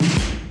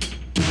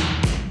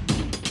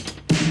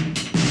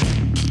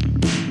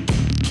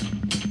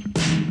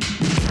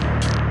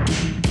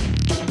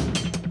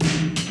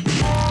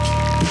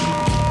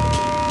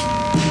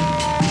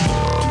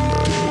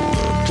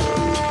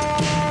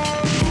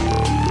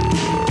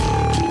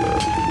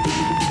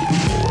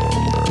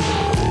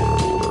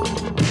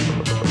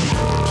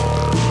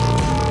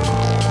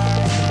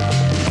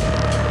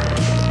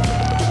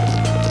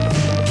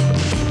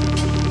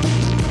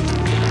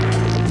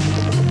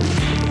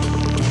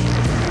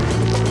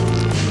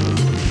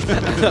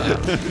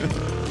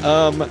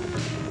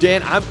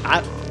Dan,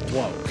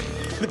 whoa.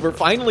 We're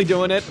finally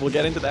doing it. We'll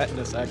get into that in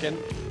a second.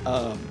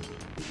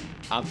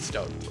 I'm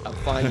stoked. I'm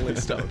finally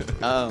stoked.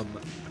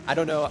 I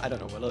don't know.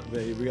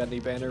 We got any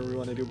banner we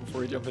want to do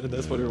before we jump into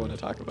this? What do we want to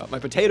talk about? My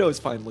potatoes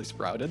finally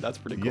sprouted. That's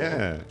pretty cool.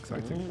 Yeah,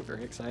 exciting.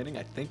 Very exciting.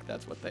 I think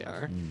that's what they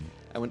are.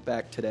 I went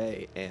back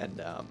today,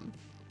 and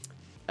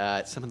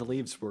some of the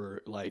leaves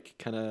were like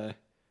kind of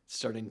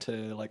starting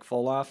to like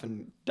fall off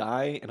and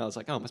die, and I was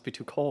like, oh, it must be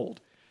too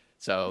cold.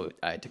 So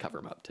I had to cover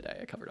them up today.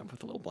 I covered them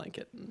with a little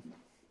blanket, and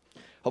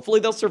hopefully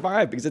they'll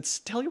survive, because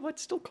tell you what,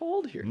 it's still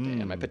cold here,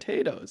 Dan. My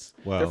potatoes,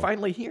 Well, they're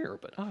finally here,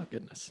 but oh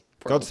goodness.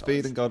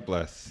 Godspeed and God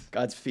bless.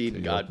 Godspeed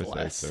and God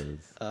bless.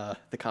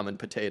 The common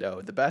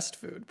potato, the best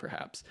food,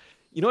 perhaps.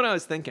 You know what I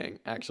was thinking,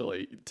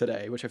 actually,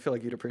 today, which I feel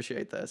like you'd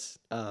appreciate this.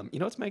 You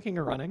know what's making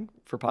a running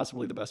for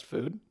possibly the best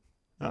food?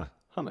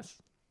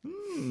 Hummus.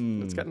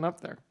 It's getting up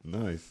there.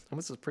 Nice.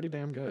 Hummus is pretty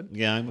damn good.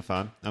 Yeah, I'm a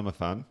fan.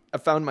 I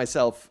found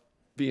myself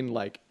being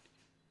like,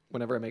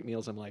 whenever I make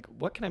meals, I'm like,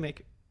 what can I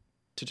make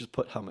to just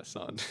put hummus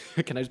on?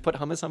 Can I just put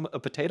hummus on a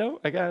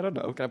potato? I don't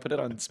know. Can I put it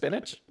on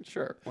spinach?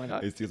 Sure, why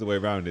not? It's the other way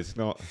around. It's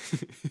not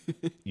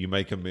you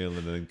make a meal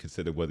and then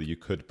consider whether you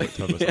could put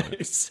hummus on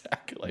it.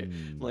 Exactly.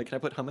 Like, can I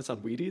put hummus on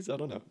Wheaties? I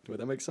don't know. Would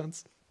that make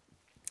sense?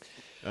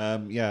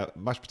 Yeah,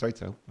 mashed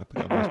potato. I put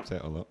it on mashed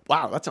potato a lot.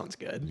 Wow, that sounds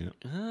good.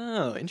 Yeah.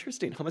 Oh,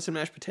 interesting. Hummus and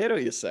mashed potato,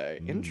 you say?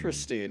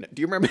 Interesting.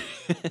 Do you remember?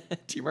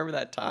 Do you remember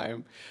that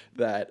time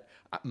that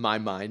my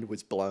mind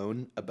was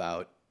blown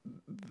about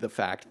the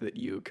fact that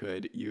you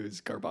could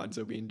use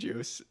garbanzo bean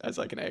juice as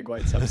like an egg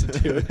white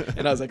substitute?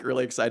 And I was like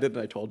really excited,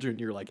 and I told you, and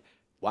you're like,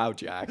 wow,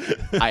 Jack,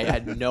 I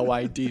had no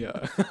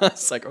idea. I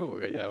was like,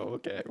 oh yeah,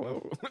 okay,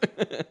 whoa.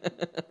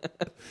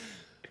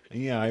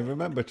 Yeah, I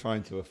remember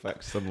trying to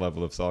affect some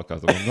level of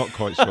sarcasm. I'm not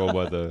quite sure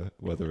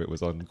whether it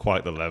was on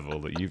quite the level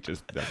that you've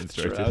just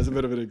demonstrated. Sure, that was a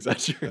bit of an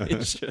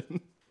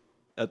exaggeration.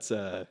 That's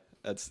the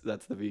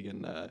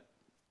vegan.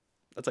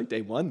 That's like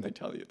day one. They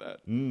tell you that.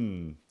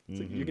 It's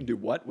like, you can do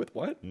what with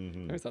what? I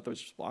always thought that was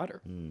just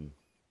water.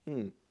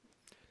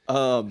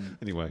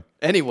 Anyway,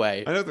 I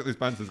don't think this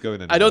banter's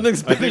going anywhere. I don't think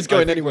this banter's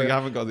going anywhere. We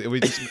haven't got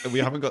we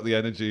haven't got the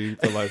energy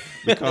for like,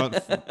 we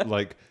can't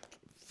like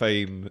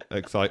feign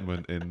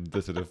excitement in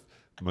the sort of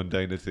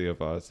mundanity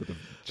of our sort of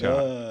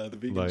chat. The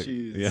vegan like,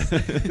 cheese. Yeah.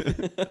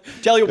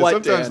 Tell you what,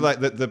 sometimes Dan. like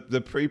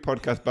the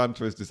pre-podcast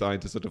banter is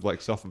designed to sort of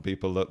like soften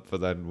people up, for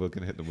then we're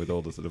gonna hit them with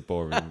all the sort of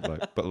boring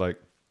but like,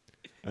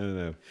 I don't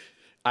know.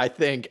 I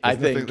think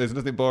there's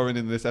nothing boring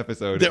in this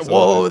episode.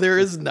 There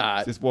is not.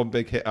 It's just one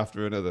big hit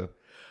after another.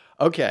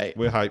 Okay.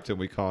 We're hyped and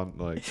we can't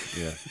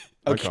yeah.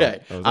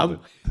 Okay. I'm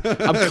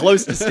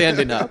close to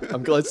standing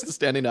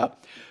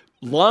up.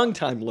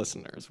 Longtime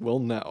listeners will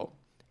know,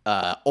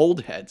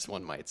 old heads,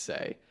 one might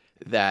say,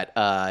 that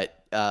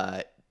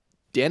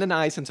Dan and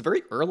I, since a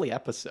very early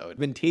episode, have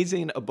been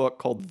teasing a book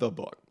called The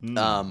Book.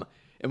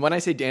 And when I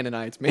say Dan and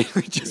I, it's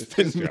mainly just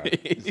been me.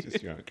 It's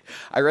just Jack.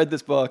 I read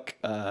this book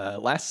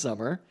last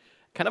summer,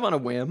 kind of on a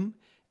whim.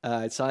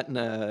 I saw it in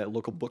a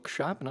local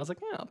bookshop, and I was like,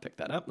 yeah, I'll pick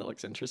that up. That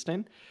looks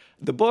interesting.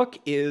 The book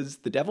is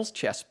The Devil's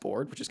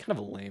Chessboard, which is kind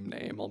of a lame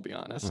name, I'll be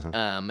honest.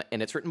 And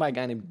it's written by a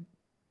guy named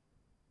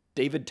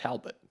David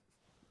Talbot.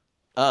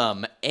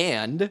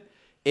 And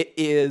it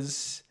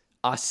is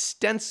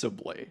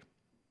ostensibly,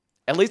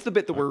 at least the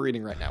bit that we're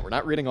reading right now, we're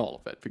not reading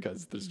all of it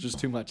because there's just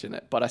too much in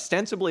it, but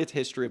ostensibly it's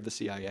history of the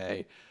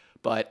CIA.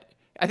 But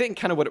I think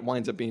kind of what it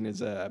winds up being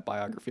is a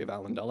biography of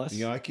Allen Dulles.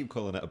 Yeah, I keep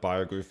calling it a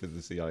biography of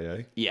the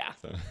CIA. Yeah.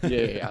 So.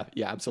 Yeah,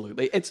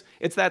 absolutely.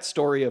 It's that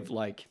story of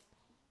like,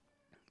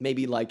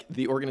 maybe like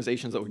the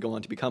organizations that would go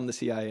on to become the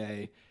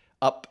CIA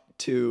up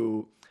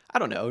to, I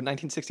don't know,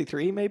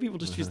 1963 maybe? We'll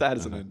just use that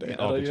as an end date.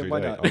 Why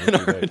not?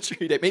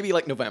 Arbitrary date. Maybe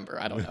like November.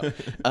 I don't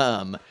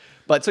know.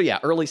 But so yeah,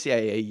 early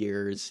CIA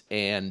years,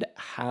 and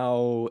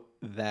how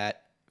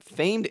that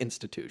famed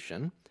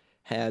institution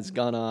has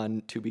gone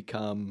on to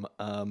become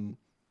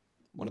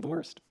one of the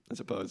worst, I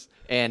suppose,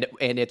 and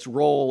its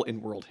role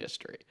in world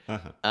history.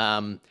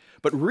 But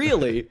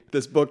really,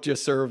 this book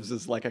just serves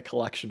as like a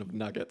collection of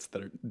nuggets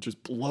that are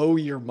just blow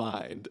your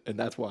mind, and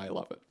that's why I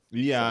love it.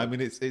 Yeah, I mean,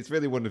 it's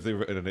really wonderfully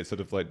written, and it sort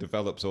of like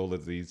develops all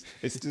of these.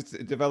 It's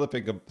just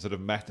developing a sort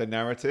of meta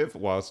narrative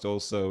whilst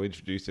also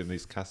introducing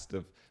these cast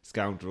of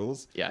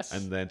scoundrels. Yes,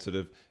 and then sort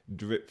of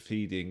drip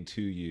feeding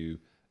to you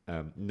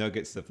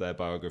nuggets of their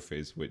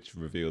biographies, which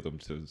reveal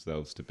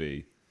themselves to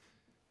be,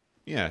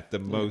 the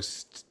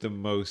most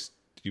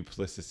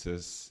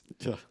duplicitous,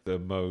 the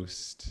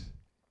most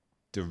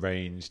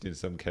deranged in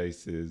some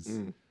cases,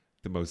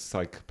 the most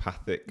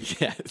psychopathic.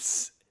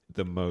 Yes,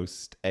 the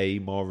most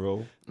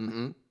amoral.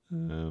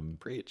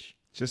 Preach.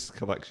 Just a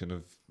collection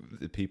of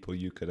the people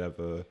you could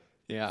ever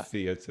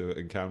fear to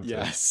encounter.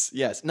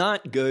 Yes.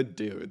 Not good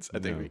dudes, I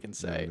think we can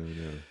say.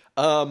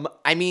 No.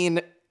 I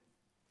mean,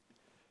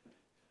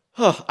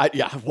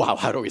 Wow,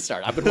 how do we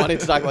start? I've been wanting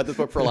to talk about this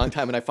book for a long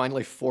time, and I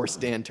finally forced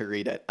Dan to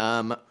read it.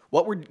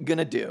 What we're going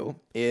to do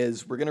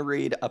is we're going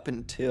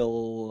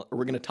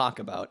to talk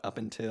about up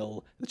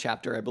until the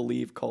chapter, I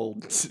believe,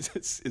 called, is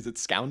it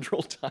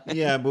Scoundrel Time?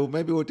 Yeah, well,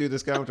 maybe we'll do the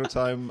Scoundrel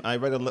Time. I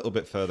read a little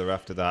bit further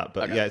after that,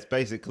 but Okay. yeah, it's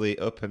basically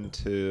up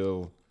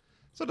until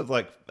sort of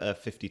like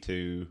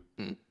 52,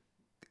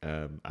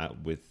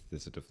 with the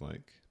sort of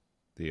like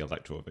the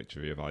electoral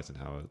victory of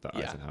Eisenhower, that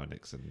Yeah.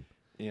 Eisenhower-Nixon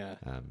Yeah.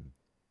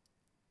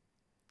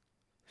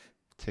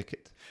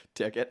 ticket.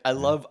 I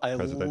love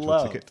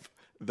Presidential ticket.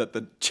 that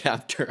the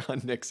chapter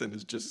on Nixon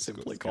is just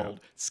simply called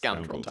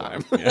Scoundrel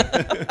Time. Yeah.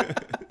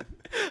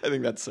 I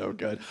think that's so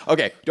good.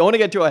 Okay, don't want to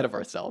get too ahead of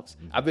ourselves.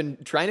 I've been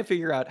trying to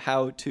figure out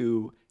how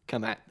to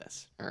come at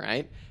this, all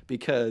right?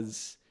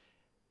 Because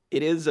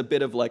it is a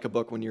bit of like a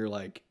book when you're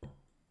like,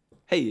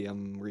 hey,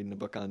 I'm reading a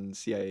book on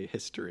CIA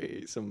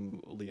history.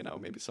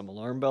 Maybe some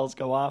alarm bells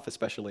go off,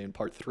 especially in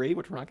part 3,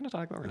 which we're not going to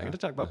talk about. We're not going to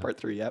talk about part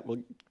 3 yet.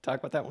 We'll talk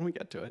about that when we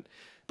get to it.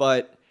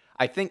 But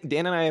I think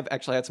Dan and I have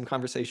actually had some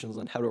conversations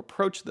on how to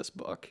approach this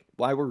book,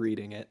 why we're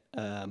reading it,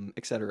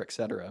 et cetera, et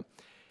cetera.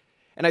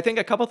 And I think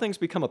a couple things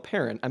become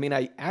apparent. I mean,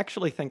 I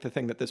actually think the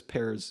thing that this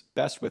pairs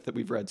best with that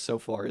we've read so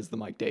far is the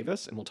Mike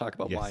Davis, and we'll talk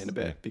about why in a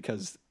bit, yeah.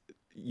 because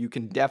you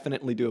can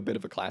definitely do a bit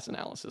of a class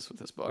analysis with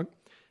this book,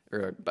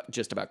 or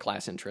just about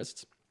class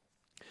interests.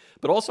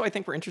 But also, I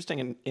think we're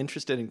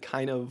interested in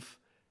kind of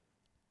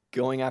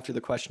going after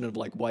the question of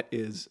like, what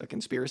is a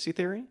conspiracy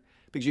theory?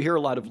 Because you hear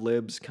a lot of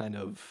libs kind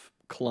of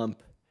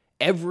clump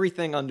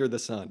everything under the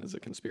sun as a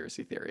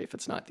conspiracy theory if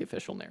it's not the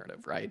official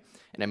narrative, right?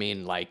 And I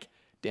mean, like,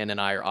 Dan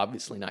and I are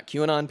obviously not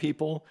QAnon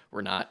people.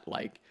 We're not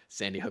like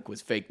Sandy Hook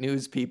was fake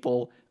news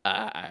people.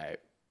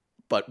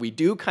 But we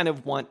do kind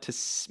of want to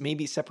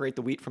maybe separate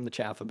the wheat from the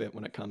chaff a bit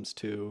when it comes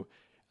to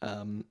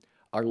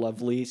our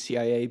lovely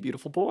CIA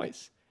beautiful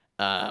boys.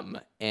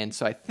 And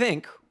so I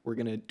think we're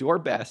going to do our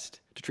best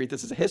to treat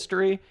this as a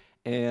history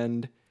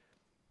and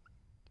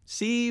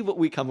see what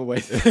we come away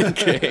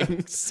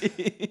thinking.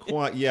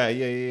 Quite,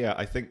 yeah.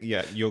 I think,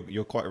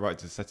 you're quite right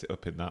to set it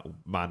up in that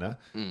manner.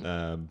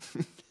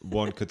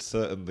 One could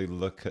certainly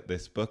look at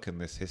this book and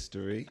this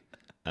history,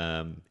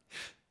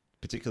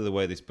 particularly the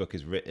way this book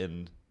is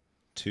written,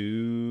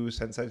 to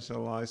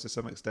sensationalize to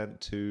some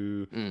extent,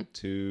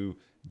 to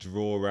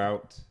draw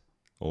out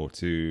or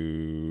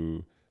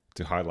to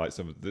highlight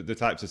some of the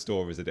types of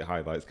stories that it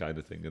highlights, kind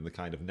of thing, and the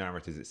kind of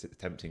narratives it's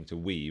attempting to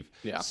weave.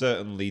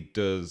 Certainly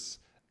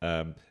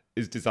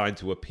is designed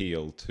to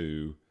appeal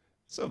to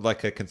sort of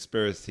like a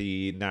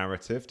conspiracy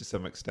narrative to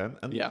some extent.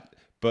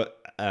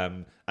 But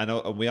and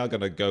we are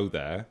going to go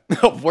there.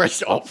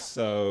 Worst off.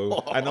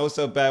 So and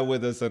also bear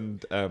with us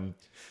and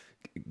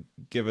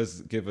give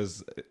us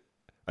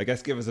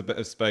a bit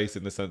of space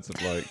in the sense of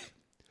like,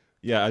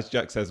 yeah, as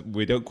Jack says,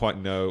 we don't quite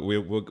know.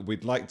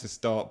 We'd like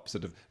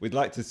to we'd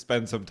like to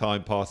spend some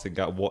time parsing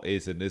out what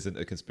is and isn't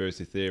a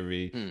conspiracy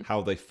theory,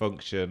 how they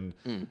function,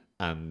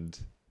 and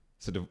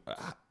sort of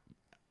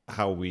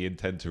how we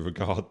intend to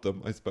regard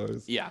them, I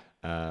suppose. Yeah.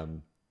 But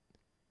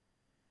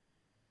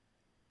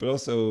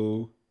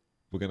also,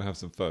 we're going to have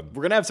some fun.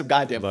 We're going to have some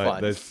goddamn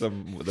fun. There's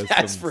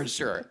That's for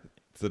sure.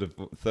 Sort of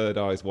third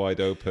eyes wide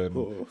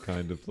open,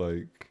 kind of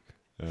like,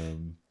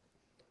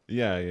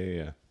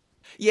 yeah.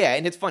 Yeah,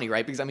 and it's funny,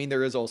 right? Because, I mean,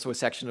 there is also a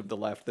section of the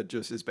left that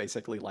just is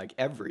basically like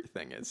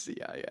everything is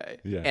CIA.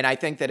 Yeah. And I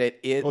think that it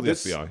is... Or the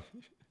FBI.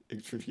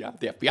 Yeah,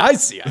 the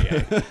FBI's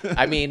CIA.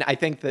 I mean, I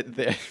think that...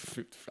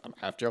 I'm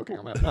half joking,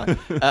 I'm half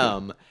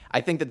not.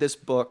 I think that this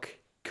book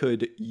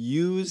could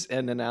use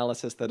an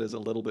analysis that is a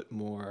little bit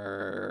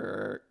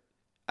more...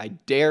 I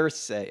dare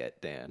say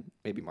it, Dan,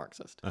 maybe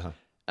Marxist.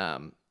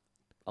 I'll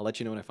let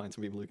you know when I find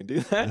some people who can do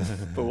that,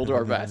 but we'll do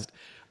our best.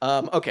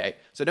 Okay,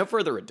 so no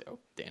further ado.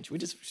 Dan, should we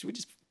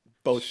just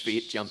both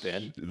feet jump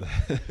in?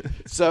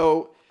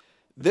 So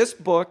this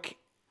book,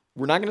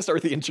 we're not going to start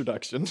with the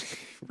introduction.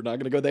 We're not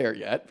going to go there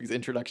yet because the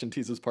introduction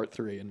teases part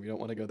 3, and we don't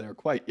want to go there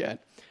quite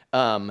yet.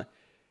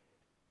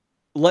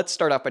 Let's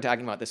start off by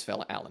talking about this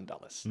fella, Allen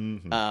Dulles.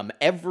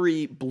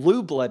 Every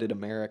blue-blooded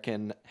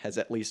American has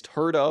at least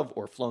heard of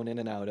or flown in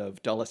and out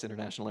of Dulles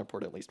International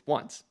Airport at least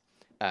once.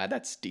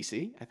 That's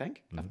D.C., I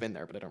think. I've been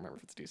there, but I don't remember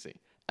if it's D.C.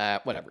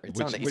 Whatever.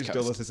 It's on the East Coast. Which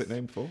Dulles is it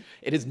named for?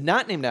 It is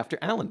not named after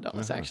Allen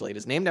Dulles, actually. It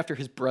is named after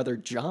his brother,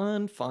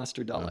 John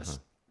Foster Dulles.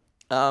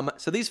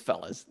 So these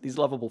fellas, these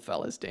lovable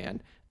fellas,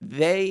 Dan,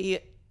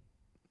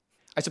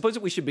 I suppose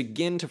that we should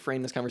begin to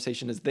frame this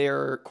conversation as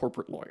they're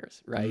corporate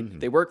lawyers, right?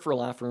 They work for a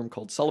law firm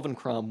called Sullivan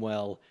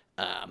Cromwell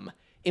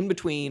in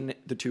between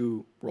the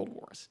 2 world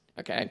wars,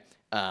 okay?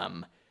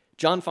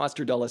 John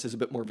Foster Dulles is a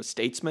bit more of a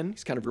statesman.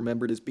 He's kind of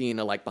remembered as being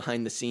a like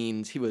behind the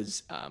scenes. He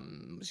was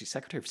he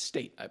Secretary of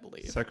State, I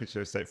believe.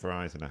 Secretary of State for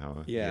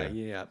Eisenhower.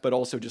 Yeah. But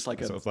also just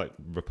like sort of like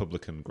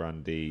Republican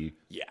grandee.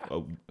 Yeah.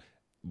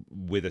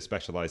 With a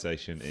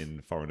specialization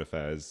in foreign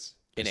affairs.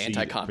 In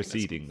anti-communism.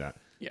 Preceding that.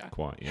 Yeah.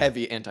 Quite. Yeah.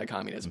 Heavy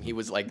anti-communism. He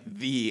was like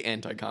the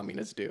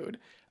anti-communist dude.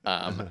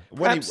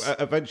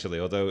 Eventually,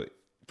 although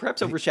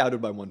Perhaps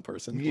overshadowed by one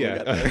person.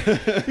 Yeah.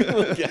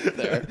 We'll get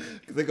there.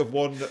 Think of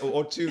one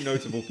or two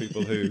notable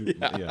people who,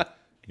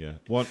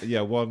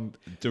 one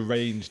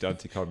deranged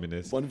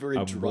anti-communist, One very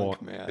and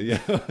drunk man. Yeah,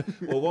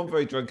 well, one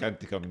very drunk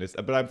anti-communist.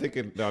 But I'm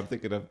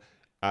thinking of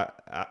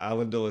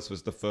Alan Dulles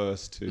was the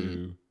first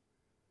to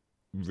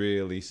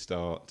really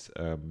start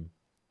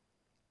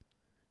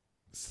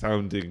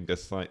sounding a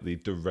slightly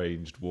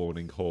deranged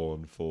warning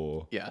horn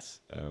for Yes.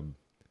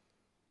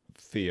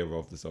 Fear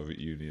of the Soviet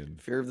Union.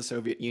 Fear of the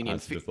Soviet Union.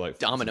 And sort of like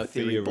domino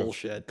fear theory of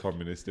bullshit.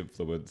 Communist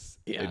influence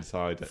Yeah.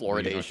 inside the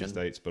Fluoridation. United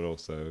States, but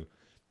also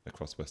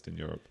across Western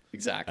Europe.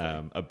 Exactly.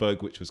 A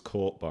bug which was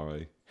caught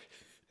by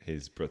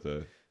his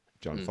brother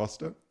John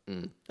Foster.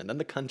 And then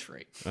the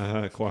country.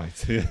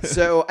 Quite. Yeah.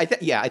 So I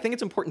think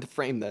it's important to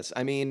frame this.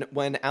 I mean,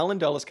 when Alan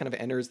Dulles kind of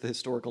enters the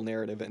historical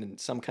narrative in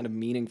some kind of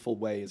meaningful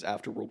ways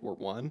after World War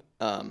One,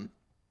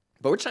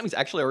 by which time he's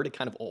actually already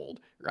kind of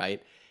old,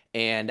 right?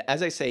 And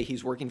as I say,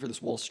 he's working for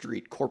this Wall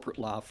Street corporate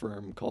law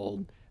firm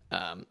called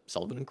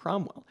Sullivan and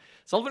Cromwell.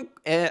 Sullivan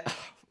and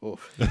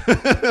Almost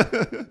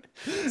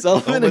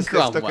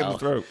Cromwell. stuck in the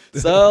throat.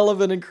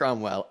 Sullivan and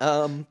Cromwell.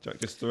 Jack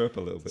just threw up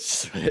a little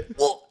bit.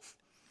 Well,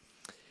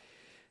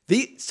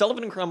 the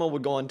Sullivan and Cromwell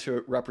would go on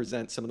to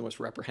represent some of the most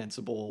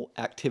reprehensible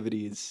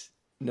activities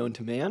known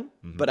to man.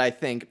 But I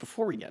think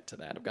before we get to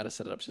that, I've got to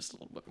set it up just a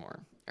little bit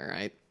more. All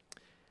right.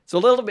 So a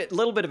little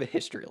bit of a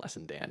history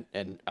lesson, Dan,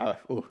 and I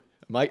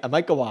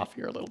might go off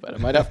here a little bit. I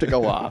might have to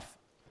go off.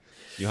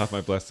 You have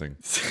my blessing.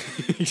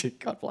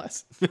 God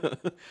bless.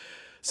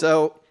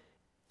 So,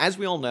 as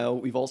we all know,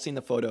 we've all seen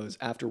the photos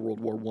after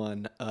World War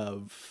One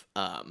of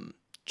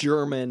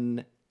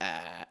German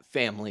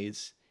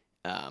families.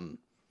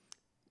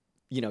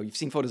 You've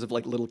seen photos of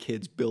like little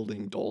kids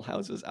building doll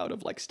houses out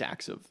of like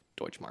stacks of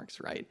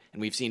Deutschmarks, right?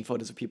 And we've seen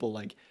photos of people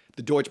like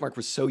the Deutschmark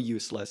was so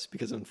useless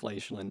because of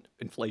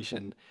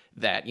inflation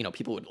that,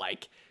 people would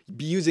like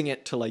be using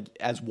it to like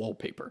as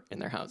wallpaper in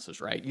their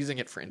houses, right? Using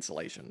it for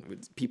insulation.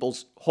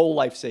 People's whole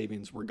life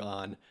savings were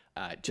gone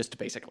just to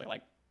basically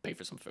like pay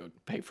for some food,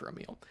 pay for a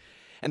meal.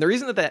 And the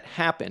reason that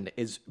happened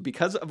is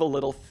because of a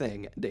little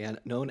thing, Dan,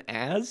 known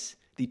as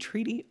the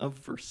Treaty of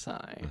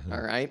Versailles.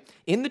 All right?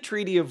 In the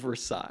Treaty of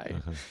Versailles,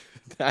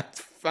 I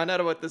found out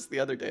about this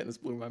the other day, and this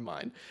blew my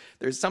mind.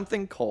 There's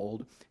something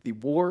called the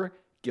War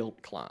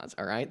Guilt Clause,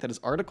 all right? That is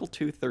Article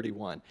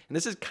 231. And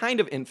this is kind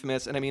of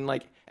infamous, and I mean,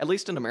 like, at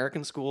least in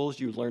American schools,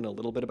 you learn a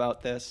little bit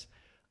about this,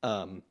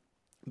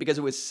 because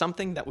it was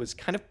something that was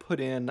kind of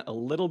put in a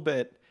little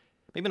bit,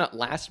 maybe not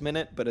last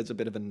minute, but as a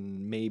bit of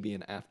maybe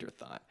an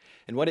afterthought.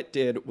 And what it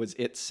did was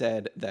it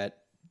said that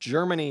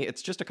Germany,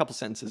 it's just a couple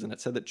sentences, and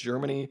it said that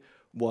Germany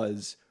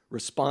was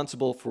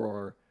responsible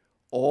for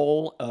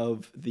all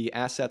of the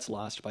assets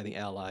lost by the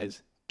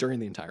Allies during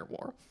the entire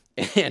war.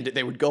 And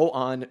they would go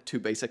on to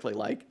basically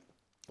like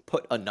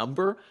put a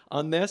number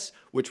on this,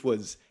 which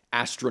was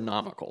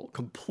astronomical,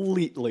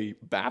 completely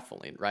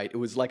baffling, right? It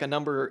was like a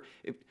number,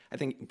 I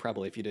think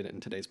probably if you did it in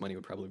today's money, it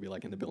would probably be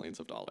like in the billions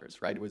of dollars,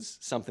 right? It was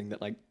something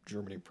that like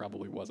Germany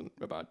probably wasn't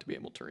about to be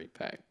able to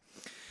repay.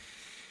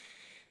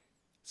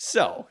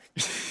 So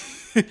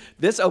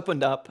this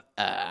opened up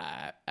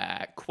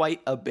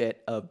quite a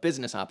bit of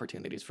business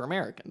opportunities for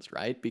Americans,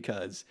 right?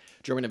 Because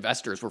German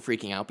investors were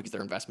freaking out because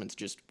their investments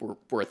just were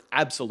worth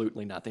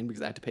absolutely nothing because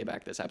they had to pay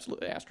back this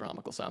absolutely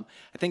astronomical sum.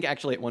 I think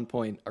actually at one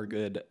point our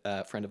good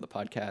friend of the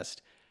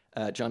podcast,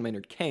 John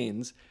Maynard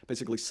Keynes,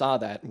 basically saw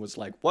that and was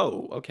like,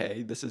 whoa,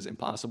 okay, this is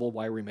impossible.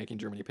 Why are we making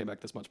Germany pay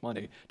back this much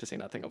money? To say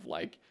nothing of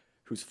like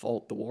whose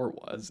fault the war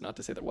was. Not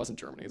to say that it wasn't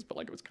Germany's, but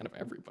like it was kind of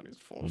everybody's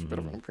fault. It was a bit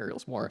of an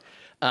imperialist war.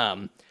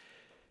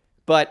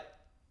 But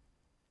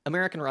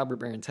American robber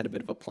barons had a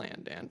bit of a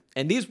plan, Dan.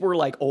 And these were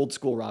like old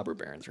school robber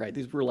barons, right?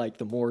 These were like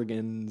the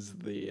Morgans,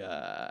 the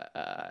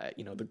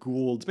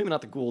Goulds, maybe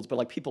not the Goulds, but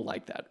like people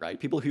like that, right?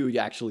 People who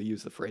actually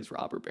use the phrase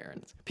robber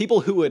barons.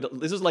 People who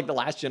this is like the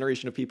last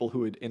generation of people who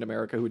would, in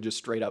America, who would just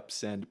straight up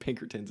send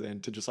Pinkertons in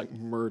to just like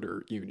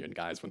murder Union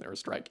guys when they were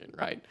striking,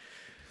 right?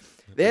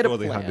 They had a plan.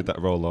 They handed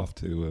that roll off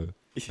to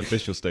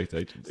official state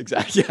agents.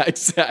 Exactly. Yeah,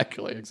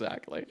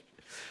 exactly.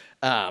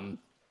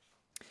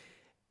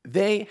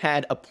 They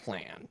had a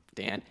plan,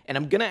 Dan, and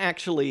I'm going to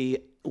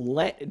actually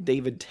let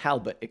David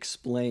Talbot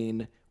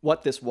explain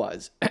what this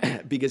was,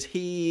 because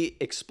he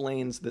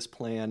explains this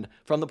plan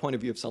from the point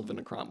of view of Sullivan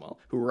and Cromwell,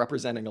 who were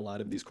representing a lot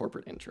of these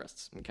corporate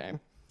interests, okay?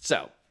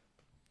 So,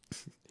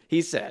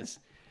 he says,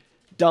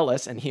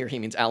 Dulles, and here he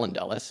means Alan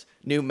Dulles,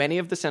 knew many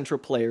of the central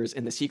players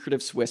in the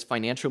secretive Swiss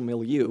financial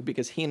milieu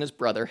because he and his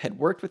brother had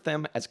worked with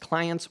them as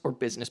clients or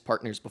business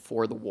partners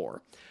before the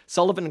war.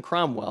 Sullivan and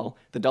Cromwell,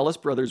 the Dulles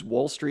brothers'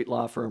 Wall Street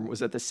law firm,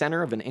 was at the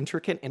center of an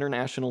intricate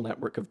international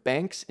network of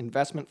banks,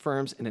 investment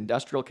firms, and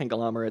industrial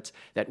conglomerates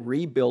that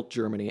rebuilt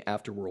Germany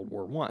after World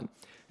War I.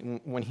 And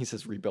when he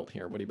says rebuilt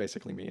here, what he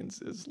basically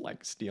means is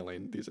like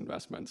stealing these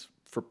investments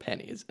for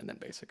pennies and then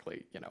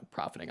basically,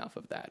 profiting off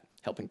of that,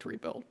 helping to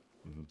rebuild.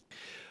 Mm-hmm.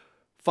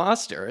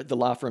 Foster, the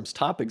law firm's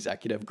top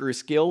executive, grew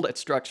skilled at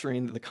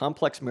structuring the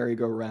complex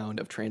merry-go-round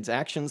of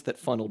transactions that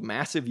funneled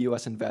massive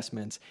U.S.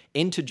 investments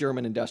into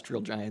German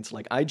industrial giants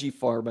like I.G.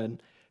 Farben,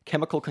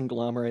 chemical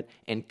conglomerate,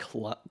 and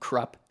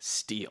Krupp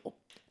Steel.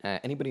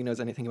 Anybody who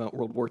knows anything about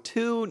World War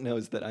II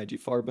knows that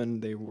IG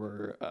Farben, they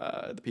were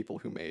the people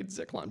who made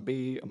Zyklon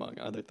B, among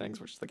other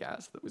things, which is the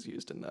gas that was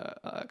used in the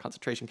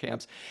concentration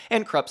camps.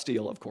 And Krupp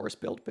Steel, of course,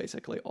 built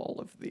basically all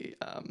of the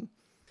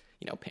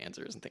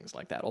panzers and things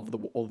like that, all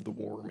of the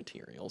war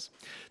materials.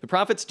 The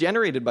profits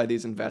generated by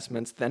these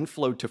investments then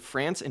flowed to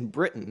France and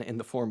Britain in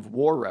the form of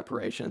war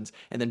reparations,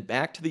 and then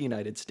back to the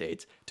United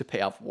States to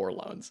pay off war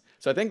loans.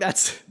 So I think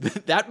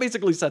that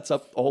basically sets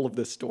up all of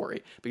this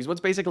story, because what's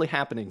basically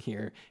happening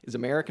here is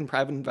American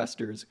private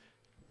investors,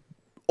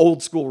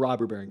 old school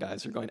robber baron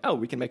guys, are going, oh,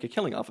 we can make a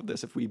killing off of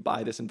this if we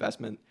buy this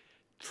investment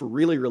for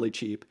really, really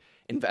cheap,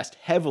 invest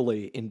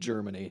heavily in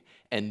Germany,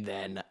 and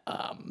then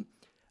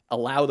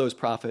allow those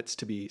profits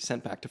to be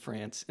sent back to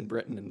France and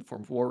Britain in the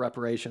form of war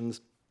reparations.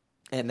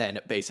 And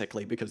then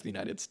basically, because the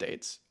United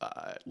States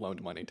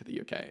loaned money to the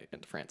UK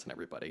and to France and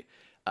everybody,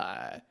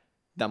 that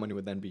money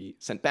would then be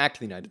sent back to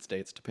the United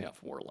States to pay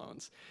off war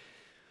loans.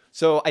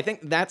 So I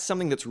think that's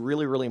something that's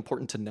really, really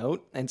important to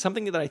note. And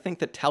something that I think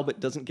that Talbot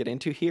doesn't get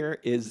into here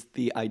is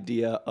the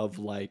idea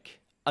of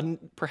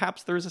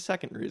perhaps there's a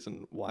second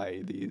reason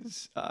why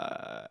these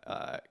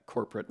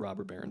corporate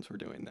robber barons were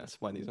doing this,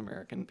 why these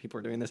American people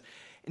are doing this.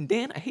 And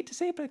Dan, I hate to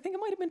say it, but I think it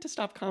might have been to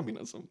stop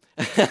communism.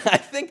 I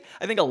think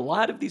a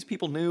lot of these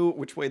people knew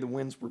which way the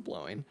winds were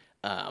blowing,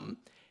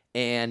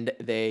 and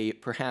they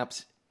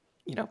perhaps,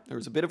 there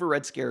was a bit of a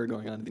Red Scare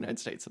going on in the United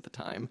States at the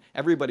time.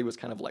 Everybody was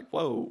kind of like,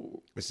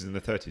 whoa. This is in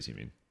the 30s, you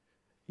mean?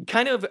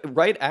 Kind of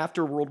right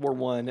after World War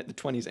I, the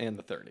 20s and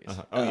the 30s.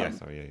 Uh-huh. Oh, yes.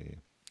 Oh,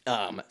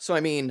 yeah. So, I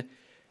mean,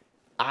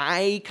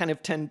 I kind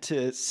of tend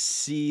to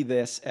see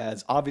this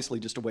as obviously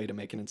just a way to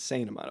make an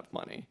insane amount of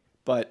money.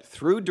 But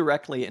through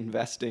directly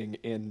investing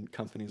in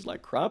companies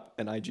like Krupp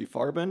and IG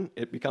Farben,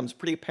 it becomes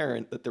pretty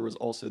apparent that there was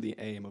also the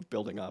aim of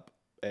building up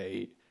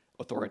a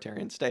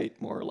authoritarian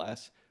state, more or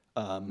less,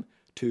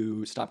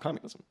 to stop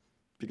communism.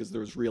 Because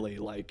there was really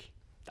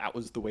that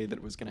was the way that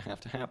it was going to have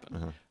to happen.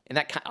 Uh-huh. And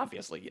that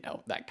obviously,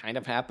 that kind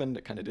of happened.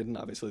 It kind of didn't.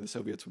 Obviously, the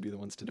Soviets would be the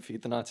ones to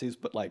defeat the Nazis.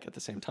 But at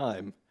the same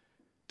time,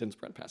 didn't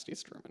spread past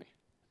East Germany.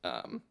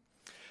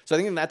 So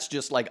I think that's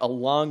just a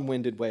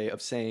long-winded way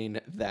of saying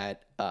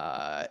that,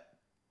 I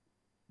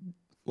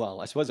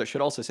suppose I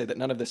should also say that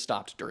none of this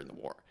stopped during the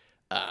war.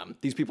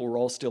 These people were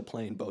all still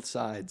playing both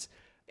sides.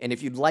 And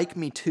if you'd like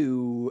me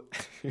to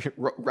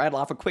rattle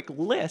off a quick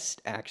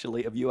list,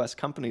 actually, of U.S.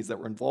 companies that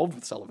were involved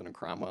with Sullivan and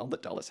Cromwell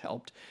that Dulles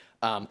helped,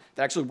 that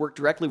actually worked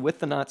directly with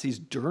the Nazis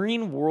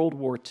during World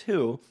War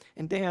II.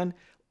 And Dan,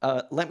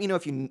 let me know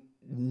if you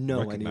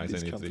know any of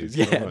these companies.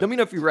 Let me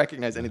know if you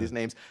recognize any of these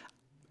names.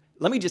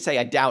 Let me just say,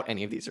 I doubt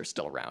any of these are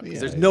still around, because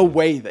there's no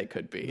way they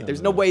could be.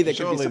 There's no way they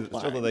could be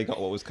supplied. Surely they got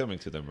what was coming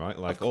to them, right?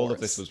 All of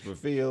this was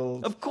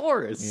revealed. Of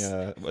course.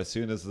 Yeah, as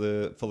soon as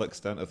the full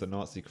extent of the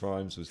Nazi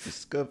crimes was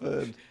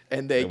discovered.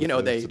 And they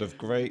sort of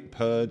great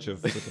purge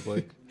of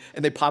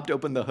and they popped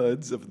open the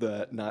hoods of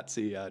the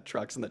Nazi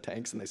trucks and the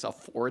tanks, and they saw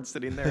Ford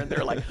sitting there, and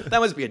they're like, that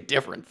must be a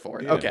different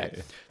Ford. Okay.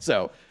 Yeah.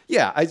 So,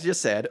 I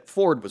just said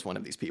Ford was one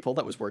of these people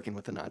that was working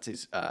with the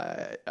Nazis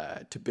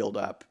to build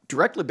up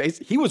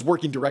he was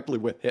working directly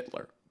with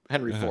Hitler.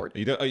 Henry Ford.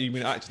 You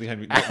mean actually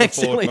Henry?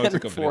 Actually, Ford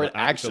Henry Ford.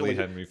 Actually,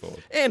 Henry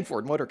Ford. And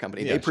Ford Motor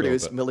Company. They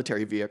produced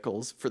military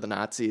vehicles for the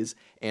Nazis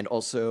and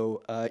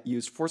also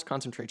used forced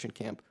concentration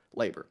camp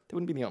labor. They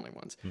wouldn't be the only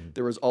ones. Mm-hmm.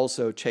 There was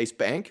also Chase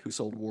Bank, who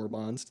sold war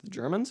bonds to the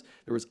Germans.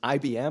 There was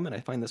IBM, and I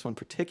find this one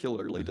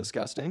particularly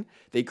disgusting.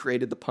 They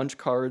created the punch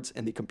cards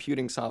and the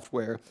computing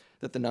software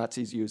that the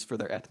Nazis used for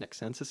their ethnic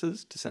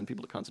censuses to send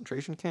people to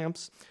concentration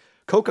camps.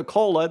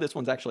 Coca-Cola, this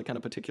one's actually kind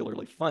of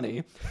particularly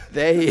funny.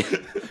 They,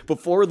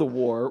 before the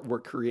war, were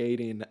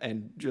creating,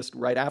 and just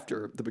right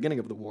after the beginning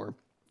of the war,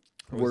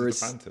 the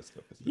Fanta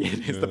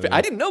stuff.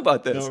 I didn't know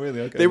about this. No, really?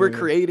 Okay. They were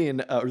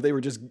creating, or they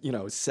were just,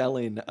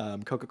 selling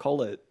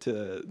Coca-Cola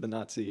to the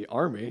Nazi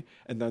army,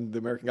 and then the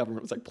American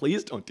government was like,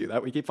 please don't do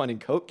that. We keep finding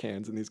Coke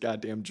cans in these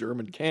goddamn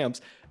German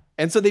camps.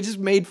 And so they just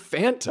made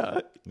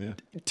Fanta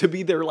to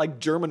be their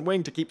German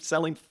wing to keep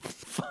selling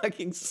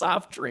fucking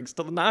soft drinks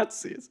to the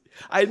Nazis.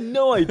 I had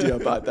no idea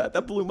about that.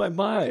 That blew my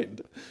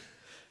mind.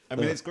 I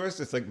mean, it's gross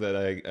to think that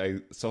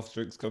a soft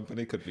drinks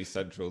company could be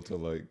central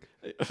to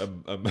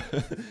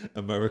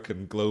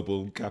American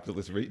global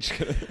capitalist reach.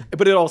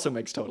 But it also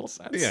makes total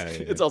sense. Yeah.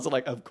 It's also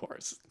of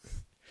course.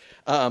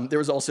 There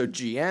was also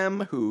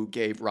GM, who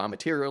gave raw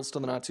materials to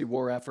the Nazi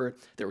war effort.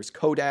 There was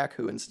Kodak,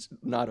 who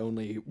not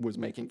only was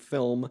making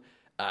film,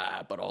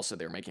 but also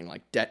they were making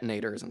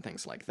detonators and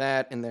things like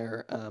that in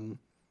their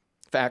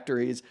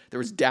factories. There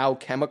was Dow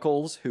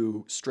Chemicals,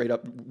 who straight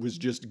up was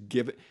just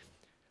giving.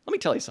 Let me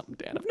tell you something,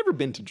 Dan. I've never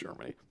been to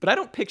Germany, but I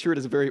don't picture it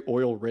as a very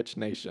oil-rich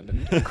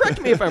nation. And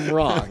correct me if I'm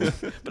wrong,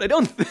 but I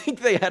don't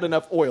think they had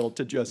enough oil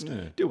to just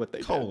do what they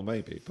did. Coal,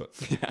 maybe, but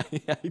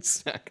yeah,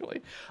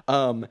 exactly.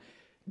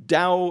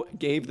 Dow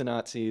gave the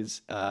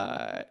Nazis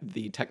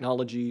the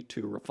technology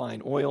to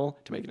refine oil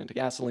to make it into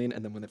gasoline,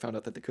 and then when they found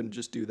out that they couldn't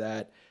just do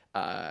that,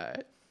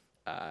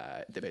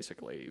 they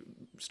basically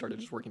started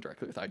just working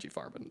directly with IG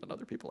Farben and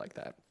other people like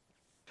that.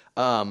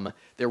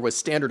 There was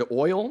Standard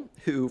Oil,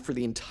 who for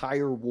the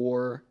entire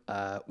war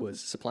was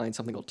supplying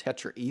something called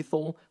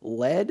tetraethyl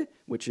lead,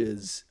 which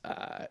is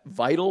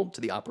vital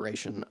to the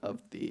operation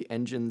of the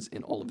engines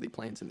in all of the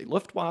planes in the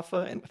Luftwaffe,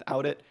 and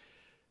without it,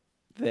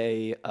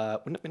 they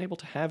wouldn't have been able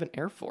to have an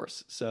air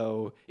force.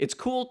 So it's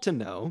cool to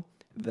know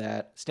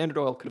that Standard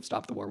Oil could have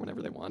stopped the war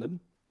whenever they wanted,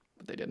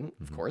 but they didn't,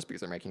 of course,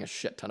 because they're making a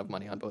shit ton of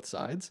money on both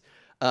sides.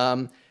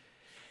 And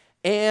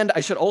I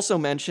should also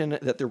mention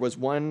that there was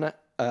one...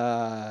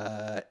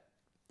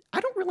 I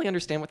don't really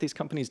understand what these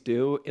companies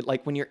do.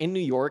 Like when you're in New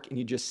York and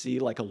you just see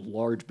like a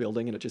large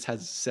building and it just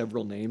has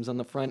several names on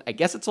the front. I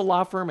guess it's a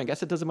law firm. I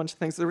guess it does a bunch of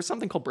things. There was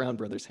something called Brown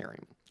Brothers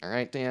Harriman. All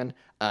right, Dan.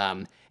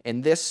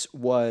 And this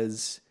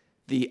was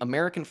the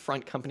American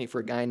front company for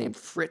a guy named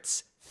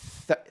Fritz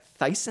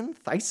Thyssen.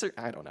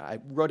 I don't know. I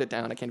wrote it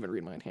down. I can't even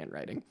read my own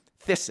handwriting.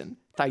 Thyssen.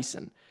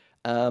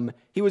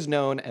 He was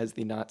known as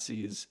the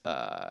Nazis'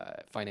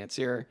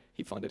 financier.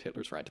 He funded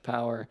Hitler's ride to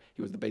power.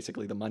 He was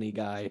basically the money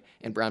guy.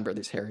 And Brown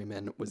Brothers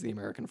Harriman was the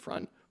American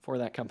front for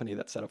that company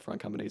that set up front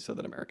companies so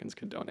that Americans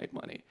could donate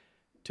money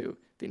to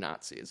the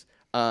Nazis.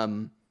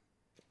 All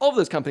of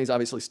those companies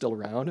obviously still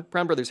around.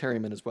 Brown Brothers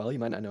Harriman as well. You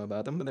might not know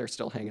about them, but they're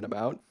still hanging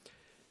about.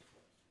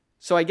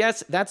 So I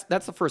guess that's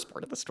the first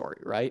part of the story,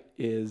 right?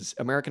 Is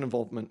American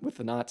involvement with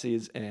the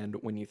Nazis. And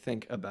when you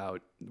think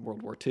about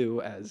World War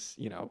II as,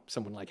 you know,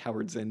 someone like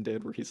Howard Zinn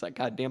did, where he's like,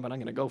 God damn it, I'm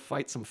going to go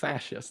fight some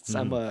fascists.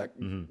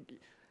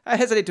 I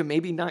hesitate to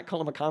maybe not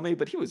call him a commie,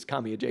 but he was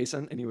commie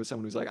adjacent. And he was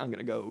someone who's like, I'm going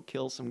to go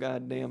kill some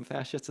goddamn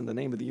fascists in the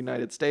name of the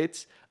United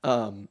States.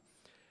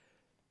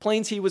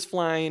 Planes he was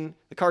flying,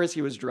 the cars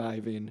he was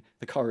driving,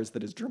 the cars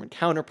that his German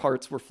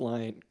counterparts were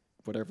flying,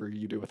 whatever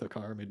you do with a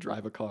car, maybe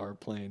drive a car,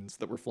 planes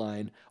that were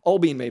flying, all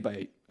being made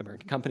by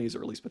American companies,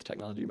 or at least with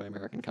technology by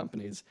American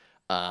companies.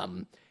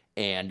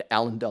 And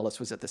Allen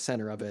Dulles was at the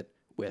center of it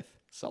with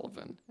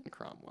Sullivan and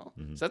Cromwell.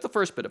 So that's the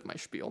first bit of my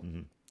spiel.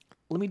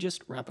 Let me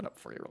just wrap it up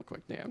for you real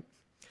quick, Dan.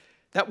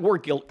 That war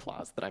guilt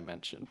clause that I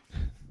mentioned.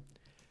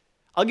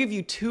 I'll give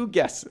you 2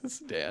 guesses,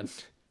 Dan,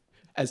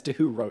 as to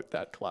who wrote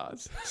that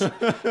clause.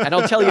 And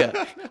I'll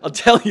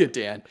tell you,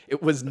 Dan,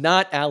 it was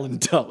not Allen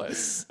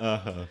Dulles.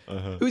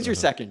 Who's your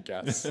second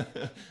guess?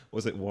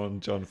 Was it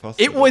one John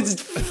Foster? It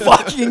was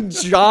fucking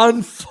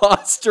John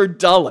Foster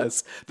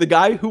Dulles, the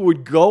guy who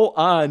would go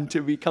on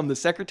to become the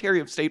Secretary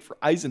of State for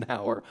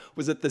Eisenhower,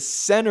 was at the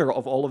center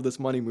of all of this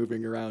money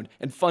moving around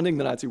and funding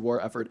the Nazi war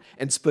effort,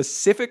 and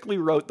specifically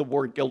wrote the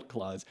war guilt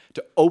clause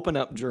to open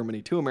up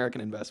Germany to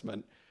American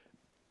investment.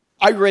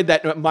 I read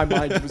that and my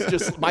mind was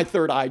just, my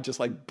third eye just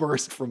like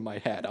burst from my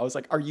head. I was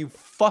like, are you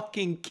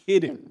fucking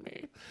kidding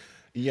me?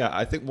 Yeah,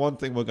 I think one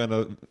thing we're going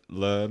to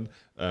learn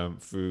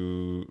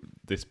through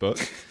this book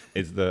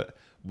is that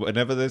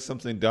whenever there's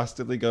something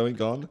dastardly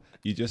going on,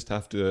 you just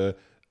have to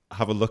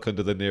have a look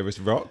under the nearest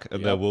rock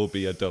and there will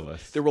be a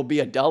Dulles. There will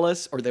be a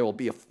Dulles, or there will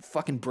be a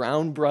fucking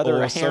Brown brother,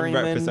 or a Harriman.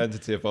 Some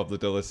representative of the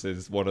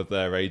Dulleses, one of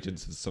their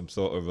agents of some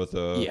sort of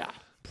other,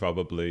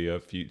 probably a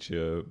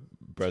future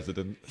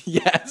president,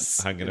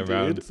 hanging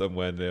around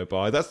somewhere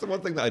nearby. That's the one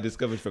thing that I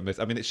discovered from this.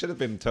 I mean, it should have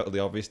been totally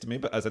obvious to me,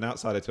 but as an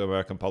outsider to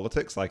American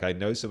politics, like, I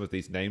know some of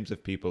these names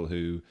of people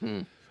who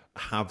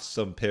have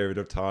some period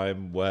of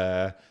time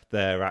where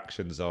their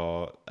actions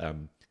are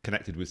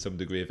connected with some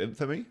degree of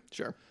infamy.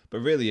 Sure. But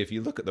really, if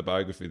you look at the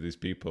biography of these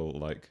people,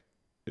 like,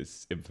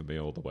 it's infamy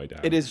all the way down.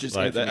 It is just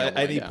like, infamy at all the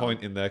way any down.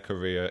 point in their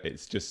career,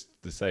 it's just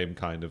the same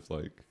kind of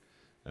like,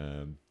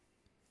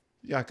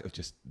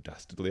 just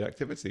dastardly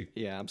activity.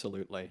 Yeah,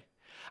 absolutely.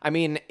 I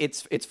mean,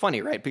 it's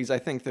funny, right? Because I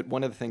think that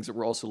one of the things that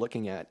we're also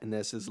looking at in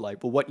this is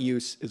like, well, what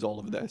use is all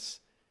of this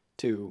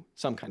to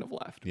some kind of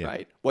left,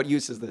 right? What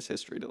use is this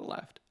history to the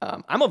left?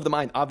 I'm of the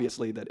mind,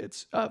 obviously, that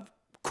it's of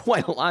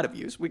quite a lot of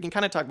use. We can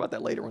kind of talk about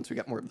that later once we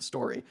get more of the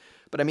story.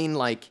 But I mean,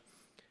 like,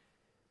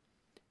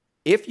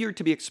 if you're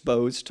to be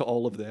exposed to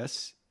all of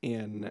this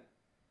in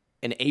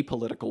an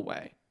apolitical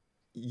way,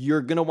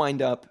 you're going to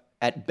wind up,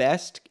 at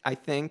best, I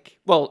think,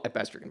 well, at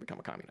best, you're going to become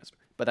a communist,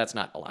 but that's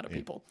not a lot of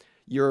people.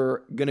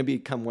 You're going to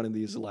become one of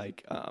these,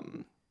 like,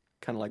 kind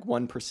of like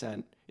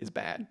 1% is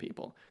bad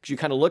people. Because you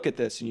kind of look at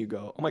this and you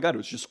go, oh my God, it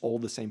was just all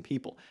the same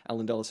people.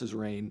 Allen Dulles'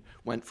 reign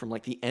went from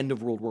like the end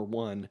of World War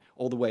I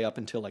all the way up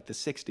until like the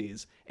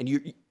 60s.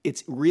 And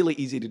it's really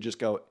easy to just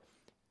go,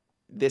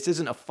 this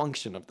isn't a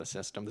function of the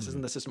system. This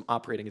isn't the system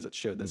operating as it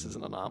should. This is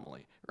an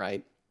anomaly,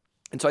 right?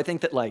 And so I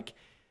think that, like,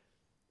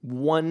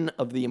 one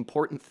of the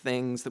important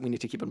things that we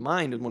need to keep in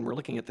mind, and when we're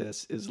looking at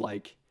this, is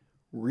like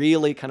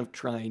really kind of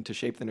trying to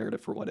shape the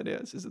narrative for what it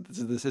is that this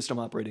is the system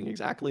operating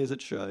exactly as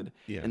it should,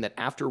 and that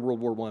after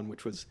World War I,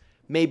 which was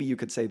maybe you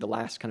could say the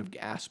last kind of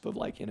gasp of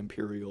like an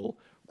imperial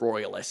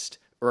royalist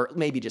or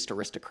maybe just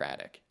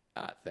aristocratic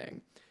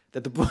thing,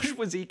 that the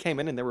bourgeoisie came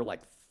in and they were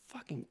like,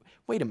 fucking,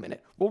 wait a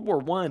minute, World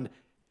War I,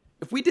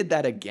 if we did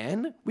that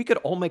again, we could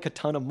all make a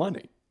ton of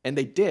money. And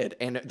they did.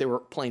 And they were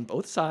playing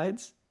both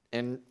sides,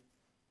 and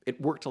it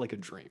worked like a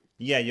dream.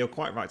 Yeah, you're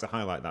quite right to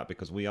highlight that,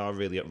 because we are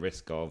really at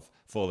risk of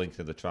falling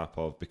into the trap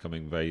of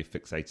becoming very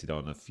fixated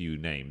on a few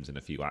names and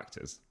a few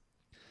actors.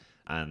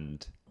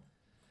 And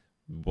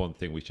one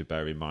thing we should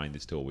bear in mind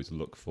is to always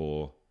look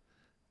for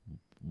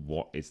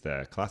what is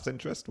their class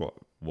interest,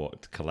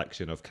 what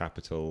collection of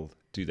capital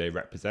do they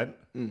represent?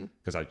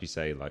 Because as you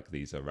say, like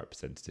these are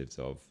representatives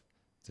of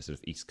the sort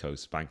of East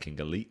Coast banking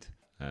elite,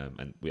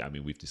 and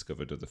we've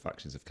discovered other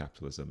factions of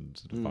capitalism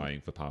sort of vying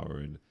for power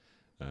in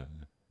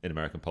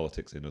American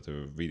politics in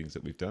other readings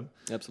that we've done.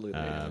 Absolutely.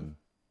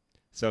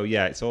 So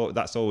yeah,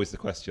 that's always the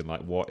question.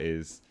 Like,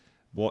 what's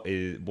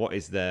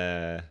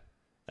the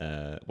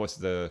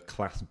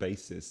class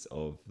basis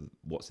of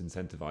what's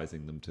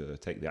incentivizing them to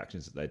take the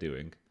actions that they're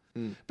doing?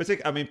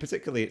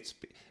 Particularly,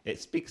 it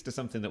speaks to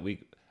something that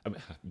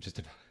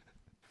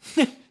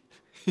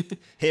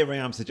here I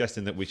am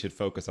suggesting that we should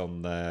focus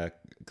on their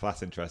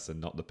class interests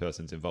and not the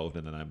persons involved,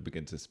 and then I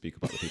begin to speak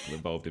about the people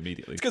involved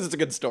immediately. It's because it's a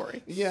good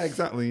story. Yeah,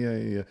 exactly.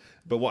 Yeah.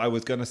 But what I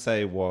was going to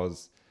say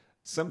was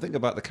something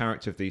about the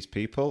character of these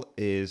people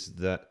is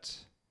that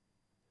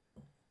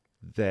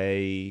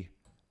they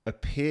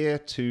appear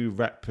to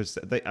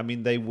represent.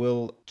 They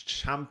will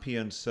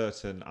champion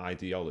certain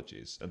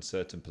ideologies and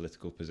certain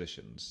political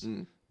positions,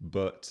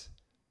 but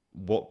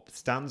what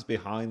stands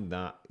behind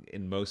that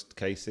in most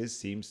cases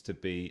seems to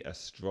be a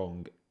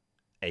strong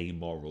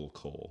amoral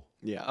core.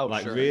 Yeah.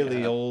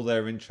 All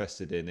they're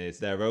interested in is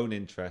their own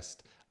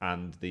interest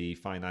and the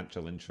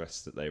financial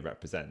interests that they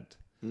represent.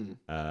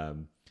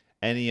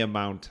 Any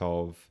amount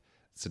of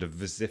sort of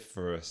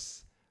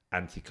vociferous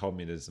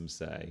anti-communism,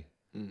 say,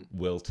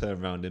 will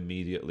turn around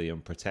immediately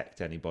and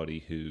protect anybody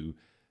who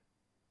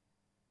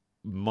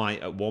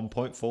might at one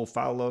point fall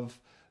foul of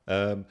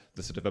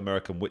the sort of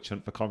American witch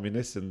hunt for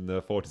communists in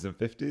the 40s and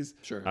 50s.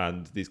 Sure.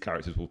 And these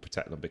characters will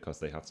protect them because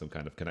they have some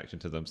kind of connection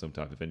to them, some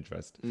type of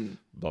interest,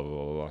 blah, blah,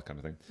 blah, blah, kind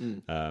of thing.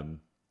 And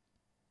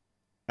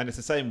it's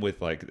the same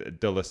with like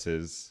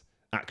Dulles'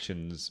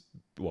 actions.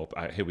 Well,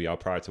 here we are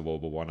prior to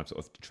World War One. I'm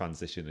sort of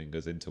transitioning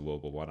us into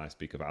World War One. I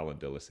speak of Alan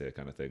Dulles here,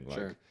 kind of thing.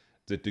 Like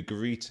the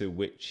degree to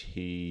which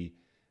he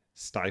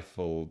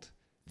stifled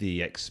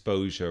the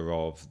exposure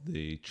of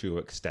the true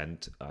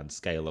extent and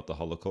scale of the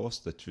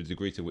Holocaust, the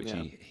degree to which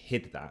he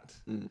hid that,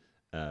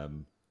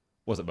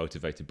 wasn't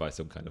motivated by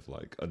some kind of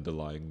like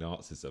underlying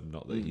Nazism.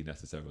 Not that he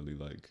necessarily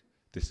like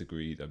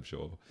disagreed. I'm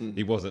sure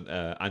he wasn't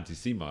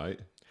anti-Semite.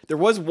 There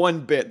was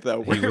one bit though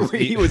where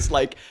he was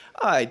like,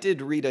 I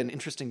did read an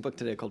interesting book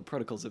today called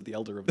Protocols of the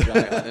Elder of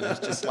Zion, and it's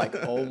just like,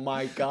 oh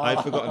my god,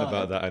 I'd forgotten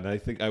about that, and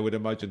I would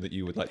imagine that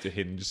you would like to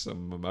hinge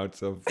some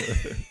amount of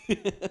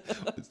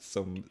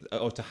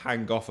or to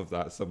hang off of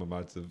that some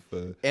amount of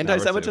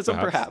anti-Semitism,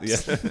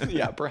 perhaps. Yeah.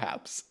 Yeah,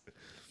 perhaps.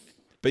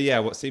 But yeah,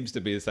 what seems to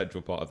be the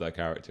central part of their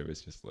character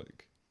is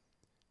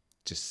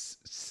just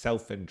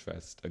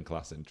self-interest and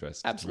class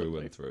interest. Absolutely.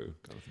 Through and through.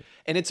 Kind of thing.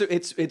 And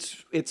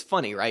it's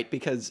funny, right?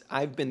 Because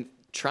I've been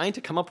trying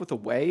to come up with a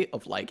way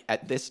of like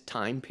at this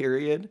time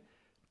period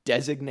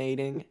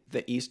designating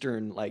the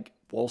Eastern like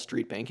Wall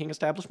Street banking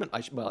establishment.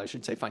 I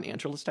should say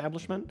financial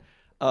establishment.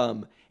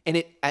 And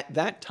it at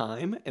that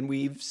time, and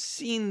we've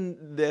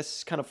seen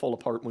this kind of fall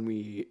apart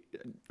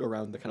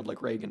around the kind of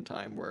like Reagan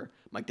time, where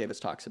Mike Davis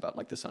talks about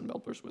like the Sun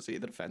Belt bourgeoisie,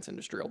 the defense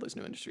industry, all these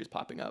new industries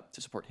popping up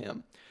to support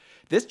him.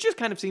 This just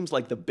kind of seems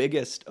like the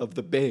biggest of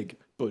the big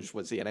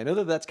bourgeoisie. And I know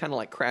that that's kind of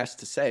like crass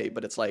to say,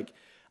 but it's like,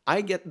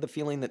 I get the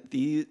feeling that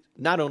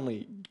not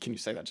only can you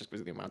say that just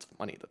because of the amounts of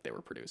money that they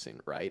were producing,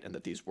 right? And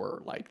that these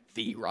were like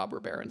the robber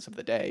barons of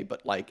the day,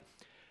 but like,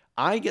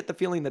 I get the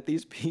feeling that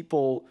these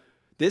people,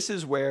 this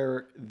is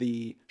where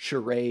the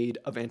charade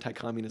of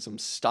anti-communism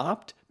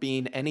stopped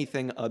being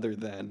anything other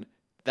than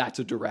that's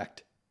a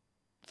direct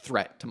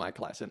threat to my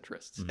class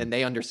interests. And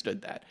they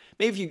understood that.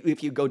 Maybe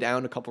if you go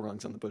down a couple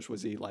rungs on the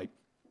bourgeoisie, like,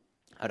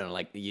 I don't know,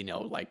 like, you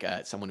know, like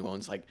someone who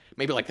owns like,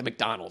 maybe like the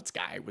McDonald's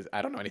guy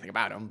I don't know anything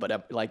about him,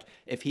 but like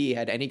if he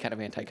had any kind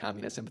of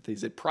anti-communist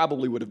sympathies, it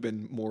probably would have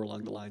been more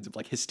along the lines of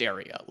like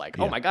hysteria. Like,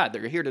 oh my God,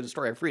 they're here to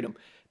destroy our freedom.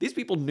 These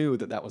people knew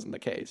that that wasn't the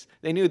case.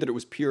 They knew that it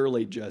was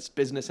purely just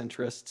business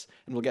interests.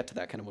 And we'll get to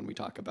that kind of when we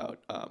talk about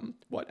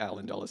what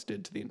Alan Dulles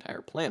did to the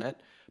entire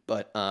planet.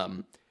 But,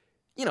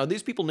 you know,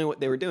 these people knew what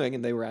they were doing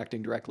and they were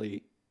acting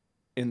directly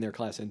in their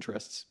class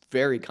interests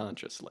very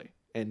consciously.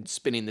 And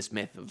spinning this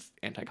myth of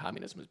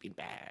anti-communism as being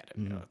bad,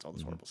 and you know, it's all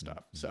this horrible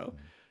stuff. So,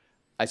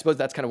 I suppose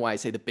that's kind of why I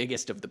say the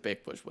biggest of the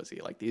big bourgeoisie.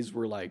 Like these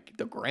were like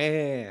the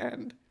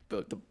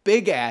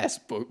big ass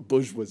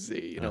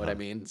bourgeoisie. You know what I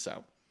mean?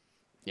 So,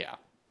 yeah.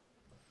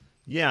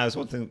 Yeah, there's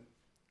one thing.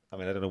 I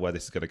mean, I don't know where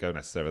this is going to go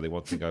necessarily.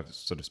 One thing I've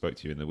sort of spoke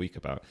to you in the week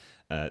about,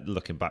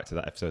 looking back to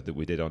that episode that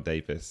we did on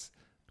Davis.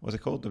 What was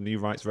it called? The New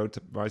Rights Road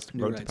to Power.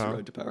 Road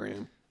to Power.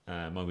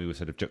 Yeah. When we were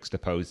sort of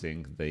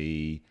juxtaposing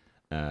the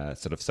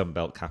sort of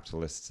Sunbelt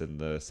capitalists in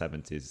the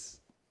 70s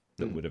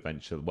that would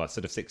eventually, well,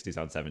 sort of 60s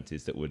and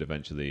 70s that would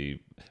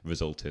eventually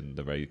result in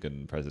the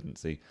Reagan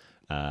presidency,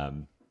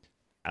 and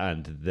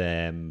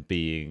them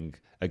being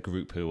a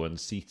group who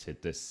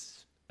unseated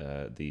this,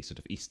 the sort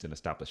of Eastern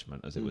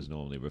establishment, as it was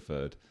normally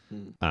referred.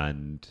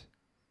 And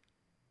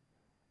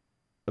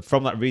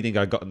from that reading,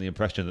 I got the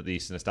impression that the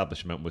Eastern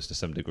establishment was to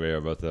some degree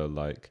or other,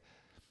 like,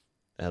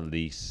 at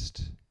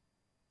least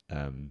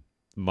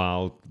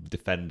mild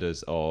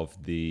defenders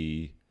of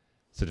the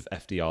sort of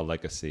FDR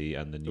legacy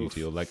and the New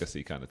Deal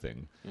legacy kind of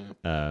thing.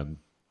 Yeah.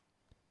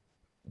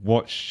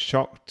 What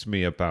shocked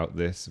me about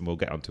this, and we'll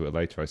get onto it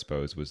later, I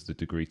suppose, was the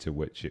degree to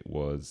which it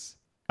was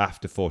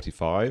after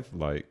 45.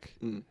 Like,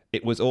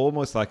 it was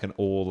almost like an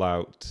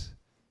all-out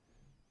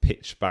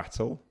pitch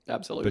battle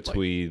Absolutely.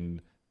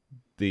 between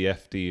the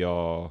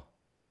FDR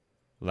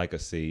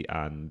legacy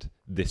and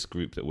this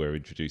group that we're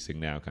introducing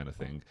now, kind of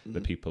thing. The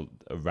people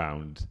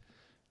around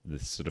the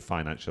sort of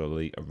financial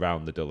elite,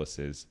 around the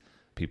Dulleses,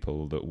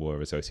 people that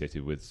were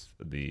associated with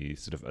the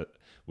sort of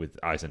with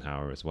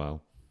Eisenhower as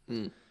well.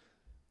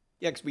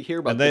 Yeah, because we hear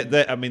about And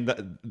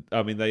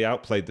they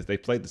outplayed they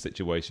played the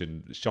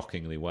situation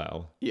shockingly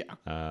well. Yeah.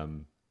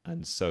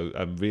 And so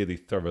really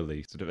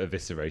thoroughly sort of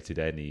eviscerated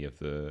any of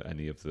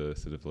the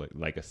sort of like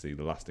legacy,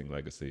 the lasting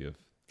legacy of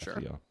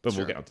FDR. But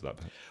we'll get onto that.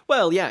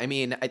 Well, yeah, I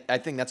mean, I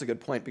think that's a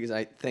good point because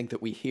I think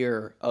that we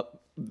hear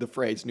the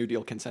phrase New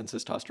Deal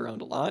consensus tossed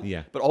around a lot.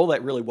 Yeah. But all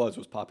that really was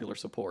popular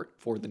support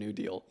for the New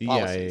Deal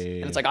policies. Yeah.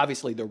 And it's like,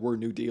 obviously, there were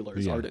New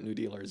Dealers, ardent New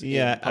Dealers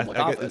in public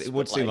I office. it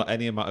would seem like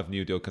any amount of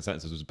New Deal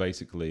consensus was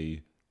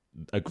basically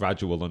a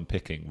gradual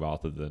unpicking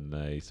rather than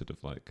a sort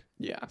of like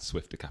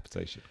swift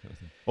decapitation kind of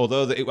thing.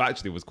 Although it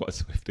actually was quite a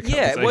swift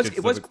decapitation. Yeah,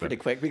 it was pretty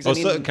quick because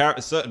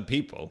certain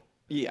people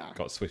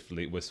were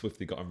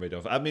swiftly gotten rid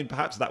of. I mean,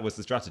 perhaps that was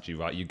the strategy,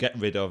 right? You get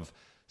rid of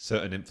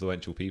certain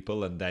influential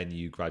people and then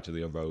you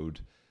gradually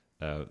erode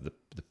the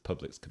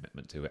public's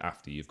commitment to it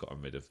after you've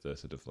gotten rid of the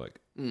sort of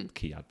like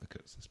key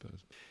advocates, I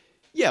suppose.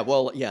 Yeah,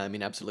 well, yeah, I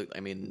mean, absolutely.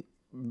 I mean,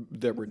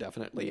 there were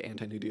definitely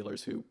anti-New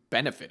Dealers who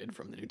benefited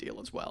from the New Deal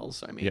as well.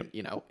 So, I mean,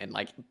 you know, and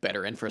like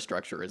better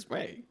infrastructure is,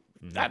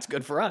 that's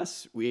good for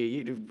us.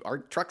 Our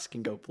trucks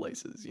can go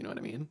places, you know what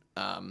I mean?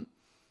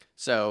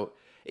 So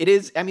it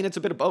is, I mean, it's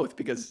a bit of both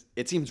because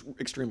it seems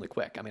extremely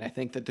quick. I mean, I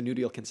think that the New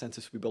Deal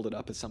consensus, we build it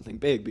up as something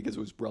big because it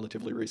was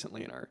relatively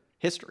recently in our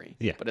history.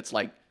 Yeah. But it's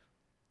like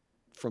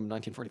from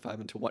 1945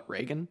 until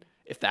Reagan,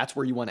 if that's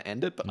where you want to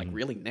end it, but like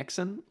really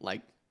Nixon,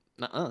 like,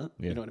 you know what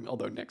I mean?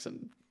 Although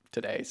Nixon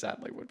today,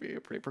 sadly, would be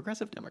a pretty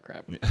progressive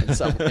Democrat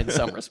in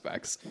some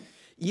respects.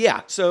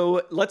 Yeah,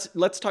 so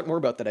let's talk more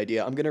about that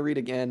idea. I'm going to read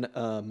again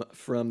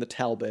from the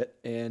Talbot,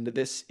 and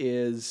this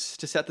is,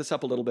 to set this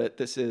up a little bit,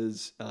 this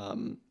is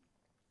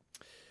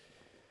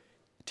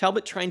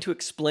Talbot trying to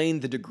explain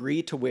the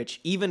degree to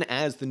which, even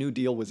as the New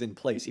Deal was in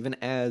place, even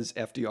as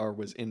FDR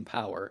was in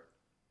power,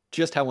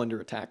 just how under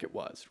attack it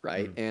was,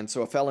 right? And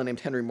so a fella named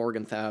Henry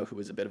Morgenthau, who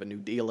was a bit of a New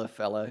Deal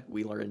fella,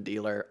 wheeler and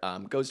dealer,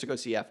 goes to go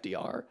see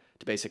FDR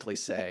to basically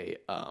say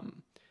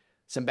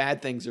some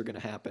bad things are going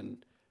to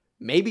happen,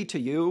 maybe to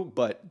you,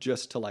 but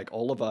just to like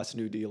all of us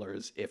New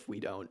Dealers if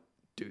we don't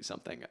do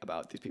something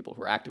about these people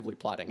who are actively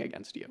plotting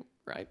against you,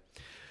 right?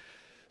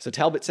 So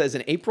Talbot says,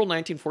 in April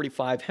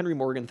 1945, Henry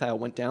Morgenthau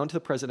went down to the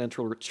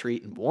presidential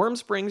retreat in Warm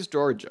Springs,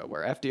 Georgia,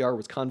 where FDR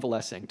was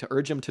convalescing, to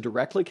urge him to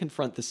directly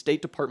confront the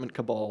State Department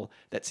cabal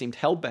that seemed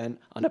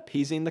hell-bent on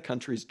appeasing the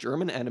country's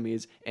German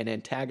enemies and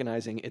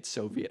antagonizing its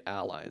Soviet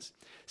allies.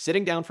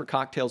 Sitting down for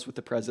cocktails with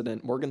the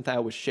president, Morgenthau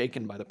was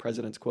shaken by the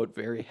president's, quote,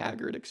 very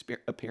haggard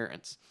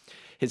appearance.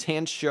 His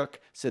hands shook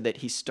so that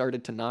he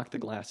started to knock the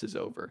glasses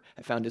over.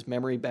 I found his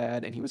memory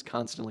bad, and he was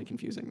constantly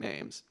confusing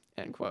names,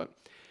 end quote.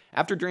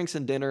 After drinks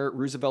and dinner,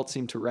 Roosevelt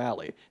seemed to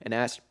rally, and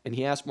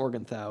he asked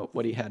Morgenthau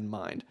what he had in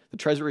mind. The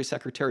Treasury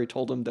Secretary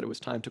told him that it was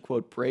time to,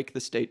 quote, break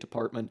the State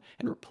Department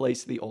and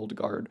replace the old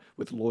guard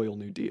with loyal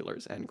New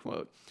Dealers, end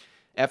quote.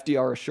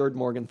 FDR assured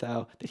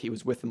Morgenthau that he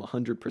was with him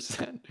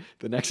 100%.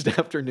 The next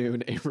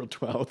afternoon, April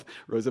 12th,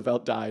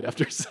 Roosevelt died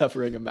after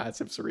suffering a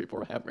massive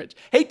cerebral hemorrhage.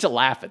 Hate to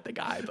laugh at the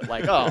guy, but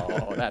like,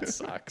 oh, that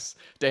sucks.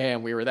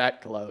 Damn, we were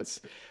that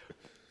close.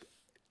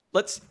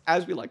 Let's,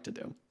 as we like to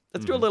do,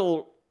 let's do a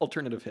little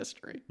alternative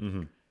history.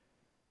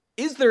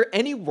 Is there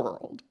any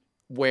world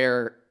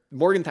where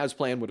Morgenthau's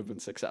plan would have been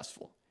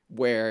successful,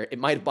 where it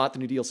might have bought the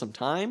New Deal some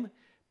time,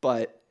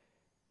 but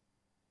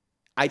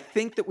I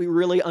think that we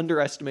really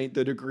underestimate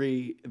the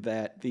degree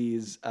that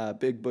these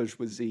big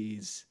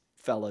bourgeoisies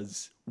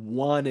fellas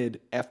wanted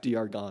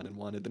FDR gone and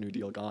wanted the New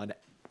Deal gone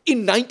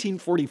in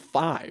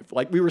 1945.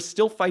 Like, we were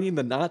still fighting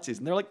the Nazis,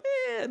 and they're like,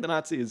 the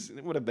Nazis,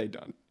 what have they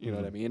done? You know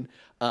what I mean?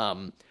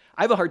 I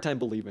have a hard time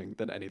believing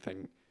that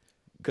anything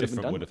could have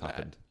been done. Would have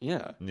happened.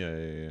 Yeah.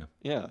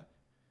 Yeah.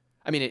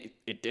 I mean,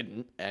 it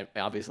didn't.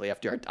 Obviously,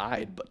 FDR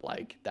died, but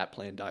like that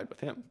plan died with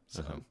him.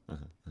 So,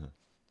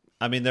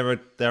 I mean, there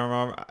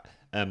are.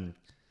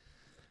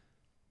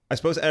 I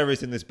suppose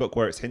areas in this book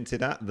where it's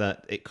hinted at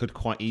that it could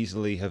quite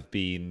easily have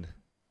been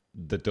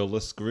the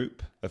Dulles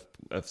group of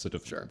sort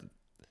of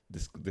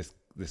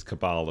this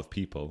cabal of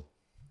people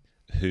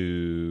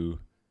who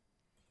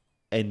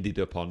ended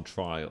up on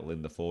trial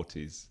in the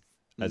 40s.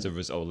 As a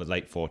result, the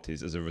late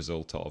 40s, as a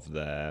result of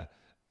their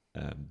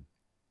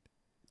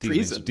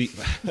treason.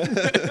 Well,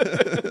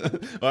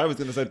 I was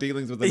going to say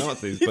dealings with the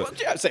Nazis, but well,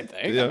 yeah, same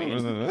thing. Yeah, I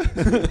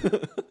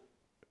mean.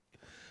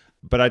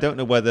 But I don't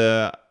know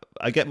whether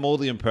I get more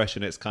the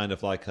impression it's kind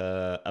of like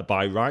a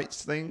by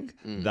rights thing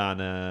than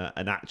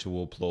an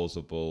actual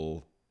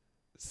plausible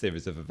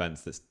series of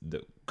events that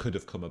could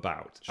have come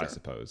about, I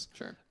suppose.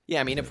 Sure. Yeah,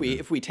 I mean, if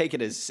we take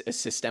it as a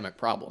systemic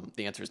problem,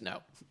 the answer is no.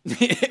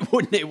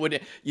 FDR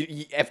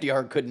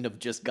couldn't have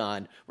just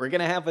gone, we're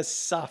going to have a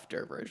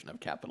softer version of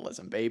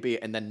capitalism,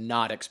 baby, and then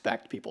not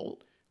expect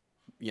people,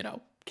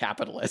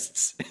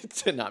 capitalists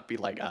to not be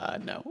like,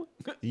 no.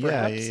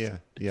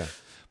 Yeah.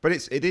 But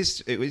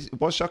it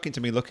was shocking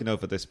to me looking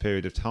over this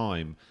period of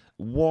time.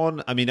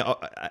 One, I mean,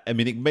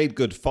 it made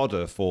good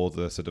fodder for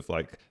the sort of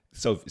like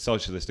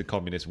socialist and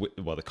communist,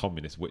 the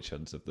communist witch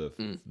hunts of the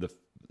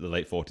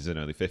late 40s and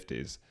early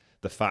 50s.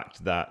 The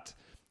fact that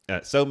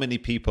so many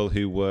people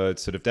who were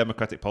sort of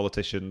democratic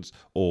politicians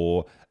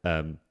or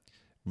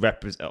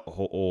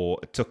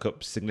took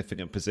up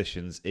significant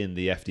positions in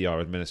the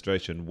FDR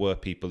administration were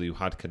people who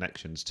had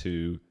connections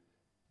to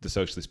the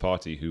Socialist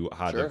Party, who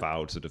had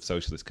avowed sort of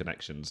socialist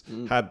connections,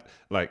 had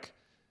by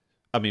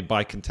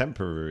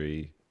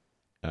contemporary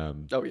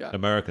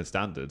American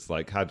standards,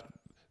 had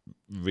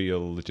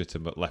real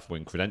legitimate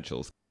left-wing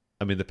credentials.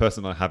 I mean, the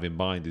person I have in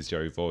mind is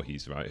Jerry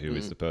Voorhees, right? Who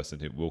is the person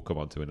who we'll come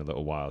on to in a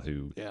little while,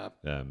 whose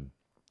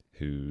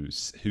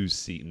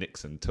seat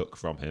Nixon took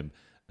from him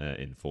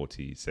in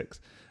 46.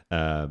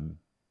 But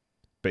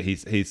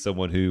he's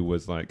someone who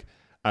was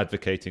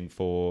advocating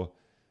for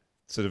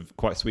sort of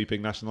quite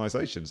sweeping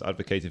nationalizations,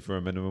 advocating for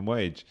a minimum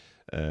wage.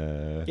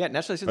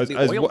 Nationalizations of the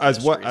oil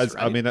industries, right?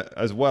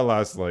 As well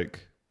as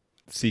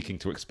seeking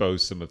to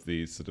expose some of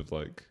these sort of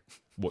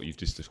what you've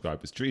just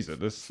described as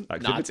treasonous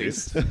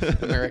activities.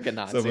 Nazis. American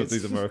Nazis. Some of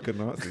these American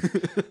Nazis.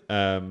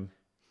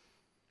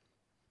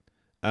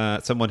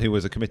 Someone who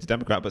was a committed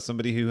Democrat, but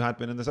somebody who had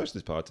been in the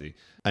Socialist Party.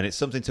 And it's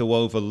something to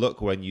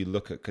overlook when you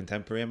look at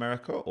contemporary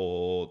America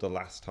or the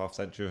last half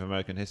century of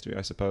American history,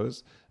 I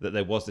suppose, that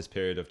there was this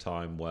period of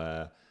time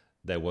where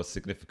there was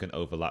significant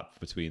overlap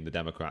between the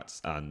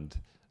Democrats and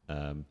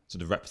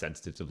sort of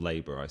representatives of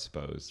labor, I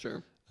suppose.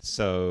 Sure.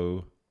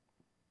 So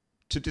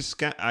to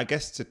discount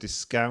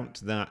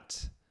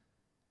that,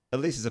 at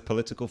least as a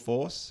political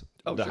force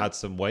that had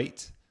some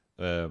weight,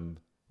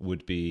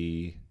 would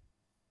be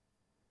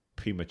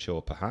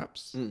premature,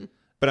 perhaps.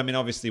 But I mean,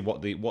 obviously,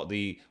 what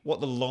the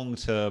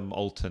long-term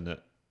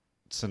alternate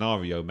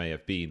scenario may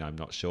have been, I'm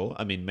not sure.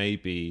 I mean,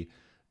 maybe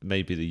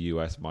the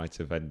US might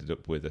have ended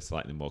up with a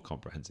slightly more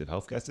comprehensive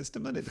healthcare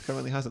system than it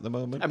currently has at the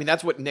moment. I mean,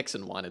 that's what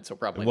Nixon wanted, so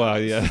probably well,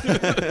 not. Yeah.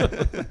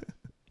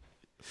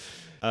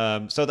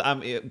 So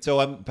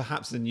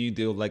perhaps the New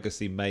Deal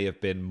legacy may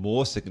have been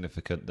more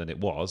significant than it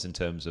was in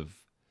terms of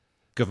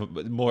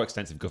more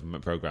extensive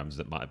government programs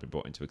that might have been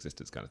brought into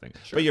existence, kind of thing.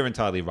 Sure. But you're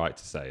entirely right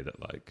to say that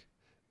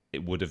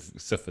it would have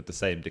suffered the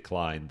same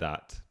decline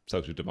that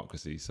social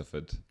democracy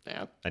suffered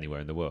anywhere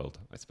in the world,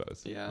 I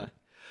suppose. Yeah.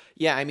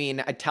 Yeah, I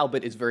mean,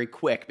 Talbot is very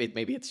quick.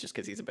 Maybe it's just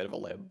because he's a bit of a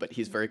lib, but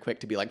he's very quick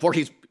to be like,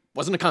 Voorhees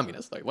wasn't a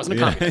communist. He wasn't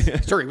a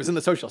communist. Sure, he was in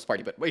the Socialist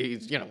Party, but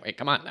he's,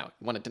 come on now.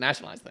 He wanted to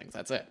nationalize things.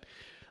 That's it.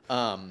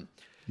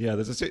 Yeah,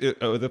 there's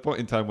the point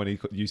in time when he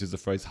uses the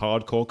phrase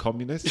hardcore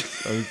communist.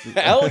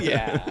 Hell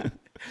yeah.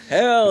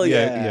 Hell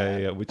yeah.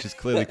 Yeah, which is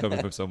clearly coming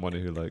from someone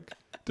who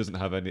doesn't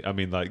have any, I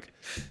mean,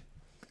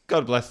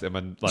 God bless him,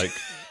 and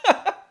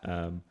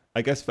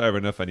I guess fair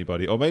enough,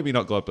 anybody, or maybe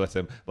not God bless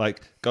him,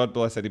 God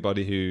bless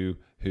anybody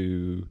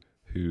who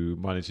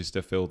manages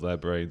to fill their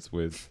brains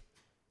with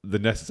the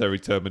necessary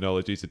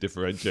terminology to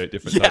differentiate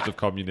different types of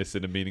communists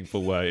in a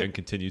meaningful way and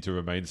continue to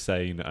remain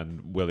sane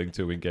and willing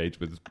to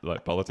engage with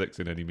politics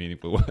in any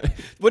meaningful way.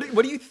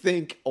 What do you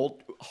think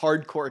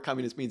hardcore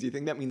communist means? Do you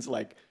think that means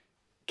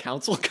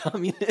council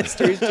communist,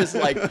 or he's just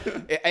he's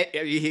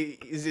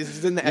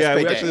in the SPD?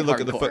 We actually look hardcore.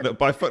 at the footnote.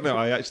 By footnote,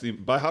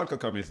 by hardcore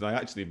communist, I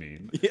actually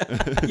mean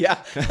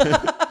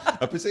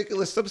a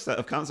particular subset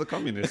of council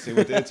communists who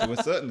adhere to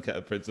a certain set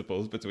of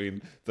principles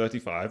between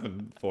 35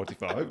 and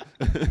 45,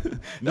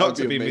 not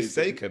to be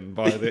mistaken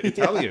by the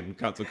Italian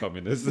council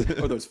communists,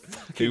 or those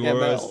fucking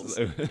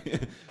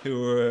MLs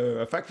who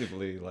were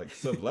effectively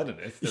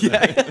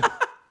sub-Leninists.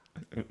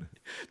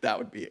 That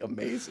would be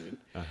amazing.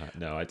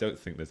 No, I don't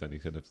think there's any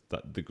kind of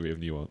that degree of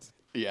nuance.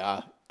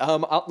 Yeah.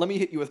 Let me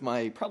hit you with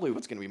probably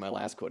what's going to be my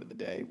last quote of the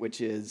day, which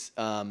is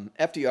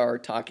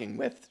FDR talking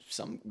with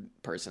some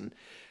person.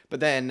 But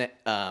then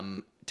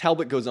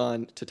Talbot goes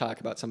on to talk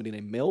about somebody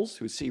named Mills,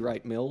 who's C.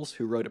 Wright Mills,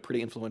 who wrote a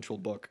pretty influential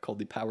book called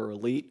The Power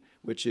Elite,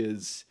 which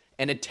is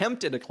an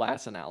attempt at a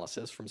class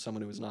analysis from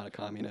someone who is not a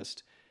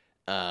communist.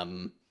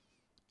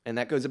 And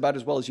that goes about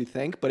as well as you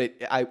think.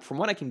 But from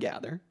what I can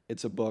gather,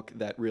 it's a book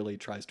that really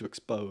tries to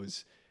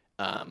expose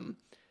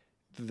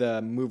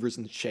the movers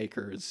and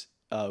shakers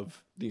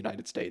of the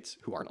United States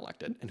who aren't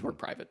elected and who are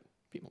private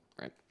people,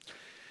 right?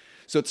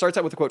 So it starts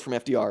out with a quote from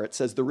FDR. It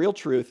says, "The real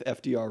truth,"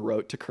 FDR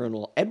wrote to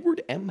Colonel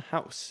Edward M.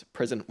 House,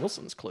 President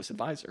Wilson's close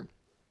advisor,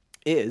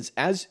 "is,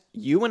 as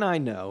you and I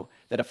know,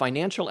 that a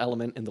financial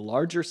element in the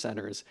larger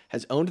centers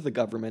has owned the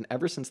government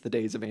ever since the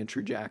days of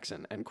Andrew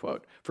Jackson," end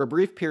quote. For a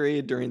brief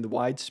period during the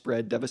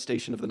widespread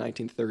devastation of the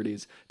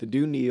 1930s, the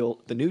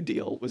New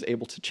Deal was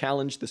able to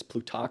challenge this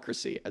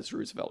plutocracy, as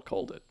Roosevelt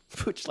called it.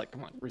 Which,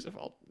 come on,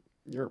 Roosevelt,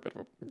 you're a bit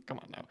of a, come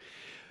on now.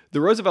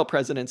 The Roosevelt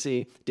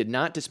presidency did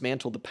not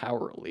dismantle the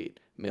power elite.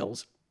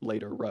 Mills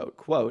later wrote,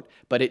 quote,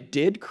 "But it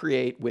did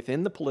create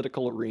within the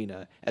political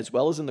arena, as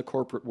well as in the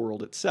corporate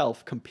world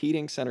itself,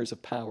 competing centers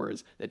of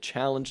powers that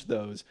challenged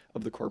those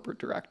of the corporate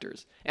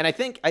directors." And I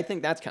think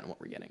that's kind of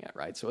what we're getting at,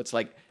 right? So it's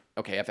like,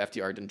 okay, if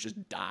FDR didn't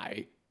just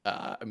die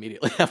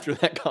immediately after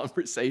that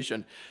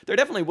conversation, there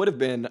definitely would have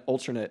been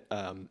alternate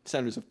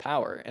centers of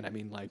power. And I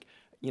mean, like,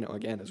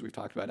 again, as we've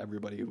talked about,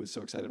 everybody who was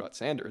so excited about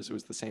Sanders, it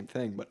was the same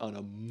thing, but on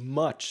a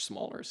much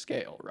smaller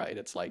scale, right?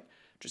 It's like,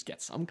 just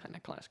get some kind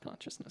of class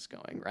consciousness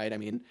going, right? I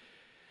mean,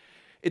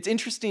 it's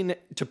interesting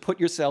to put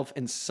yourself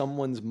in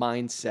someone's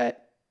mindset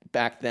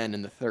back then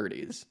in the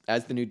 30s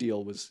as the New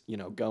Deal was,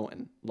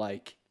 going.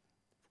 Like,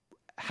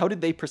 how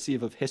did they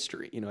perceive of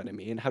history? You know what I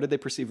mean? How did they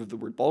perceive of the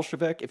word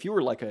Bolshevik? If you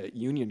were like a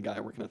union guy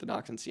working at the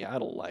docks in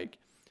Seattle, like,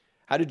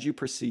 how did you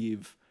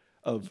perceive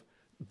of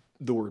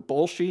the word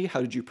Bolshie?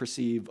 How did you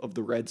perceive of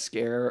the Red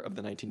Scare of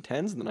the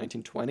 1910s and the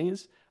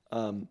 1920s?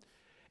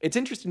 It's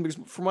interesting because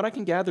from what I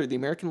can gather, the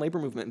American labor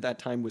movement at that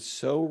time was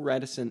so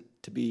reticent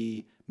to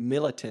be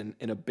militant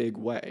in a big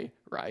way,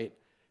 right?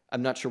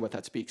 I'm not sure what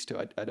that speaks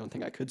to. I don't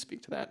think I could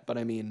speak to that. But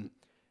I mean,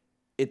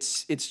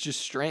 it's just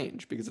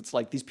strange because it's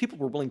like these people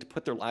were willing to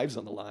put their lives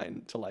on the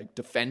line to like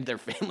defend their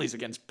families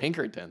against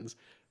Pinkertons.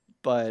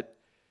 But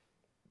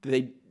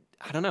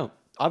I don't know.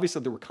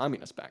 Obviously there were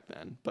communists back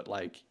then, but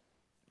like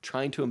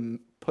trying to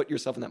put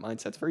yourself in that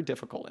mindset, it's very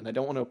difficult. And I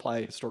don't want to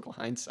apply historical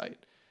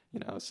hindsight,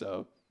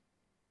 so...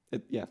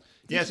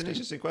 It's an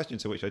interesting question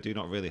to which I do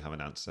not really have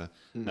an answer.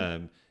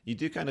 Mm-hmm. You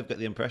do kind of get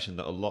the impression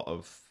that a lot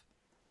of,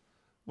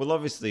 well,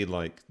 obviously,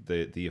 like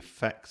the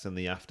effects and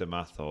the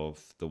aftermath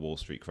of the Wall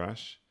Street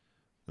crash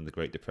and the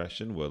Great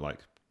Depression were like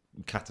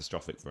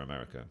catastrophic for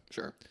America.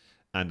 Sure.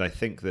 And I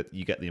think that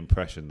you get the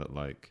impression that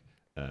like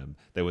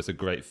there was a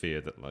great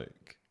fear that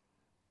like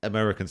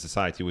American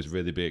society was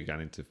really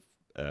beginning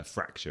to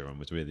fracture and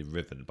was really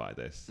riven by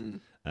this.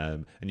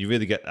 And you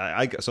really get,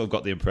 I sort of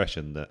got the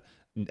impression that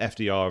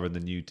FDR and the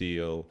New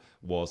Deal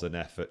was an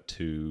effort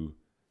to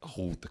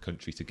hold the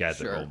country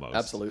together. Sure, almost.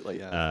 Absolutely,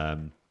 yeah.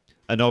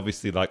 And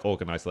obviously, like,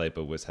 organised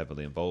labour was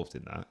heavily involved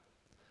in that.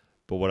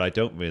 But what I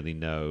don't really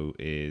know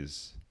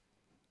is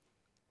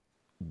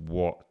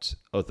what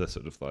other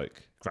sort of,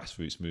 like,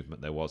 grassroots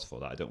movement there was for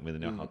that. I don't really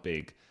know how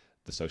big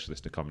the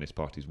socialist and communist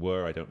parties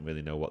were. I don't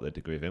really know what their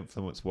degree of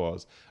influence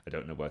was. I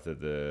don't know whether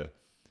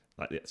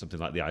something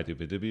like the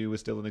IWW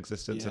was still in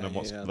existence and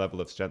what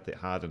level of strength it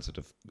had, and sort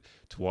of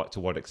to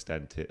what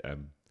extent it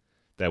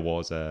there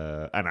was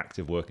an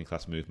active working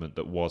class movement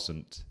that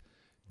wasn't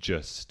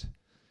just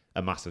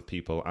a mass of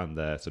people and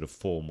their sort of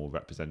formal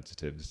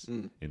representatives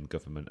in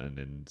government and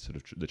in sort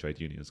of the trade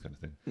unions kind of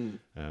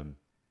thing.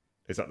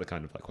 Is that the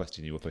kind of like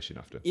question you were pushing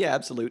after? Yeah,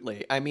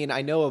 absolutely. I mean,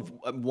 I know of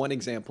one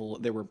example.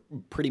 There were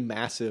pretty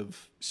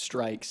massive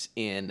strikes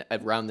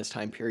around this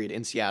time period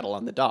in Seattle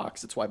on the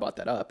docks. That's why I brought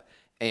that up.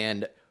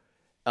 And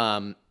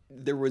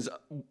there was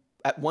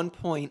at one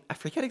point, I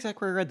forget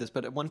exactly where I read this,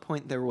 but at one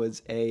point there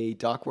was a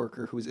dock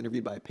worker who was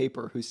interviewed by a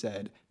paper who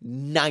said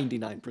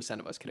 99%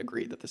 of us can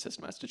agree that the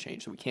system has to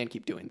change, so we can't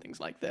keep doing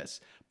things like this,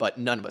 but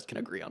none of us can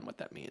agree on what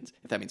that means.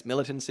 If that means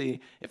militancy,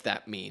 if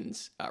that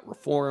means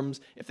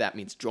reforms, if that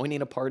means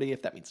joining a party,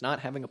 if that means not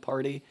having a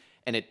party,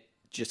 and it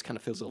just kind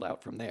of fizzled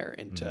out from there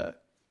into,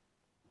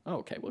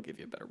 okay, we'll give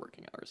you better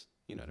working hours.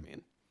 You know what I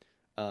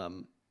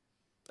mean?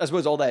 I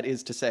suppose all that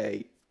is to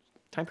say,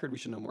 time period we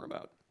should know more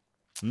about.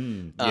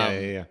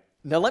 Yeah.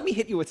 Now let me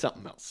hit you with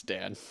something else,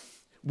 Dan.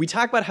 We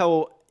talk about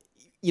how,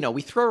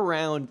 we throw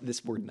around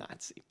this word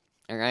Nazi,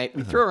 all right?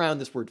 We throw around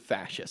this word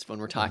fascist when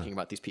we're talking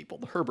about these people,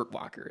 the Herbert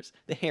Walkers,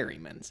 the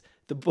Harrimans,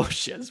 the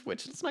Bushes,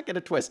 which, let's not get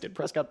it twisted,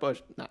 Prescott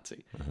Bush,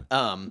 Nazi.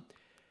 A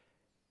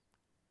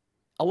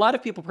lot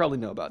of people probably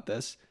know about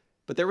this,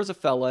 but there was a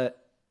fella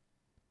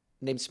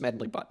named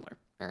Smedley Butler,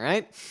 all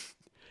right?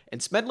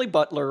 And Smedley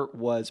Butler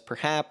was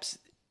perhaps...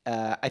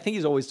 I think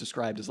he's always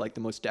described as like the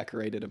most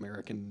decorated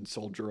American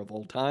soldier of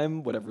all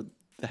time, whatever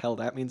the hell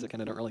that means. I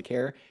kind of don't really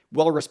care.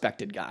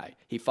 Well-respected guy.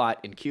 He fought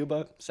in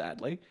Cuba,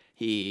 sadly.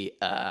 He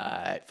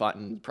fought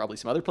in probably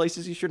some other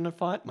places he shouldn't have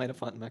fought. Might have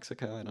fought in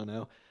Mexico. I don't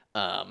know.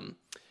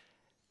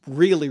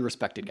 Really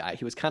respected guy.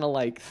 He was kind of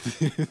like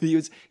he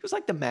was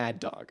like the mad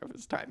dog of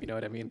his time. You know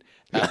what I mean?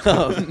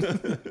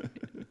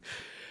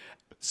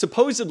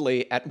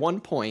 Supposedly, at one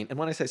point, and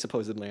when I say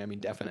supposedly, I mean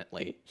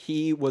definitely,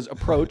 he was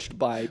approached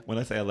by... When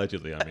I say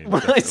allegedly, I mean...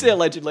 When I say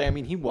allegedly, I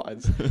mean he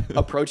was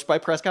approached by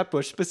Prescott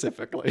Bush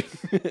specifically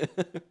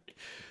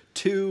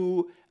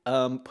to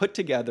put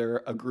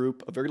together a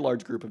very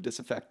large group of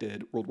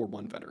disaffected World War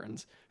I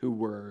veterans who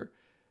were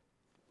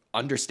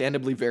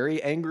understandably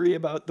very angry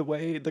about the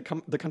way the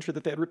country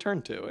that they had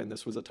returned to. And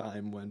this was a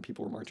time when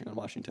people were marching on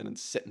Washington and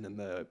sitting in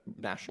the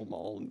National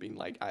Mall and being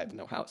like, I have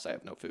no house, I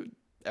have no food.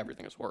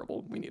 Everything is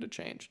horrible. We need a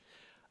change.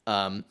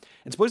 And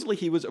supposedly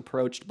he was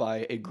approached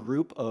by a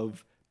group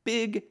of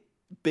big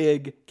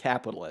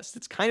capitalists.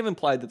 It's kind of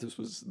implied that this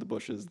was the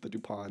Bushes, the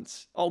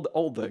DuPonts,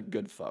 all the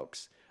good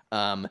folks,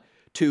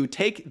 to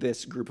take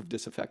this group of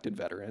disaffected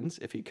veterans,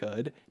 if he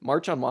could,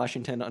 march on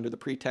Washington under the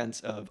pretense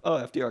of,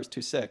 FDR is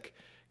too sick.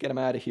 Get him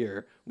out of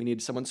here. We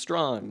need someone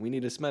strong. We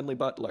need a Smedley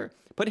Butler.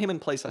 Put him in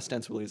place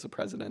ostensibly as the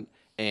president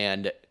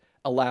and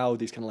allow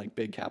these kind of like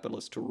big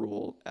capitalists to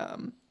rule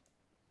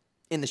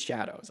in the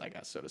shadows, I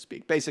guess, so to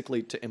speak.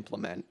 Basically to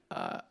implement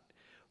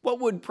what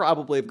would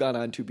probably have gone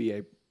on to be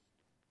a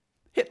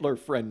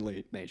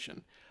Hitler-friendly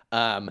nation.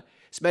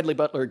 Smedley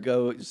Butler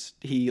goes,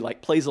 he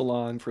like plays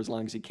along for as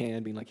long as he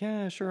can, being like,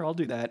 yeah, sure, I'll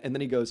do that. And then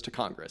he goes to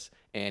Congress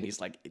and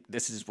he's like,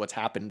 this is what's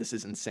happened. This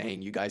is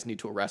insane. You guys need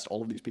to arrest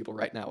all of these people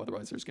right now.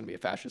 Otherwise there's going to be a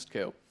fascist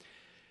coup.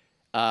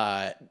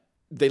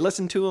 They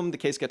listen to him. The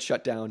case gets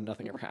shut down.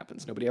 Nothing ever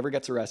happens. Nobody ever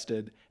gets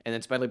arrested. And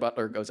then Smedley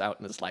Butler goes out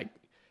and is like,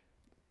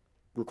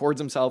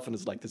 records himself and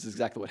is like, this is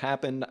exactly what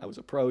happened. I was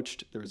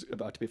approached. There was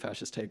about to be a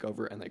fascist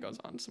takeover. And then goes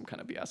on some kind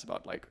of BS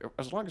about like,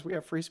 as long as we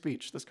have free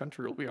speech, this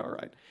country will be all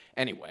right.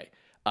 Anyway,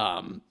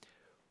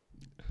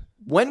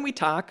 when we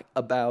talk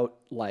about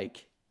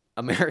like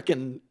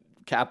American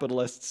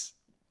capitalists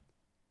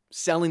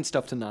selling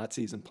stuff to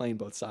Nazis and playing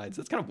both sides,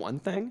 that's kind of one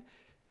thing.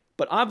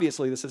 But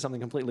obviously this is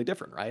something completely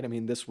different, right? I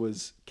mean, this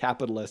was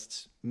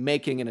capitalists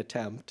making an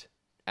attempt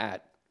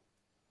at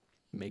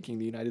making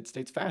the United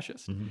States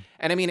fascist. Mm-hmm.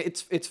 And I mean,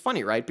 it's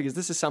funny, right? Because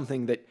this is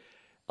something that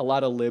a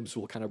lot of libs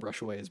will kind of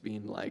brush away as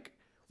being like,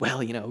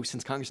 well, you know,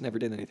 since Congress never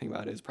did anything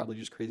about it, it's probably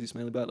just crazy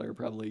Smedley Butler,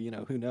 probably, you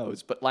know, who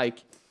knows? But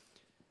like,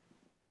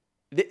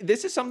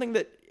 this is something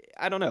that,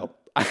 I don't know.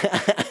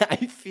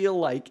 I feel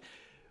like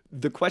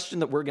the question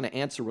that we're going to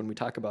answer when we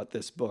talk about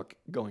this book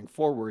going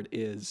forward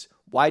is,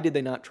 why did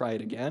they not try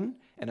it again?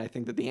 And I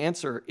think that the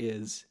answer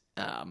is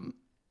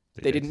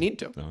they didn't need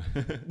to. No.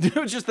 It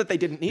was just that they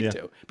didn't need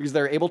to, because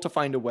they're able to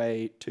find a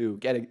way to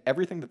get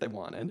everything that they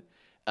wanted,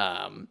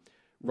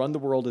 run the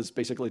world as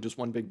basically just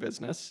one big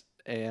business,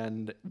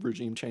 and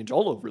regime change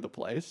all over the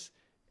place,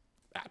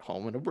 at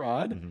home and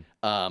abroad,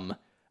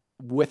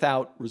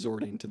 without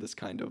resorting to this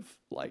kind of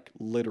like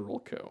literal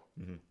coup.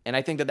 Mm-hmm. And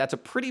I think that that's a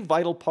pretty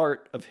vital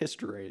part of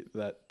history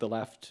that the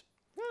left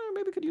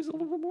maybe could use a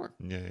little bit more.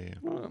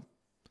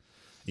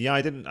 Yeah,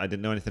 I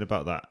didn't know anything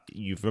about that.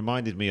 You've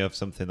reminded me of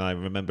something I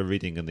remember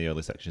reading in the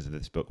early sections of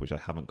this book, which I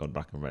haven't gone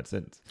back and read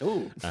since.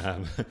 Oh,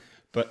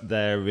 but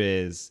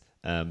there's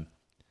a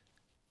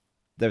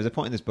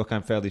point in this book,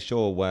 I'm fairly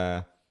sure,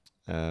 where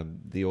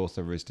the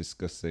author is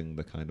discussing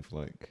the kind of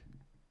like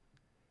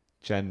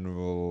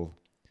general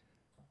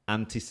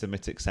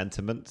anti-Semitic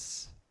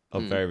sentiments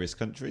of various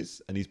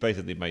countries, and he's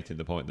basically making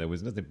the point there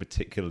was nothing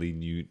particularly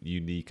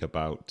unique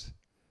about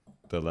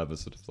the level of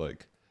sort of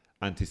like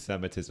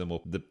anti-Semitism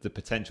or the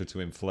potential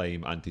to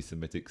inflame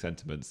anti-Semitic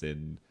sentiments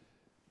in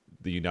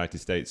the United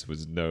States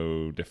was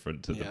no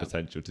different to the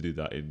potential to do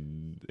that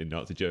in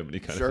Nazi Germany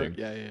kind of thing.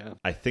 Yeah.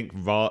 I think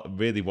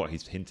really what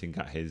he's hinting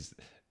at is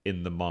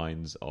in the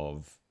minds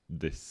of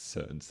this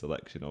certain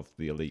selection of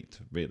the elite,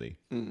 really.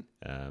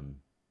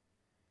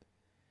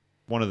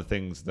 One of the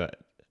things that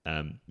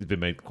has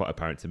been made quite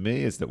apparent to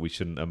me is that we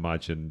shouldn't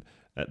imagine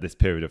at this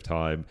period of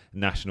time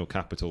national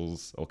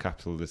capitals or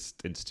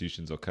capitalist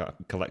institutions or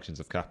collections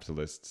of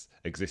capitalists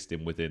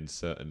existing within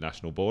certain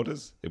national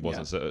borders. It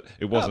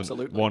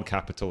wasn't one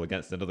capital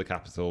against another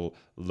capital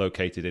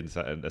located in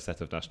a set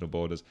of national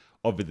borders.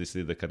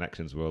 Obviously, the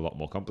connections were a lot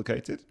more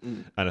complicated,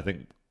 and I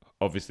think.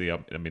 Obviously, I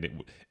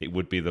mean, it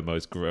would be the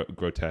most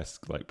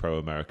grotesque, like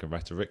pro-American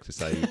rhetoric to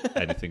say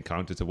anything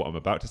counter to what I'm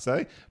about to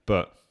say,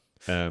 but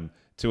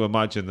to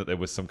imagine that there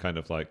was some kind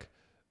of like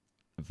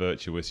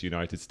virtuous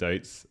United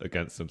States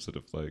against some sort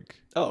of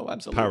like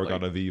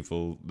paragon of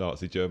evil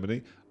Nazi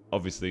Germany.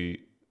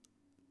 Obviously,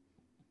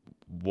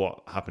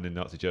 what happened in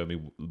Nazi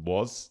Germany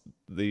was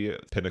the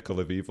pinnacle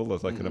of evil,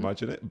 as I can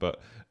imagine it,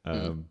 but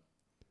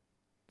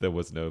there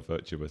was no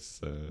virtuous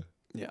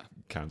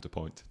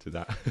counterpoint to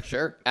that.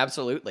 Sure,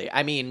 absolutely.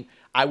 I mean,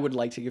 I would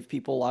like to give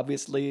people,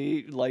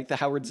 obviously, like the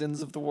Howard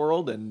Zinns of the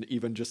world, and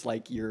even just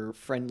like your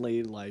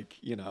friendly, like,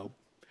 you know,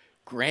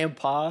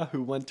 grandpa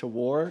who went to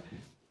war.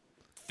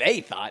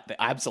 They thought that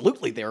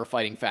absolutely they were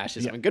fighting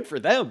fascism, and good for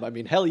them. I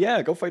mean, hell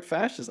yeah, go fight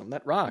fascism.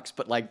 That rocks.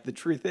 But like, the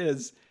truth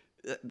is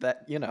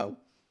that, you know,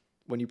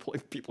 when you play,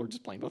 people are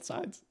just playing both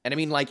sides. And I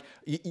mean, like,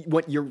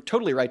 what you're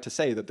totally right to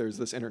say that there's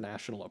this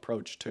international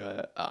approach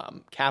to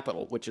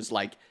capital, which is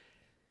like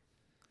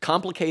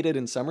complicated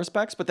in some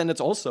respects, but then it's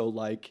also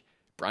like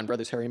Brown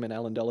Brothers, Harriman,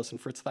 Allen Dulles, and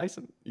Fritz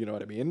Thyssen. You know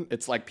what I mean?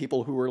 It's like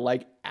people who were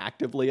like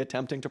actively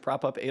attempting to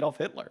prop up Adolf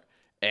Hitler.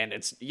 And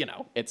it's, you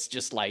know, it's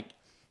just like,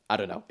 I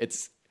don't know.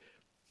 It's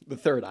the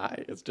third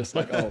eye. It's just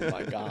like, oh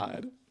my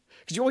God.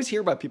 Because you always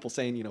hear about people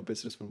saying, you know,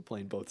 businessmen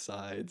playing both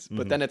sides.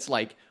 But then it's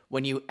like,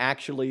 when you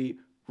actually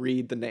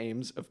read the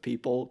names of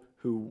people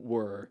who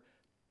were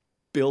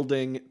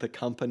building the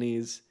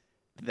companies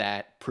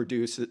that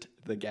produced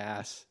the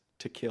gas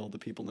to kill the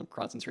people in the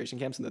concentration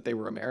camps and that they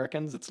were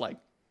Americans, it's like,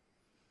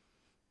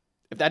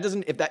 if that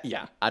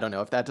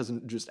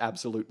doesn't just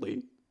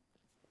absolutely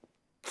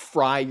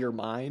fry your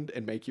mind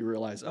and make you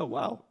realize, oh,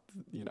 wow,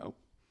 you know,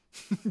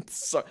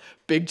 so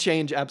big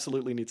change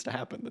absolutely needs to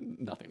happen, then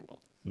nothing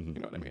will. You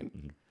know what I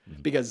mean?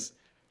 Because,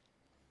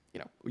 you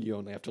know, you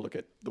only have to look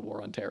at the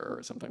war on terror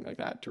or something like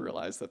that to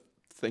realize that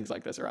things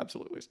like this are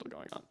absolutely still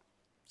going on.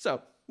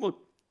 So we'll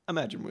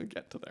imagine we'll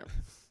get to there.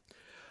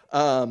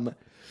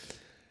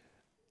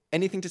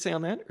 Anything to say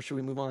on that, or should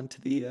we move on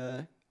to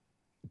the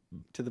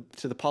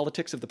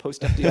politics of the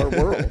post FDR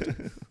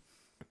world?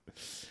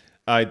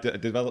 I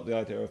developed the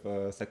idea of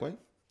a segue.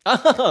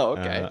 Oh,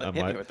 okay. And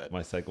Hit me with it.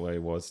 my segue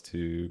was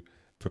to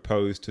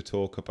propose to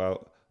talk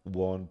about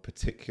one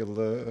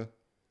particular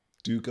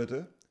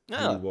do-gooder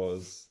who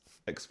was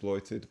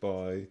exploited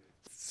by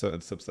certain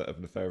subset of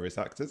nefarious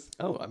actors.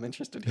 Oh, I'm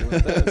interested to hear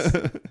what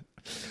this.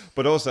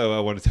 But also, I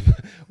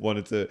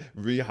wanted to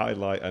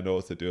re-highlight and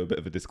also do a bit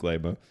of a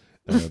disclaimer.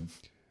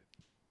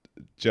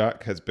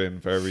 Jack has been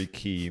very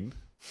keen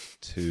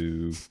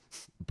to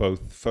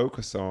both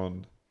focus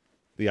on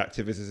the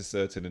activities of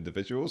certain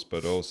individuals,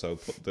 but also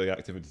put the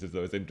activities of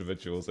those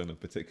individuals in a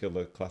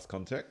particular class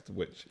context,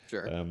 which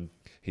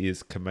he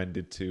is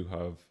commended to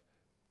have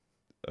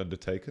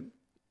undertaken.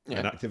 Yeah.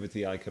 An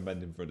activity I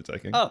commend him for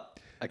undertaking. Oh,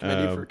 I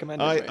commend you for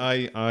commending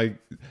me. I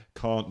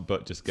can't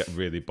but just get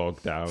really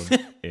bogged down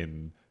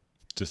in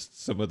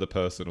just some of the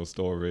personal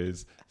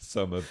stories,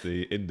 some of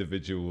the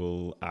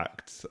individual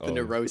acts, the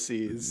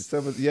neuroses,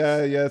 some of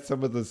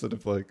some of the sort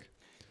of like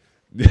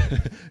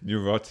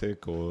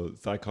neurotic or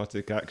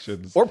psychotic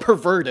actions, or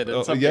perverted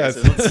in some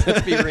cases.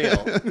 Let's be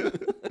real.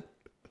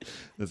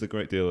 There's a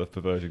great deal of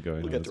perversion going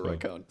on. We'll get to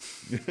Raccoon.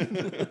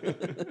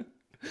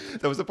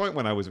 There was a point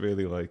when I was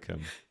really like,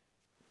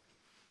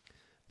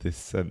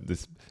 this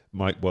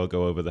might well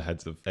go over the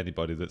heads of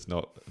anybody that's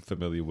not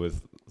familiar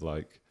with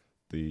like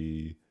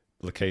the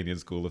Lacanian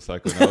school of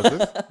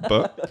psychoanalysis,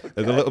 but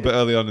there's a little bit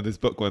early on in this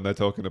book when they're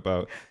talking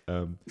about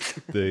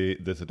the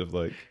sort of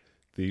like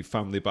the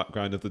family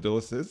background of the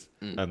Dulleses,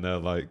 and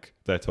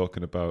they're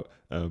talking about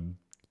an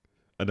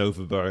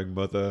overbearing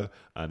mother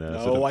and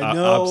a sort of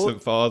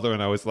absent father,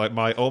 and I was like,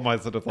 all my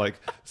sort of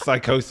like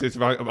psychosis,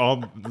 right?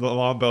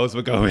 Alarm bells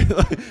were going.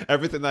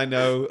 Everything I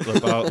know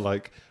about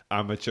like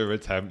amateur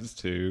attempts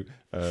to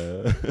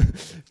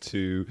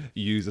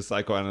use a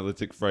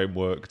psychoanalytic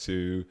framework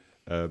to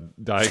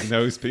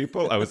diagnose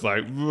people, I was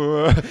like,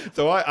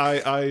 so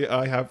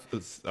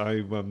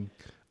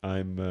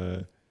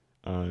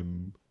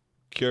I'm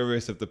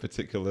curious of the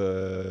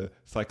particular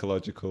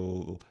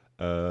psychological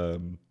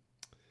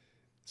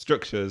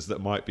structures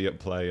that might be at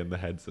play in the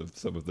heads of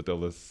some of the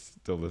Dulles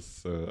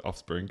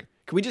offspring.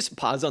 Can we just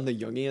pause on the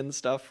Jungian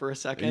stuff for a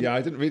second? Yeah,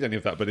 I didn't read any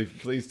of that, but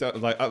if please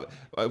don't, like,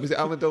 was it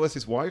Alan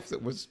Dulles' wife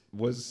that was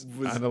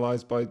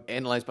analyzed by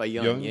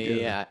Jung?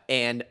 Yeah.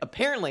 And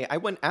apparently, I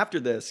went after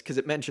this because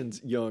it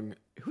mentions Jung.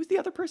 Who's the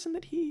other person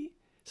that he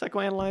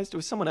psychoanalyzed? It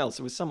was someone else.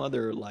 It was some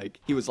other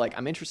he was like,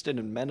 I'm interested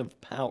in men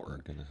of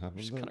power,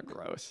 which is kind of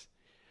gross.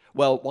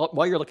 Well,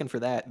 while you're looking for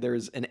that,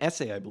 there's an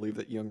essay I believe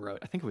that Jung wrote.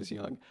 I think it was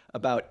Jung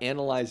about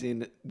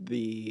analyzing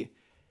the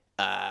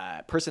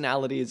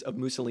personalities of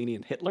Mussolini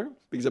and Hitler,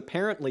 because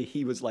apparently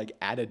he was like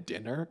at a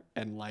dinner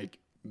and like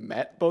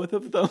met both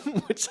of them,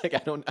 which like I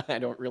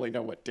don't really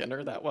know what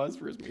dinner that was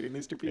for his meeting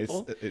these two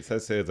people. It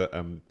says here that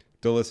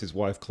Dulles'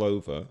 wife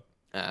Clover,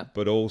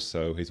 but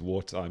also his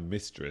wartime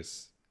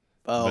mistress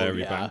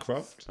Mary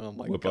Bancroft. Oh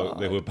my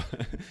god!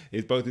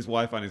 He's both his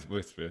wife and his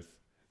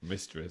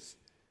mistress.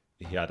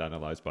 He had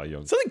analyzed by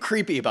Jung. Something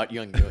creepy about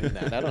Jung doing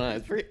that. I don't know.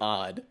 It's very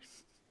odd.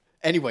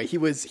 Anyway, he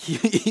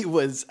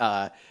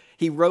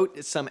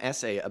wrote some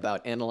essay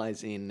about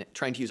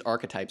trying to use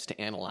archetypes to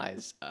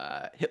analyze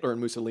Hitler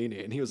and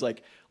Mussolini. And he was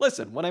like,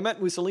 listen, when I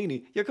met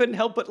Mussolini, you couldn't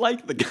help but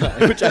like the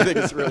guy, which I think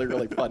is really,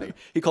 really funny.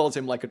 He calls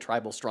him like a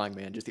tribal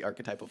strongman, just the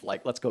archetype of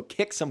like, let's go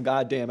kick some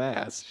goddamn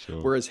ass.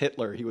 Sure. Whereas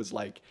Hitler, he was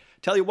like,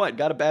 tell you what,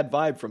 got a bad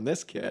vibe from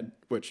this kid,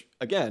 which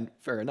again,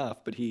 fair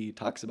enough. But he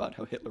talks about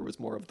how Hitler was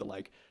more of the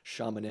like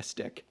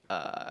shamanistic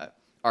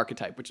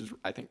archetype, which is,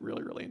 I think,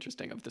 really, really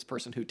interesting, of this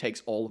person who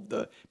takes all of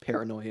the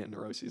paranoia and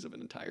neuroses of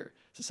an entire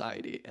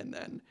society and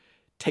then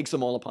takes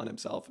them all upon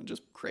himself and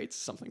just creates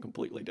something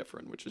completely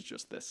different, which is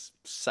just this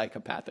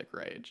psychopathic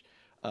rage.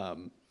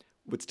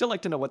 Would still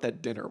like to know what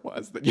that dinner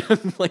was that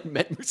Jung like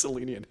met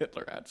Mussolini and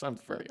Hitler at.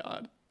 Sounds very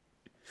odd.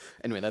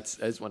 Anyway, I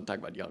just want to talk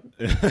about Jung.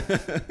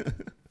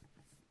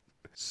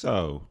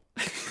 So,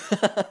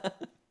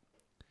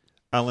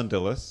 Alan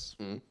Dulles,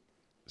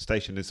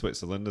 stationed in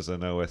Switzerland as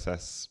an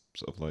OSS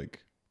sort of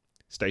like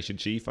station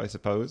chief, I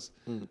suppose,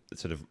 that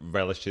sort of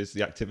relishes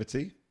the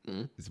activity,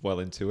 is well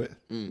into it,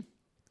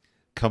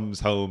 comes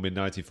home in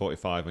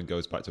 1945 and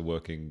goes back to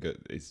working at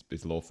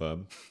his law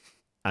firm.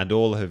 And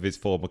all of his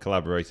former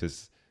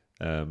collaborators,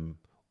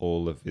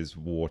 all of his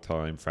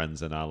wartime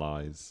friends and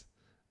allies,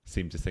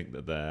 seem to think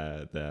that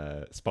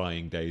their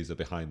spying days are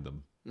behind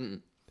them.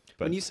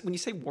 But when you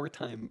say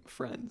wartime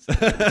friends,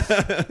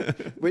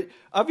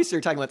 obviously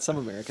you're talking about some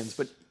Americans,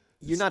 but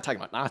you're not talking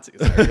about Nazis,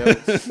 are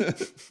you?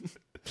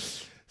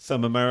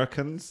 Some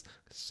Americans,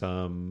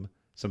 some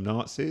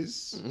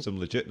Nazis, some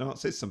legit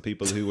Nazis, some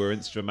people who were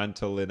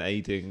instrumental in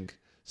aiding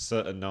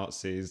certain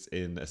Nazis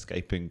in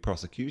escaping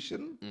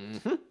prosecution.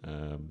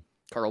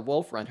 Karl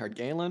Wolff, Reinhard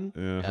Gehlen.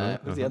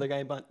 Who's the other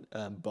guy?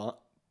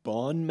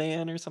 Bond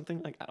Man or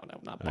something like? I don't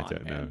know. Not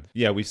Bond Man.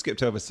 Yeah, we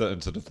skipped over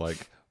certain sort of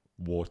like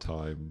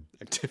wartime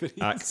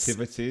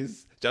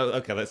activities.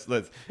 Okay,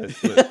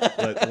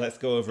 let's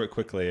go over it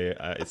quickly.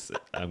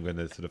 I'm going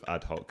to sort of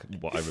ad hoc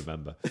what I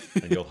remember,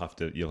 and you'll have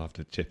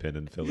to chip in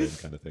and fill in,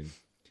 kind of thing.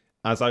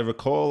 As I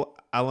recall,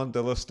 Alan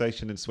Dulles,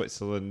 stationed in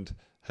Switzerland,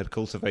 had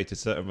cultivated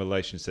certain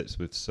relationships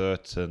with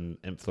certain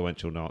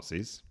influential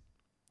Nazis.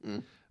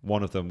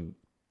 One of them,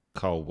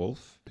 Karl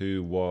Wolff,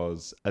 who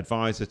was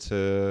advisor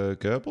to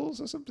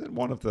Goebbels or something.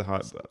 One of the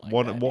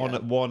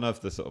one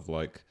of the sort of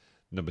like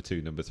number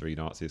 2, number 3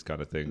 Nazis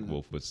kind of thing.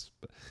 Wolff was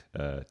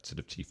sort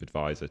of chief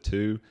advisor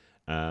to,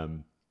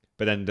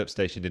 but ended up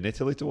stationed in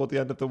Italy toward the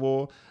end of the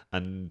war.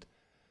 And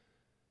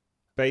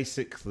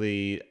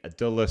basically,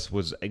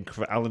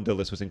 Alan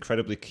Dulles was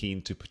incredibly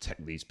keen to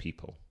protect these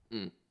people,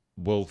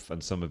 Wolff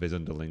and some of his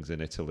underlings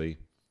in Italy,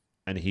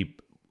 and he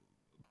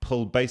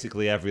pulled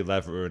basically every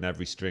lever and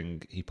every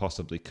string he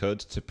possibly could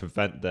to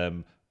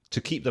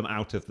keep them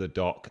out of the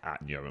dock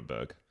at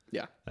Nuremberg.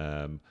 Yeah.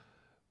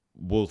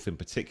 Wolff in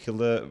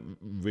particular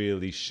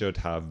really should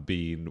have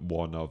been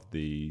one of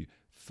the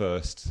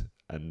first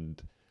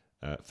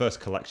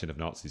collection of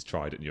Nazis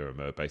tried at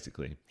Nuremberg,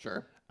 basically.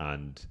 Sure.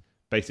 And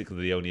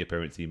basically the only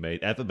appearance he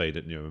ever made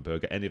at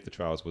Nuremberg at any of the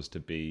trials was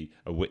to be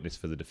a witness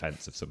for the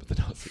defense of some of the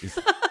Nazis.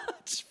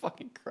 Jesus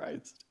fucking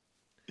Christ.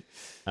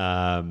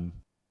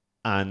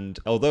 And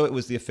although it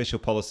was the official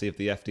policy of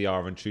the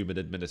FDR and Truman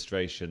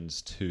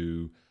administrations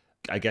to,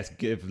 I guess,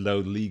 give low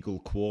legal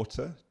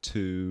quarter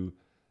to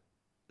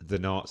the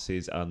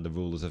Nazis and the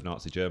rulers of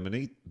Nazi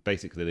Germany,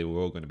 basically they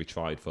were all going to be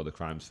tried for the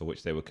crimes for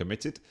which they were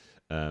committed,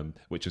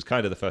 which was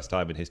kind of the first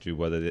time in history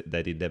where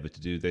they'd endeavored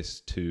to do this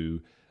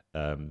to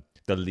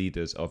the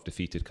leaders of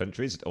defeated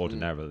countries.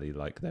 Ordinarily,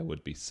 like, there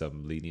would be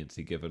some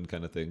leniency given,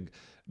 kind of thing.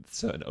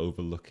 Certain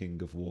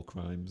overlooking of war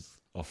crimes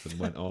often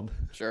went on.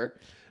 Sure.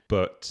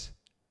 But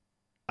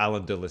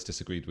Alan Dulles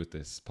disagreed with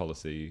this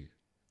policy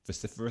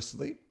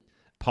vociferously.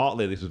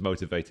 Partly this was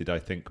motivated, I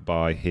think,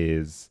 by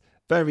his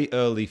very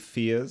early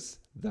fears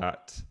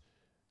that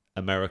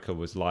America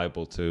was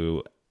liable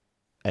to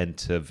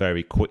enter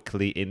very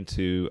quickly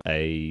into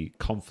a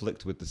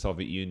conflict with the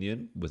Soviet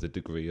Union with a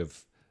degree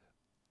of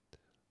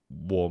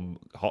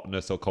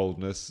hotness or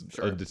coldness,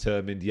 sure,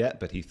 undetermined yet,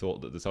 but he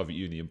thought that the Soviet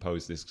Union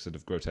posed this sort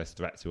of grotesque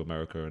threat to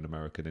America and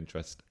American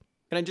interest.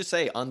 Can I just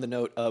say, on the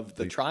note of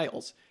the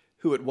trials,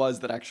 who it was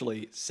that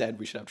actually said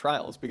we should have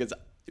trials? Because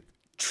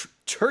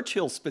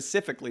Churchill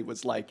specifically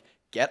was like,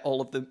 get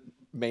all of the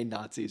main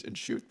Nazis and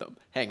shoot them.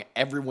 Hang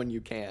everyone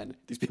you can.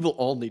 These people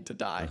all need to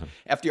die.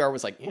 FDR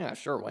was like, yeah,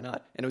 sure, why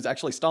not? And it was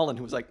actually Stalin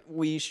who was like,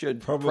 we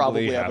should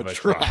probably have a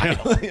trial.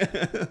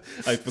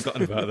 I'd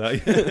forgotten about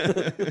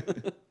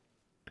that.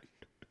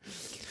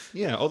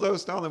 Yeah, although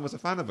Stalin was a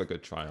fan of a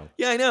good trial.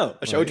 Yeah, I know.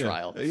 A show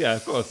trial. Yeah,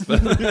 of course.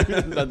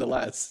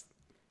 Nonetheless.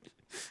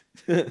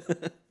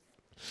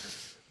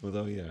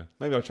 Although, yeah.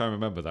 Maybe I'll try and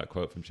remember that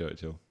quote from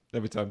Churchill.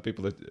 Every time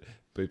people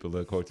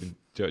are quoting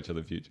Churchill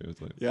in future,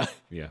 it's like, yeah,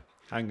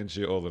 hang and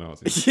shoot all the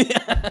Nazis.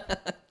 Yeah.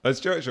 As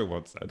Churchill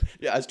once said.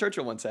 Yeah, as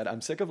Churchill once said,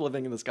 I'm sick of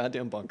living in this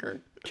goddamn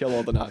bunker. Kill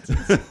all the Nazis.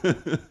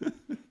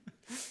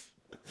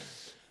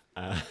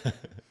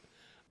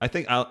 I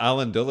think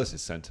Alan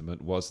Dulles'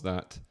 sentiment was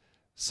that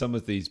some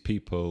of these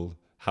people,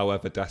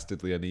 however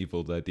dastardly and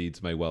evil their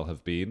deeds may well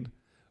have been,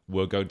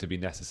 were going to be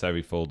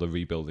necessary for the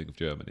rebuilding of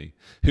Germany.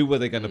 Who were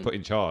they going to put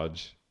in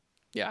charge?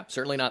 Yeah,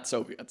 certainly not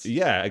Soviets.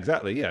 Yeah,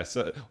 exactly. Yeah,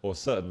 or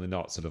certainly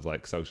not sort of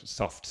like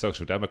soft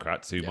social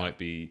democrats who might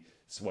be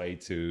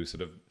swayed to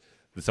sort of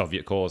the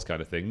Soviet cause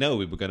kind of thing. No,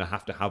 we were going to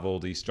have all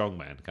these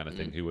strongmen kind of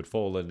thing who had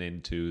fallen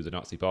into the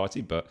Nazi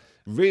Party, but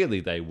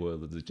really they were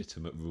the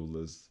legitimate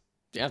rulers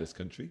of this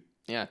country.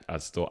 Yeah,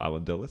 as thought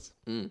Alan Dulles.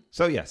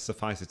 So yes,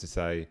 suffice it to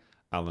say,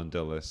 Alan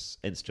Dulles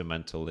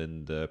instrumental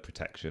in the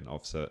protection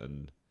of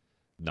certain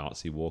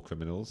Nazi war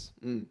criminals,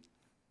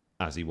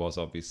 as he was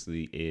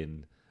obviously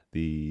in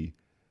the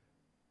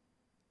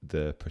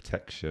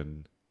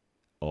protection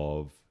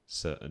of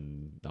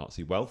certain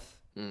Nazi wealth,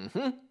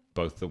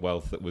 both the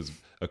wealth that was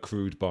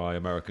accrued by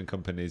American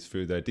companies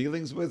through their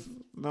dealings with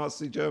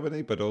Nazi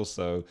Germany, but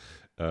also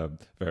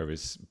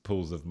various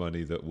pools of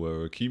money that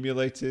were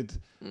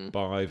accumulated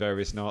by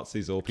various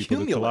Nazis or people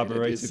who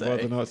collaborated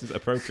with the Nazis,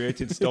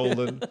 appropriated,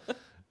 stolen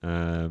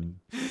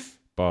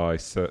by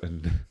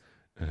certain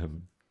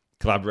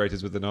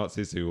collaborators with the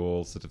Nazis who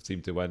all sort of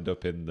seemed to end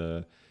up in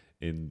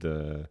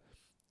the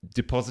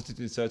deposited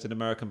in certain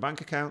American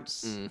bank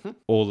accounts.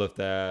 All of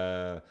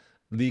their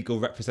legal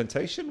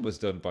representation was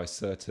done by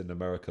certain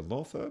American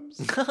law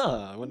firms.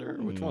 I wonder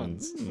which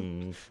ones.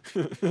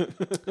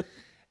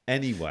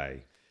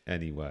 Anyway.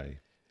 And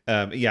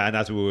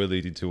as we were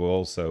alluding to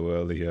also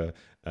earlier,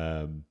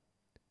 Alan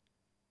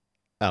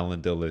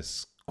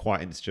Dulles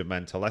quite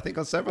instrumental, I think,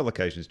 on several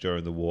occasions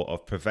during the war,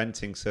 of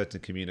preventing certain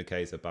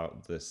communiques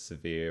about the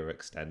severe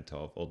extent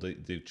of, or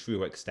the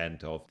true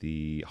extent of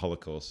the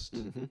Holocaust,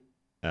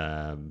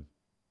 for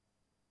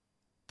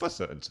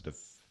certain sort of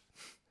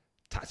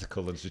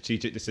tactical and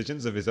strategic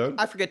decisions of his own.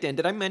 I forget, Dan,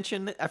 did I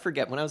mention,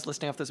 when I was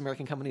listing off those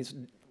American companies,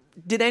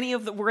 Did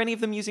were any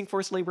of them using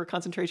forced labor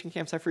concentration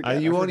camps? I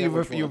forget. You I only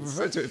forget which you ones.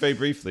 referred to it very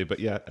briefly, but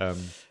yeah, The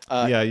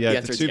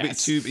answer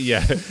is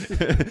yes.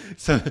 yeah.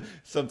 So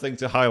something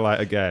to highlight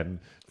again.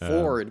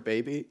 Forward,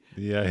 baby.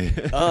 Yeah.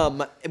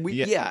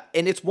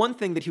 And it's one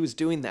thing that he was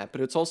doing that,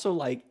 but it's also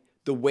like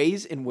the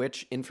ways in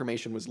which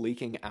information was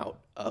leaking out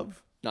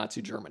of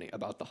Nazi Germany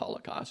about the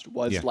Holocaust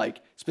was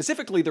like,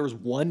 specifically there was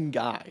one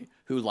guy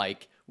who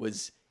like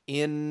was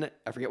in,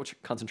 I forget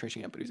which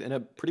concentration camp, but he was in a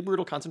pretty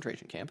brutal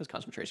concentration camp, as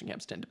concentration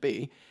camps tend to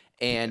be,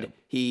 and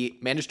he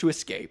managed to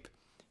escape.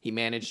 He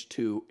managed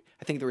to,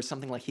 I think there was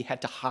something like he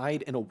had to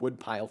hide in a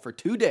woodpile for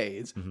 2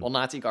 days while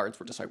Nazi guards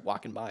were just like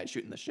walking by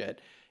shooting the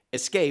shit.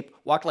 Escape,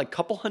 walked like a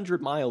couple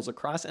 100 miles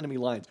across enemy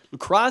lines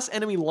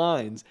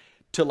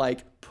to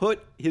like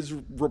put his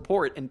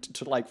report and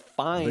to like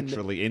find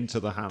literally into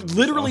the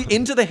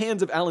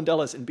hands of Alan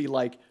Dulles and be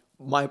like,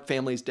 my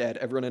family's dead.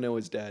 Everyone I know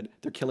is dead.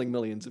 They're killing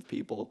millions of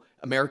people.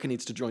 America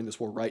needs to join this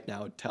war right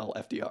now. Tell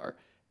FDR.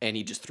 And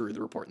he just threw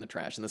the report in the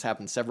trash. And this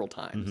happened several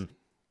times.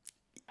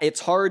 It's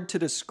hard to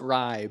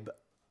describe.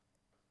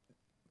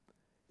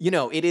 You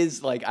know, it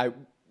is like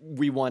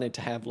we wanted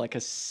to have like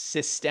a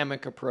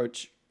systemic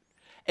approach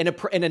and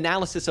an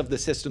analysis of the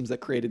systems that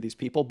created these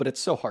people, but it's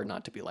so hard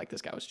not to be like,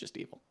 this guy was just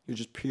evil. He was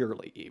just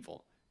purely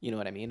evil. You know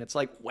what I mean? It's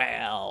like,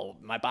 well,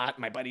 my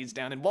buddy's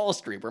down in Wall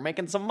Street. We're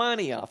making some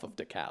money off of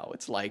Dachau.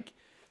 It's like,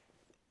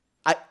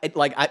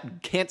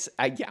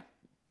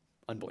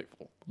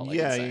 unbelievable.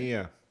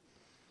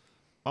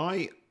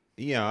 I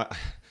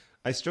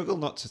struggle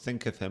not to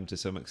think of him to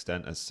some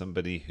extent as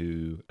somebody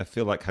who I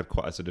feel like had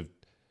quite a sort of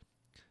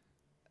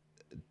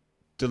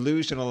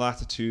delusional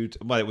attitude.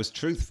 Well, it was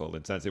truthful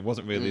in sense. It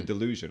wasn't really a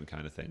delusion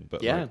kind of thing.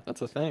 But that's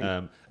the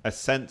thing. A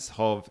sense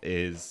of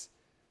his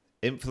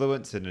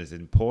influence and his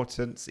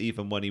importance,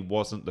 even when he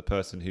wasn't the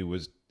person who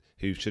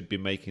should be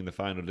making the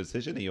final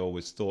decision. He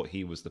always thought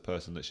he was the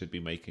person that should be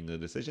making the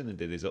decision and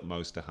did his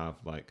utmost to have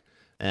like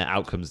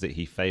outcomes that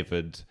he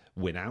favored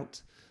win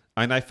out.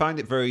 And I find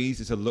it very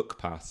easy to look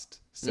past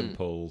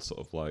simple sort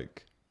of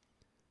like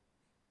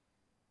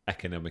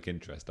economic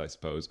interest, I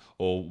suppose.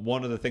 Or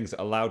one of the things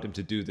that allowed him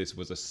to do this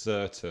was a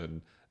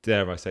certain,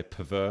 dare I say,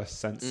 perverse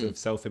sense of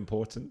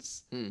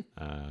self-importance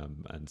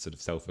and sort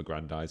of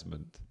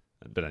self-aggrandizement.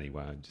 But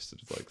anyway, I'm just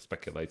sort of like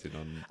speculating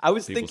on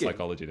people's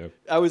psychology now.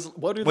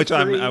 Which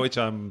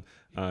I'm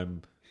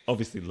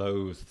obviously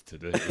loath to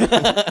do.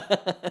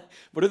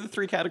 What are the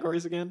 3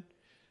 categories again?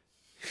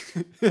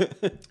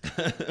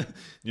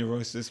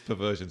 Neurosis,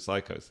 perversion,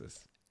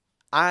 psychosis.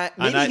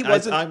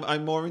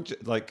 I'm more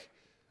like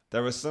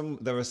there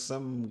are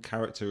some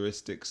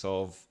characteristics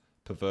of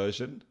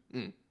perversion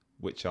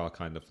which are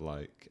kind of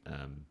like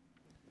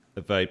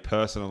a very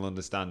personal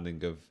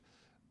understanding of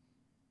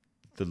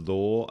the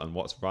law and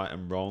what's right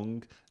and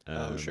wrong.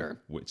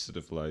 Which sort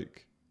of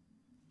like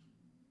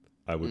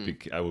I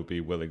would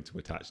be willing to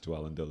attach to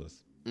Alan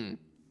Dulles.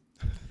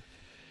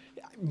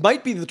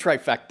 Might be the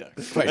trifecta,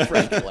 quite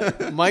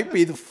frankly. Might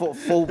be the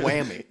full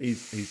whammy.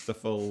 He's the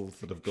full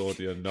sort of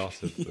Gordian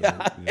knot of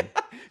the,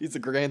 He's a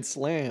grand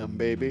slam,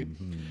 baby.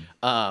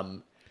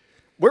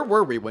 Where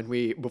were we when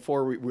we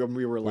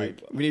were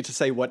like, we need to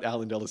say what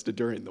Alan Dulles did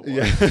during the war?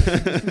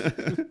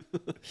 Yeah.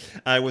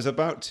 I was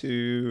about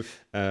to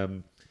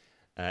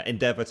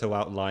endeavour to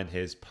outline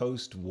his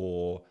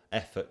post-war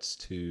efforts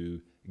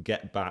to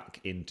get back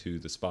into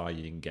the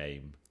spying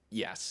game.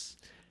 Yes.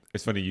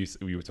 It's funny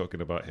we were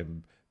talking about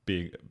him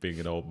being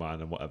an old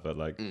man and whatever.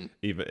 Like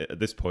even at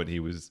this point, he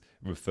was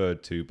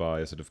referred to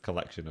by a sort of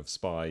collection of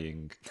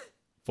spying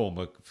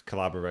former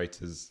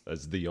collaborators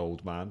as the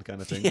old man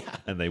kind of thing,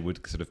 and they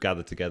would sort of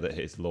gather together at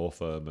his law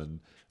firm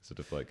and sort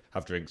of like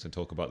have drinks and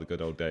talk about the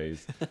good old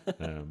days.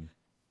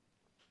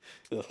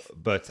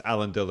 But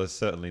Alan Dulles is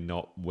certainly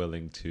not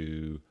willing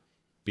to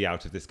be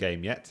out of this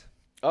game yet.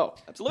 Oh,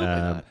 absolutely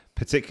not.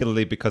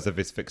 Particularly because of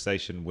his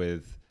fixation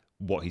with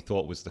what he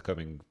thought was the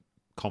coming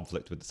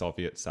conflict with the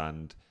Soviets,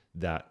 and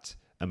that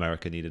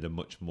America needed a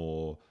much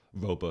more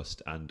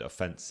robust and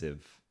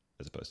offensive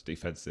as opposed to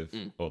defensive,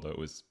 although it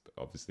was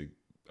obviously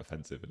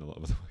offensive in a lot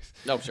of other ways.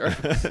 No, sure.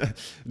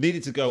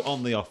 Needed to go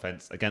on the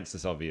offense against the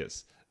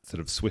Soviets sort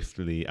of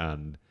swiftly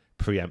and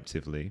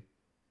preemptively.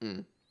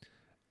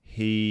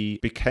 He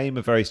became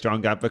a very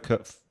strong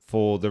advocate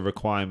for the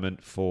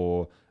requirement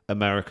for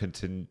America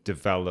to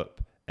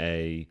develop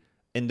a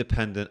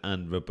independent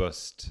and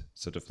robust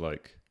sort of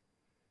like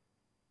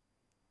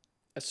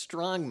a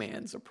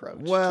strongman's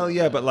approach. Well,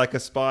 yeah, but like a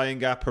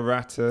spying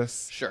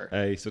apparatus. Sure.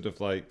 A sort of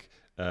like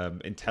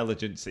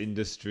intelligence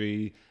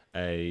industry,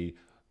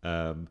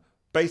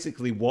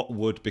 basically what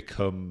would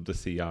become the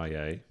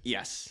CIA.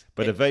 Yes.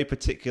 But a very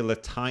particular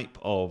type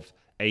of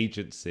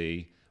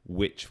agency,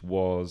 which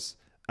was,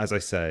 as I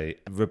say,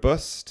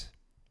 robust,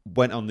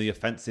 went on the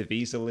offensive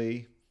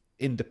easily,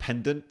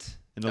 independent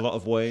in a lot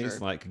of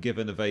ways, like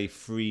given a very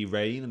free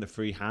rein and a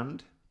free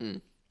hand.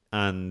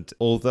 And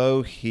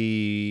although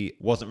he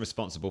wasn't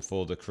responsible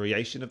for the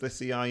creation of the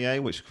CIA,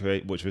 which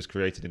was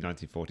created in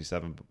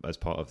 1947 as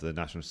part of the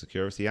National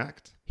Security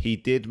Act, he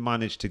did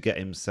manage to get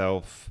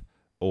himself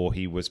or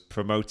he was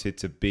promoted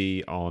to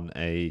be on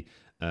a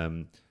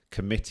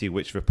committee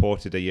which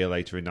reported a year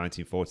later in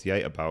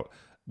 1948 about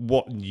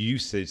what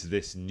usage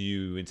this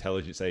new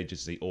intelligence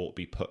agency ought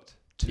be put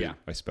to,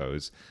 I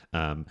suppose.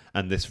 And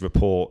this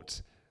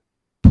report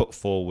put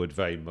forward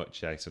very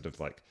much a sort of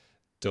like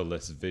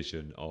Dulles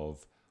vision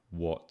of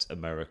what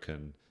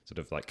American sort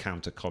of like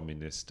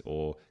counter-communist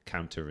or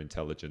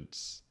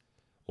counter-intelligence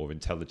or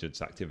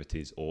intelligence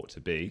activities ought to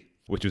be,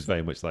 which was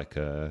very much like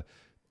a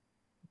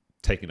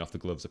taking off the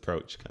gloves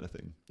approach kind of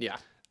thing. Yeah.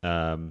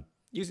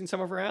 Using some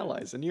of our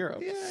allies in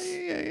Europe.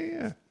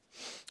 Yeah.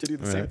 To do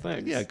the same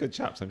things. Yeah, good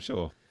chaps, I'm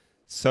sure.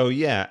 So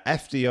yeah,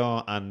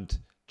 FDR and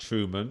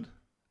Truman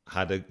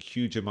had a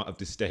huge amount of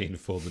disdain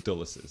for the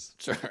Dulleses.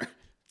 Sure.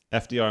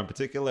 FDR in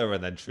particular,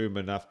 and then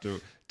Truman after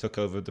took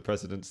over the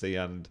presidency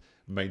and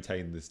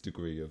maintained this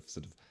degree of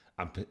sort of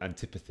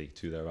antipathy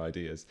to their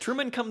ideas.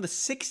 Truman come the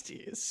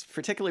 60s,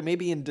 particularly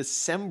maybe in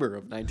December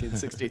of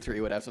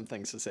 1963, would have some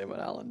things to say about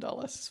Allen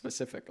Dulles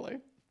specifically.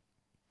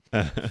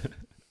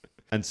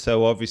 And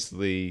so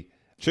obviously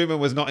Truman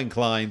was not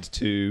inclined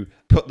to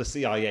put the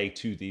CIA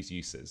to these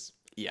uses.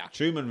 Yeah.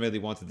 Truman really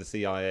wanted the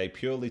CIA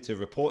purely to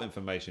report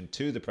information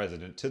to the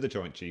president, to the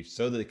Joint Chiefs,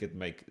 so that they could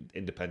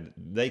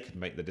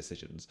make the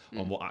decisions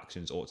on what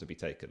actions ought to be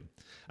taken.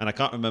 And I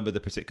can't remember the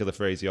particular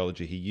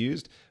phraseology he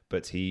used,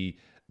 but he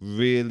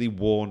really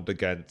warned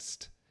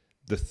against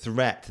the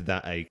threat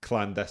that a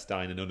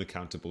clandestine and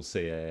unaccountable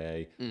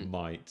CIA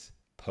might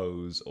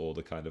pose, or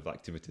the kind of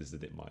activities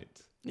that it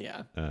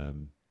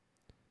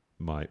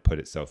might put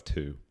itself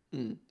to.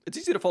 It's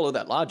easy to follow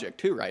that logic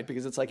too, right?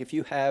 Because it's like if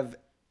you have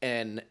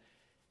an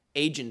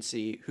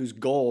agency whose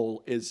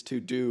goal is to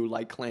do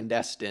like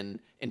clandestine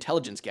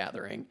intelligence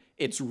gathering,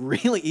 it's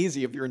really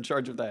easy if you're in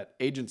charge of that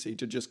agency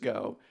to just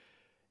go,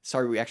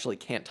 sorry, we actually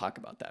can't talk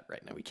about that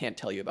right now. We can't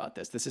tell you about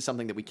this. This is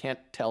something that we can't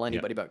tell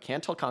anybody about.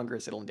 Can't tell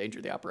Congress. It'll endanger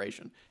the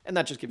operation. And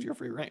that just gives you a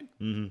free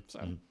rein.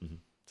 So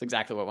it's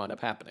exactly what wound up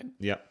happening.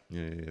 Yeah,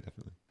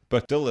 definitely.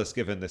 But Dulles,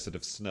 given this sort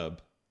of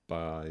snub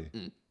by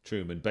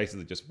Truman,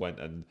 basically just went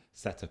and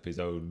set up his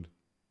own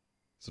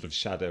sort of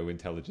shadow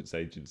intelligence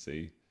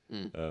agency,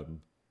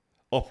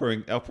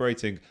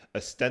 operating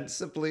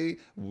ostensibly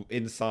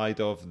inside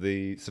of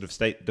the sort of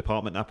State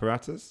Department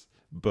apparatus,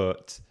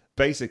 but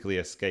basically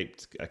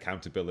escaped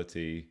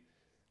accountability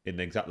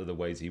in exactly the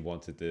ways he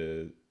wanted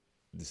the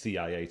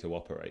CIA to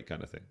operate,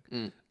 kind of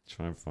thing.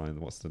 Try and find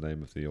what's the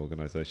name of the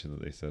organization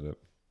that they set up.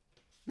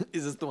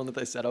 Is this the one that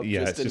they set up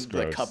just in just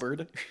the gross.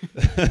 Cupboard?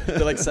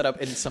 They're like set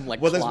up in some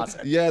like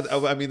closet. Yeah,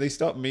 I mean, they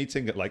start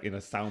meeting at like in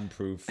a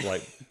soundproof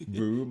like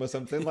room or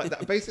something like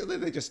that. Basically,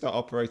 they just start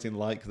operating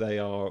like they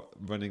are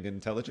running an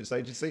intelligence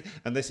agency.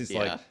 And this is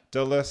like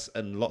Dulles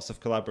and lots of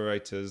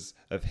collaborators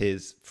of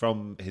his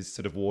from his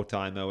sort of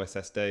wartime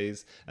OSS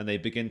days. And they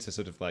begin to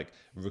sort of like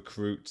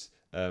recruit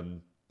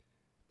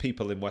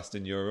people in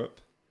Western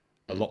Europe.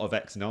 A lot of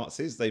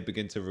ex-Nazis they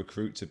begin to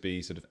recruit to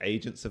be sort of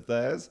agents of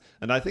theirs.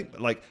 And I think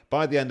like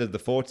by the end of the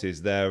 40s,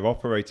 they're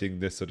operating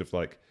this sort of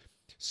like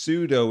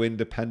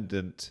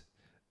pseudo-independent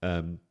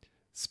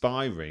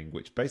spy ring,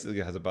 which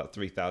basically has about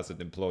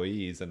 3,000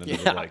 employees and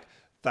another like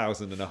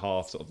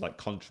 1,500 sort of like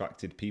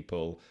contracted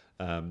people.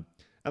 And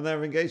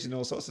they're engaged in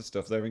all sorts of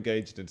stuff. They're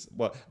engaged in,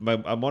 well,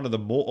 and one of the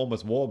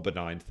almost more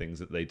benign things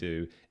that they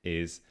do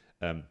is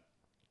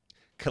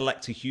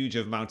collect a huge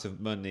amount of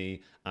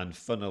money and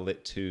funnel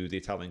it to the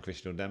Italian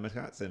Christian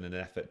Democrats in an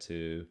effort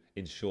to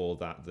ensure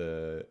that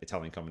the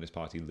Italian Communist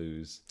Party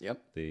lose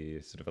the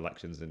sort of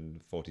elections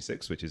in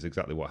 46, which is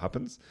exactly what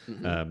happens.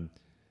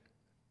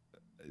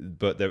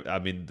 But there, I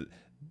mean,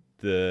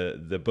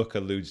 the book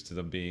alludes to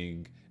them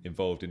being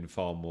involved in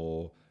far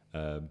more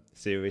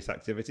serious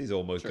activities,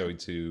 almost going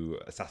to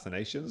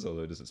assassinations,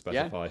 although it doesn't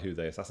specify who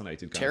they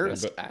assassinated.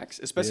 Terrorist acts,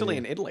 especially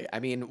in Italy.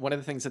 I mean, one of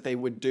the things that they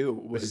would do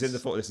was... This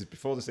is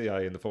before the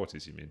CIA in the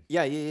 40s, you mean?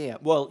 Yeah.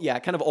 Well, yeah,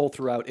 kind of all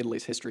throughout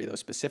Italy's history, though,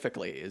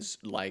 specifically, is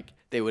like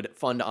they would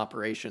fund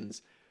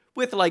operations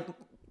with like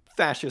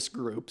fascist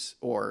groups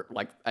or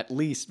like at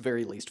least,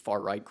 very least,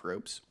 far-right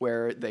groups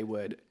where they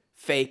would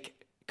fake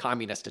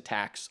communist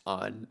attacks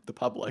on the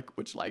public,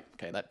 which like,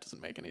 okay, that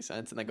doesn't make any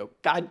sense. And they go,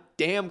 God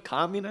damn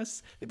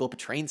communists. They blew up a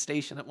train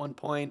station at one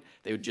point.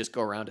 They would just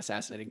go around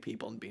assassinating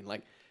people and being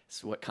like, this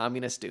is what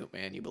communists do,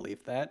 man. You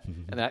believe that?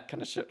 And that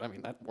kind of shit, I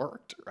mean, that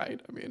worked, right?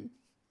 I mean,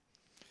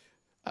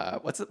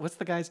 what's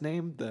the guy's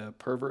name? The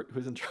pervert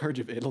who's in charge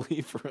of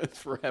Italy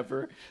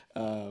forever?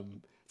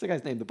 What's the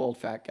guy's name? The bald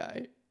fat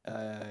guy.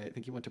 I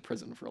think he went to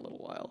prison for a little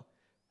while.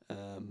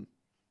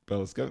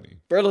 Berlusconi.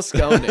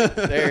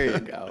 There you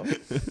go.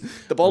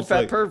 The bald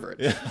fat pervert.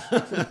 Yeah.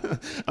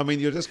 I mean,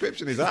 your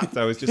description is apt.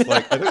 I was just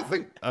like,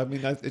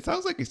 it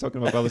sounds like he's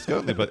talking about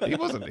Berlusconi, but he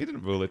wasn't. He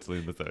didn't rule Italy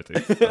in the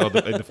 30s.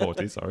 Or in the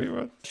 40s, sorry.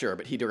 Right? Sure,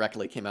 but he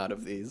directly came out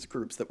of these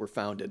groups that were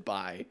founded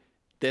by,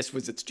 this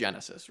was its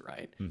genesis,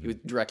 right? He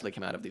directly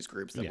came out of these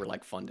groups that were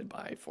like funded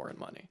by foreign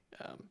money.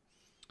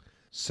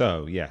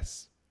 So,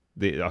 yes,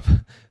 the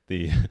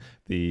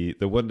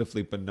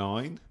wonderfully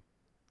benign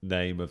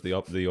name of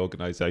the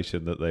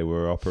organization that they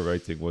were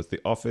operating was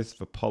the Office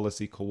for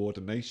Policy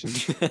Coordination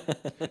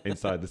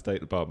inside the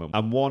State Department.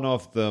 And one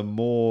of the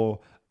more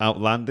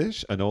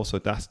outlandish and also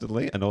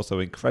dastardly and also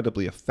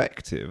incredibly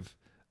effective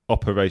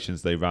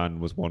operations they ran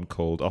was one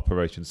called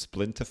Operation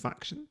Splinter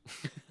Faction.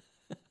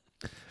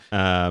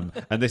 And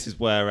this is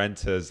where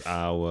enters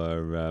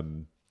our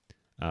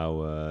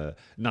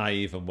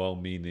naive and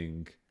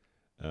well-meaning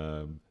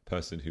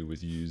person who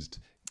was used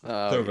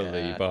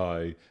thoroughly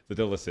by the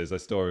Dulleses, a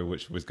story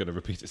which was going to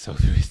repeat itself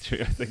through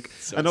history, I think.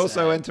 And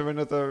also enter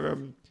another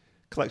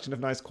collection of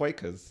nice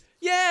Quakers.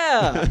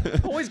 Yeah,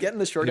 always getting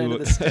the short end of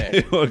the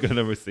stick. Who are going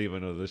to receive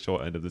another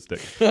short end of the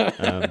stick.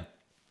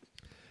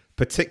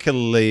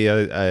 Particularly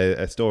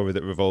a story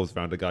that revolves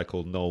around a guy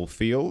called Noel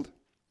Field,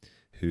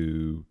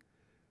 who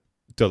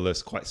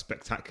Dulles quite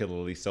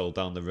spectacularly sold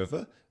down the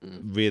river,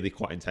 really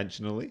quite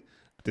intentionally,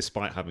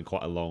 despite having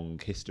quite a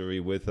long history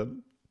with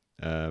him.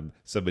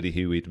 Somebody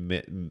who he'd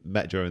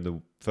met during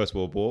the First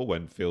World War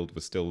when Field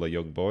was still a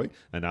young boy,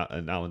 and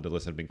Alan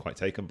Dulles had been quite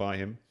taken by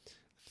him.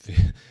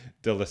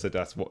 Dulles had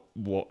asked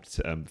what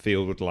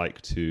Field would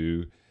like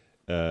to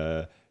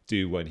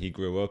do when he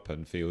grew up,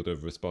 and Field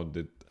had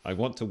responded, "I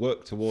want to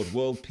work toward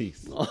world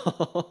peace."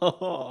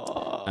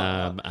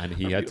 And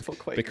he had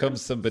become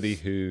somebody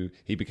who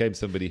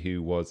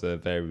was a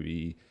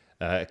very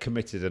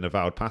committed and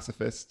avowed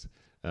pacifist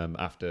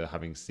after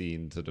having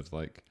seen sort of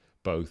like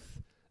both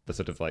the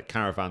sort of like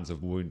caravans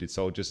of wounded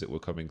soldiers that were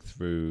coming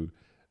through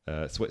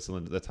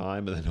Switzerland at the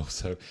time, and then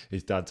also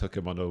his dad took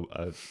him on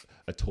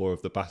a tour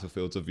of the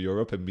battlefields of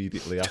Europe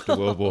immediately after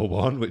World War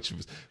One, which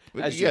was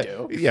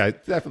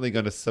definitely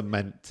going to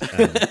cement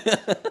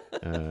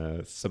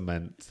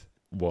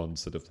one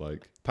sort of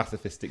like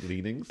pacifistic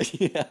leanings.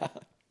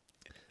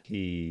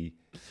 He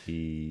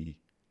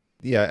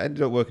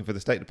ended up working for the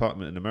State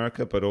Department in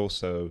America, but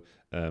also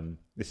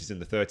this is in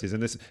the 30s,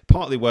 and this is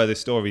partly where this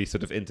story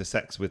sort of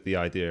intersects with the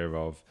idea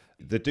of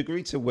the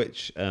degree to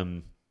which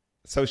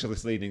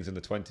socialist leanings in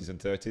the 20s and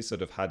 30s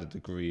sort of had a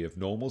degree of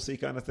normalcy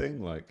kind of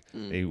thing. Like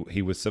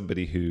he was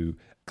somebody who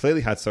clearly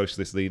had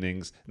socialist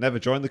leanings, never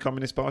joined the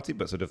Communist Party,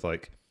 but sort of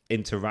like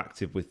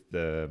interacted with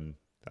that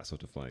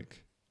sort of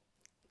like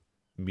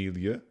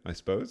milieu, I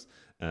suppose.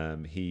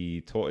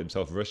 He taught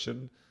himself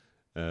Russian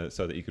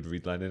so that he could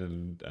read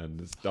Lenin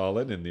and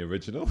Stalin in the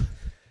original.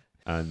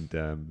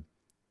 And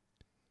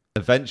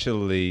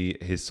eventually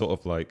his sort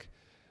of like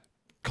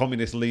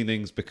communist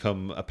leanings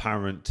become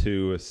apparent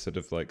to a sort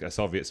of like a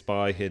Soviet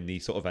spy, and he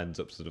sort of ends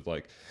up sort of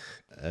like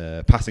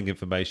passing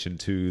information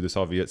to the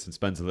Soviets and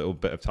spends a little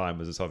bit of time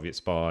as a Soviet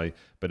spy,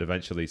 but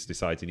eventually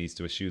decides he needs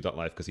to eschew that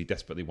life because he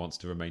desperately wants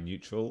to remain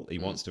neutral. He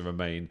wants to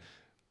remain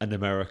an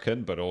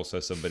American, but also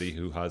somebody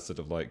who has sort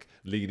of like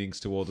leanings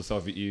toward the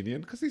Soviet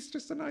Union, because he's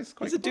just a nice,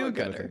 quite. He's a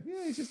do-gooder.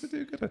 Yeah, he's just a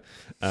do-gooder.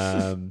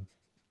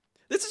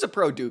 This is a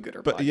pro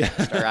do-gooder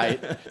podcast, all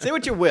right? Say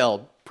what you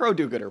will, pro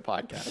do-gooder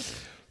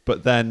podcast.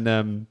 But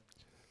then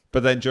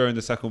during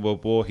the Second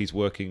World War, he's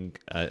working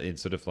in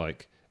sort of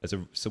like as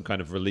some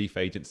kind of relief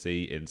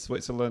agency in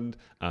Switzerland,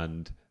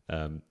 and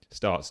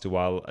starts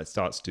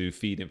to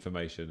feed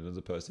information.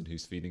 Another person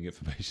who's feeding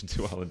information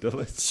to Alan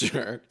Dulles.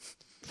 Sure.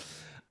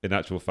 In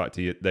actual fact,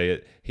 he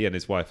and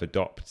his wife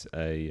adopt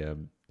a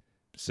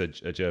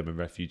German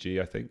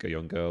refugee, I think, a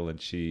young girl,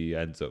 and she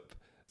ends up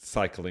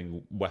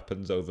cycling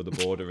weapons over the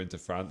border into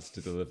France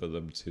to deliver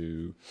them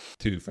to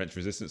French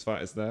resistance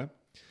fighters there.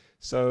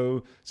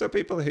 So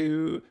people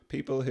who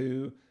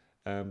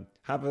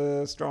have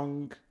a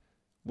strong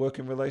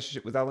working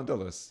relationship with Alan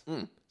Dulles.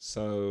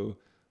 So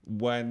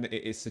when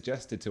it is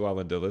suggested to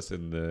Alan Dulles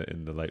in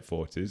the late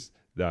 40s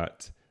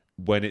that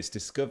when it's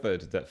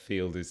discovered that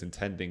Field is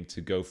intending to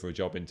go for a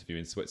job interview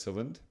in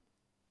Switzerland,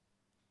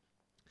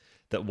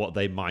 that what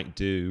they might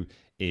do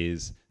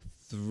is,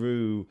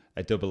 through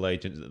a double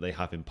agent that they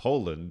have in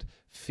Poland,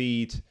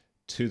 feed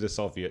to the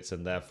Soviets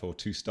and therefore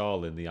to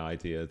Stalin the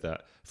idea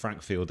that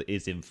Frank Field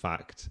is in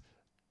fact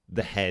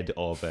the head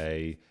of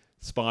a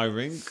spy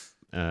ring.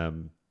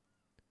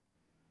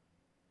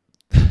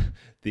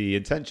 The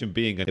intention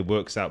being, and it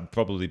works out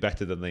probably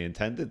better than they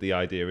intended. The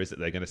idea is that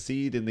they're going to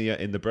seed in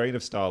the brain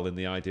of Stalin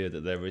the idea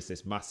that there is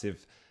this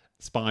massive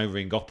spy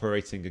ring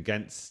operating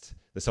against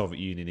the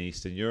Soviet Union in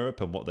Eastern Europe,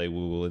 and what they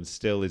will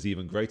instill is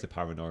even greater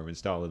paranoia in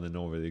Stalin than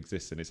already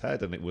exists in his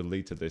head, and it will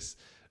lead to this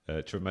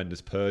tremendous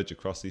purge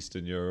across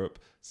Eastern Europe,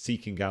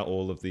 seeking out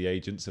all of the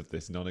agents of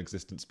this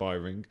non-existent spy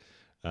ring.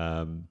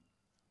 And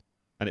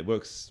it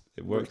works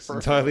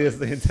entirely as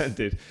they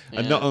intended. Yeah.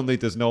 And not only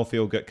does Noel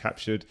Field get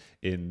captured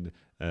in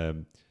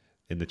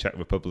the Czech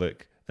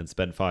Republic and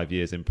spend 5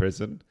 years in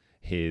prison,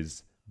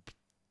 his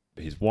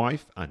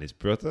wife and his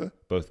brother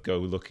both go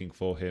looking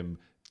for him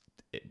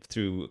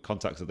through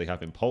contacts that they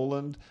have in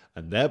Poland,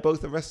 and they're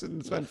both arrested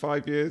and spend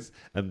 5 years.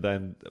 And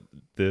then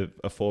the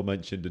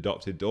aforementioned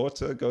adopted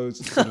daughter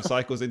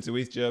cycles into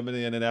East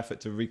Germany in an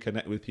effort to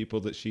reconnect with people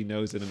that she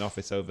knows in an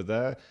office over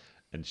there,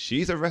 and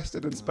she's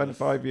arrested and spent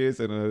 5 years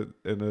in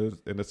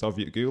a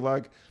Soviet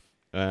gulag,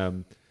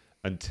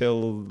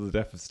 until the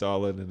death of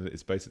Stalin, and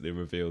it's basically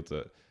revealed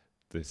that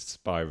this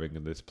spying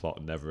and this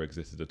plot never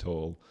existed at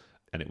all,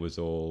 and it was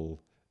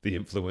all the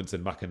influence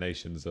and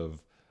machinations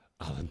of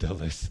Alan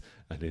Dulles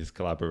and his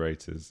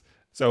collaborators.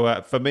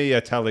 So for me,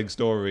 a telling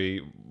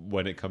story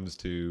when it comes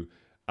to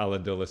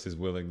Alan Dulles'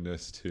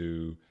 willingness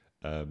to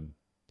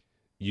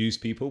use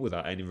people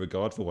without any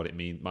regard for what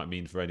it might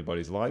mean for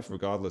anybody's life,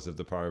 regardless of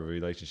the prior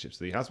relationships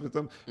that he has with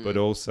them, but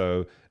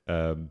also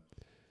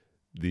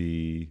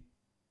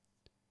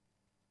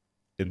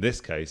in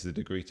this case, the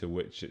degree to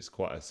which it's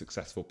quite a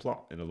successful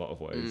plot in a lot of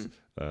ways.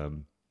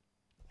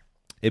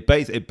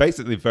 It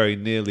basically very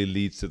nearly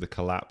leads to the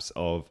collapse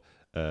of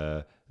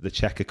the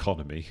Czech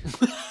economy.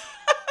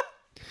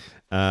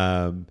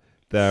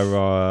 There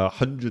are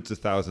hundreds of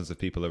thousands of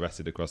people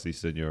arrested across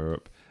Eastern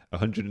Europe.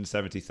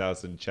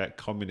 170,000 Czech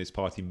Communist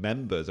Party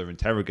members are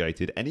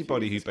interrogated.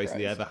 Anybody who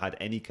basically ever had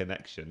any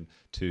connection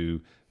to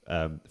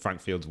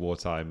Frank Field's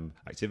wartime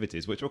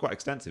activities, which were quite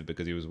extensive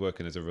because he was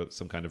working as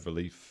some kind of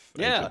relief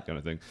agent kind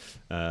of thing.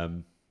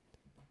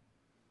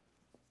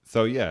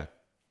 So, yeah.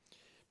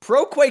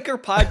 Pro-Quaker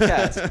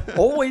podcast.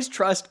 Always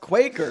trust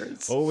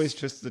Quakers. Always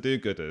trust the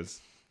do-gooders,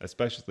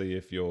 especially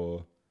if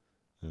you're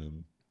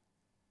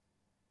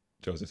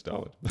Joseph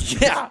Stalin.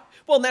 Yeah.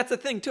 Well, and that's the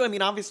thing, too. I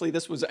mean, obviously,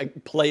 this was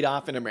played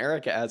off in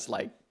America as,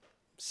 like,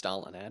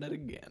 Stalin at it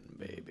again,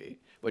 baby.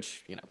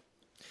 Which, not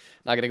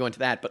going to go into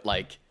that, but,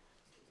 like,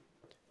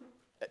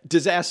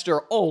 disaster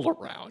all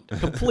around.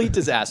 Complete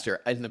disaster.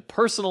 And the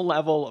personal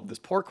level of this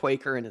poor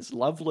Quaker and his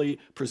lovely,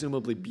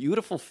 presumably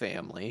beautiful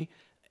family,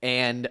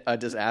 and a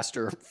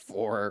disaster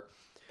for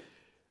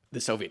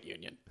the Soviet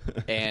Union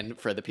and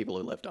for the people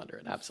who lived under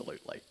it.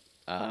 Absolutely.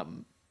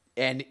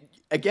 And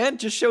again,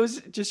 just shows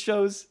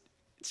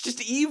it's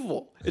just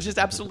evil. It's just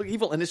absolutely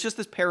evil. And it's just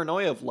this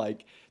paranoia of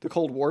like the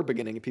Cold War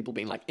beginning and people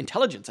being like,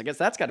 intelligence, I guess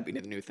that's got to be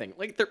the new thing.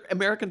 Like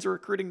Americans are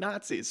recruiting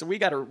Nazis. So we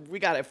got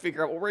to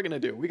figure out what we're going to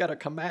do. We got to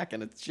come back.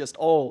 And it's just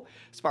all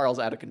spirals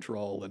out of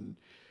control. And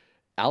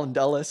Alan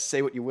Dulles,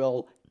 say what you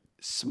will,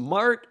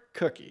 smart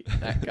cookie,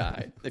 that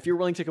guy. If you're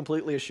willing to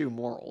completely eschew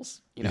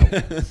morals,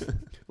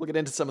 we'll get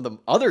into some of the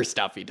other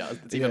stuff he does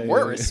that's even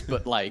worse.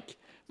 But like,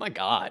 my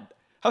God.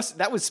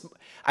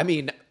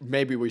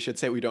 Maybe we should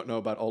say we don't know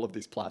about all of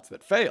these plots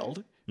that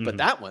failed, but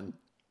that one,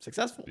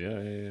 successful.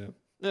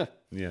 Yeah.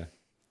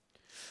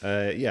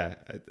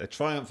 A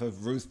triumph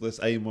of ruthless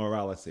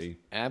amorality.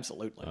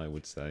 Absolutely. I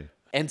would say.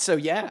 And so,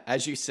 yeah,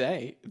 as you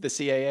say, the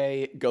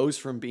CIA goes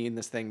from being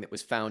this thing that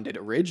was founded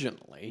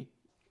originally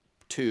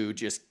to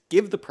just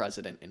give the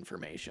president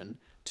information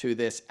to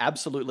this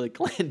absolutely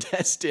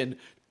clandestine,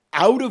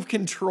 out of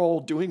control,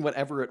 doing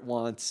whatever it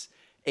wants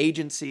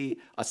agency,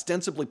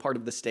 ostensibly part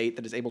of the state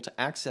that is able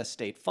to access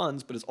state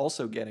funds, but is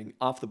also getting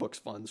off-the-books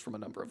funds from a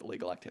number of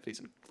illegal activities,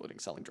 including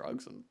selling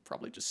drugs and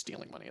probably just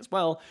stealing money as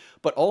well,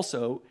 but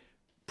also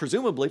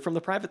presumably from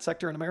the private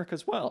sector in America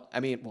as well. I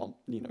mean,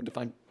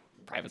 define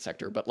private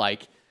sector, but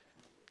like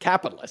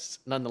capitalists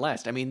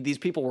nonetheless. I mean, these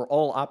people were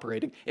all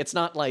operating. It's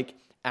not like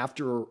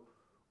after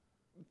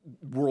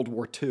World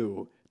War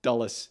II,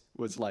 Dulles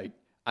was like,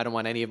 I don't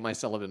want any of my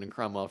Sullivan and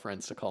Cromwell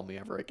friends to call me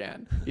ever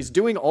again. He's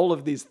doing all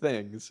of these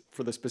things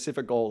for the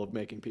specific goal of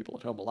making people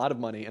at home a lot of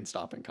money and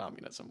stopping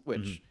communism,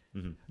 which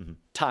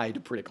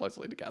tied pretty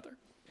closely together.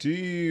 Do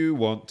you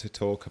want to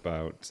talk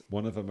about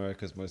one of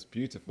California's most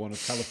beautiful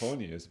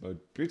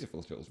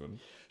children?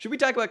 Should we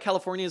talk about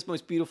California's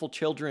most beautiful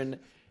children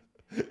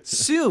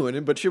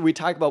soon, but should we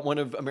talk about one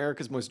of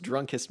America's most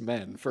drunkest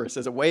men first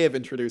as a way of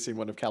introducing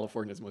one of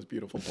California's most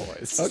beautiful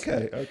boys?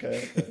 Okay.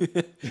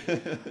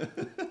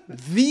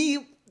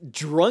 The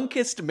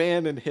drunkest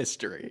man in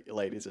history,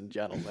 ladies and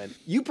gentlemen.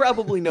 You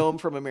probably know him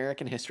from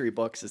American history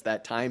books as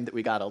that time that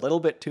we got a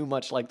little bit too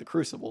much like the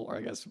Crucible, or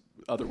I guess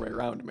other way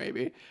around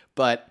maybe.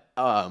 But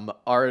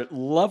our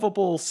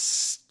lovable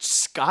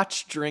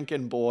scotch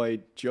drinking boy,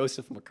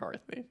 Joseph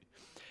McCarthy.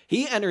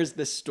 He enters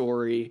this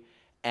story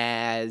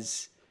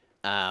as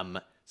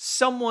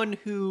someone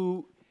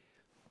who,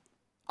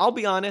 I'll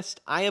be honest,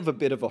 I have a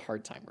bit of a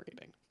hard time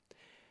reading.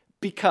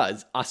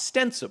 Because,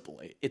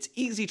 ostensibly, it's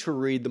easy to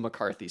read the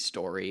McCarthy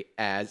story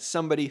as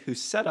somebody who's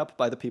set up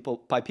by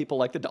people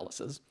like the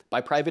Dulleses,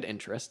 by private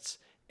interests,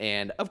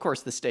 and, of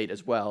course, the state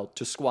as well,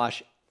 to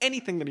squash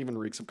anything that even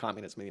reeks of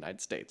communism in the United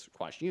States.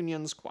 Squash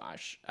unions,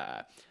 squash,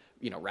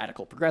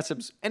 radical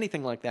progressives,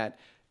 anything like that.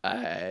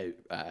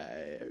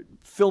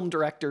 Film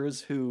directors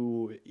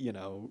who,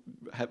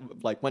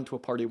 went to a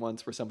party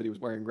once where somebody was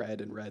wearing red,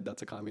 and red,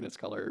 that's a communist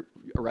color,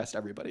 arrest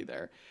everybody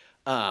there.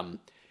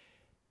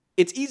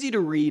 It's easy to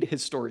read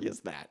his story as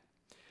that.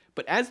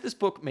 But as this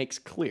book makes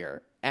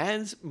clear,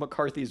 as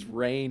McCarthy's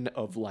reign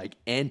of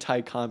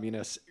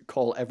anti-communists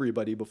call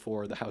everybody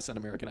before the House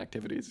Un-American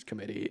Activities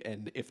Committee,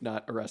 and if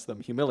not arrest them,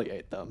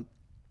 humiliate them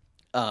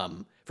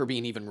for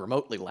being even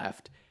remotely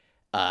left,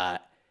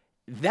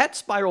 that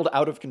spiraled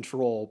out of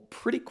control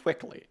pretty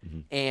quickly. Mm-hmm.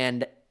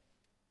 And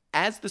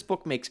as this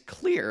book makes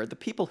clear, the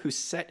people who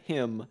set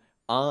him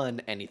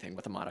on anything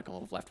with a modicum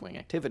of left-wing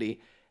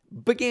activity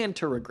began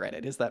to regret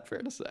it. Is that fair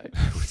to say?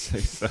 I would say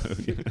so.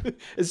 Yeah.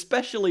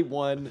 Especially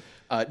one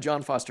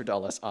John Foster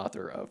Dulles,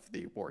 author of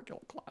the War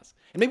Guild Clause.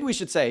 And maybe we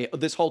should say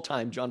this whole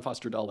time John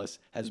Foster Dulles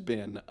has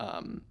been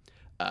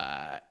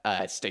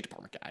a State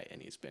Department guy, and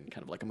he's been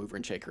kind of like a mover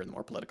and shaker in the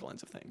more political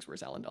ends of things,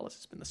 whereas Alan Dulles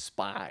has been the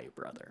spy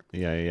brother.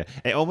 Yeah.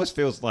 It almost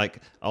feels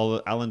like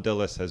Alan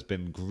Dulles has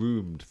been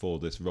groomed for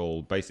this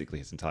role basically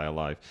his entire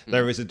life.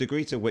 There is a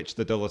degree to which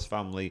the Dulles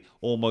family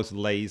almost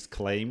lays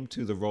claim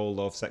to the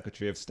role of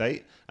Secretary of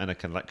State and a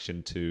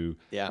connection to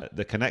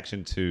the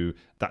connection to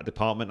that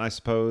department, I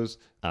suppose.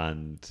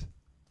 And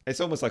it's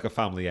almost like a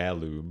family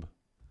heirloom.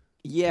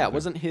 Yeah,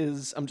 wasn't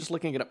his... I'm just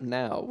looking it up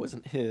now.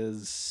 Wasn't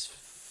his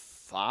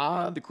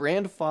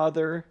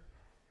grandfather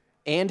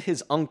and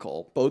his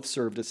uncle both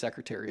served as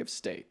Secretary of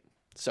State?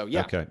 So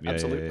yeah, okay.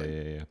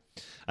 Absolutely. Yeah.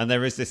 And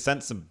there is this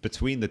sense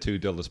between the two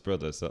Dulles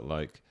brothers that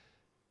like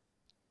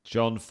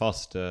John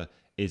Foster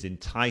is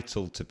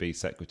entitled to be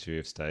Secretary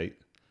of State,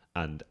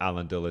 and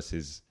Alan Dulles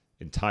is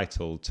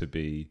entitled to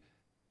be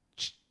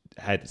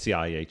head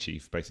CIA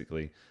chief,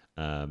 basically.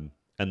 And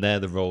they're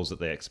the roles that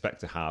they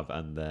expect to have,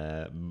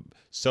 and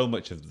so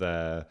much of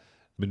their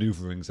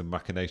maneuverings and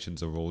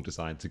machinations are all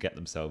designed to get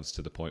themselves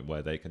to the point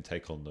where they can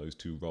take on those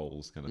two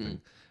roles, kind of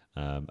thing,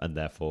 and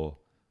therefore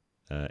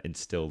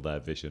instill their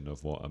vision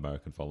of what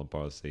American foreign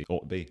policy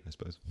ought to be, I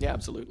suppose. Yeah,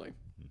 absolutely.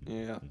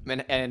 Yeah,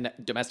 and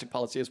domestic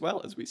policy as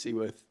well, as we see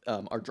with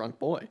our drunk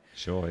boy.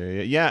 Sure.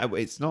 Yeah.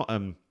 It's not.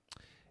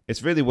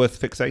 It's really worth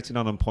fixating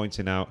on and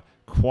pointing out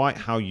quite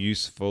how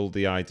useful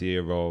the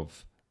idea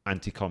of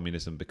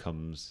anti-communism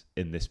becomes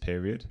in this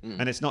period,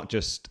 and it's not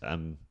just.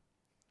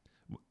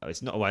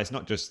 It's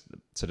not just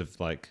sort of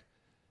like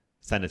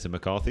Senator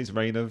McCarthy's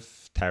reign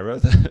of terror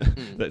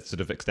that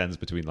sort of extends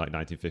between like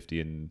 1950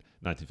 and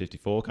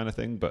 1954 kind of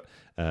thing, but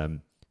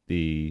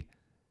the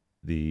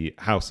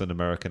House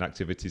Un-American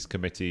Activities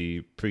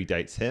Committee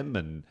predates him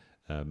and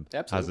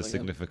has a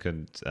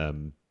significant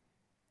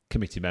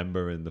committee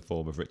member in the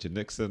form of Richard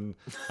Nixon,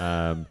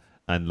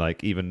 and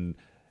like even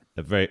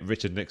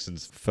Richard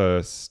Nixon's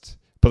first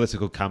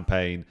political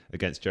campaign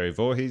against Jerry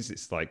Voorhees,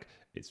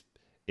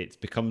 it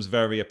becomes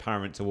very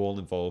apparent to all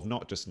involved,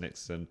 not just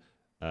Nixon,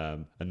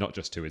 and not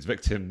just to his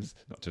victims,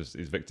 not just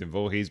his victim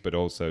Voorhees, but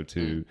also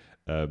to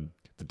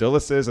the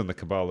Dulleses and the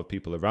cabal of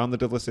people around the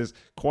Dulleses,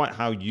 quite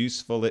how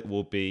useful it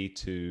will be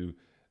to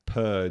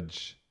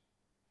purge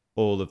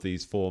all of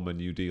these former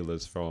New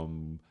Dealers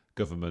from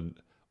government,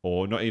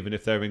 or not even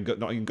if they're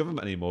not in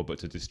government anymore, but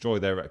to destroy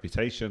their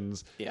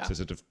reputations, to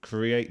sort of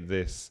create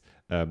this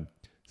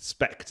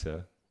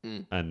spectre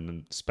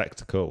and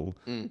spectacle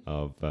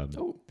of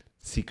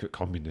secret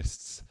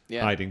communists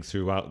hiding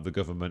throughout the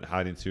government,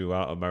 hiding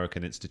throughout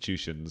American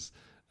institutions.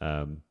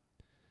 And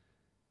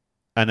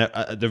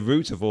at the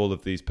root of all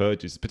of these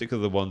purges,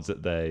 particularly the ones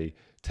that they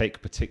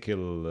take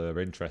particular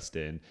interest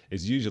in,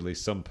 is usually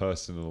some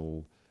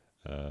personal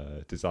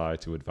desire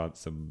to advance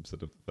some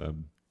sort of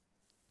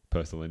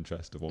personal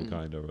interest of one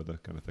kind or other,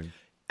 kind of thing.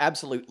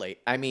 Absolutely.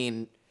 I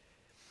mean,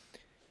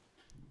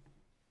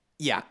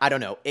 yeah, I don't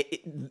know.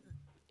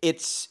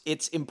 It's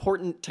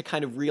important to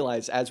kind of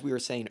realize, as we were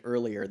saying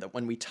earlier, that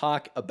when we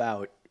talk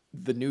about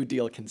the New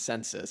Deal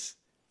consensus,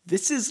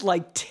 this is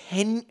like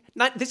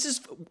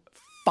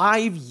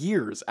 5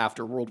 years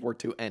after World War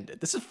II ended.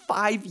 This is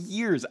 5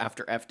 years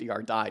after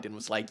FDR died and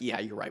was like, yeah,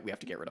 you're right, we have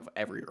to get rid of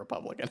every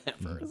Republican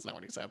ever. That's not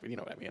what he said, but you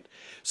know what I mean.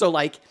 So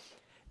like,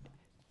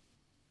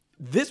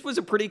 this was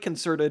a pretty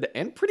concerted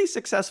and pretty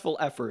successful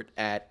effort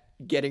at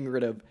getting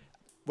rid of,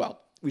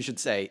 well, we should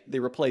say they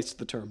replaced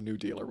the term New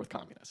Dealer with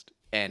communist.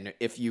 And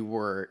if you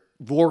were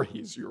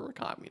Voorhees, you were a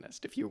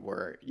communist. If you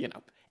were,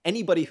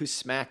 anybody who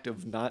smacked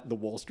of not the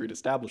Wall Street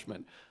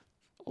establishment,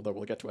 although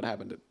we'll get to what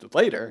happened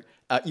later,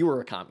 you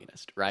were a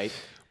communist, right?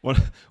 One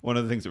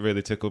of the things that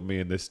really tickled me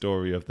in this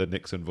story of the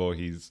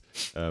Nixon-Voorhees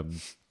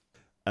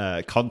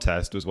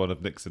contest was one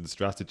of Nixon's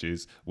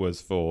strategies was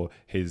for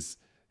his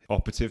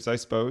operatives, I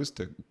suppose,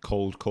 to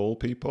cold call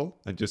people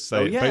and just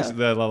say, basically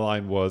their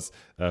line was,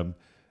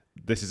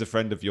 this is a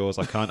friend of yours.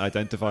 I can't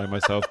identify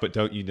myself, but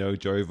don't you know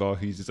Jerry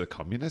Voorhees is a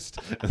communist?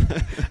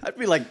 I'd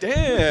be like,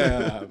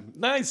 damn,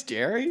 nice,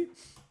 Jerry.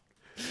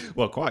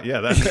 Well, quite,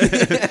 yeah.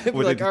 That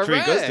would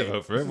intrigue us to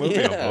vote for him. We'll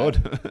be on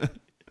board.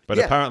 But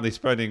apparently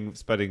spreading.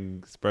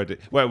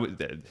 Well,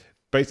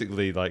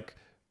 basically, like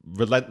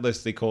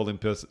relentlessly calling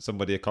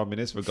somebody a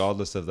communist,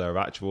 regardless of their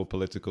actual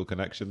political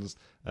connections.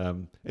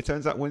 It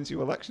turns out wins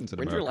you elections in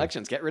America. Wins you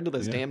elections. Get rid of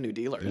those damn New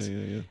Dealers.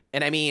 Yeah.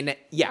 And I mean,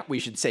 we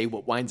should say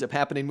what winds up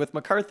happening with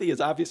McCarthy is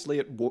obviously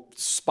it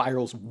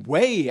spirals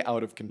way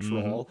out of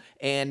control.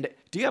 And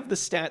do you have the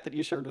stat that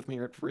you shared with me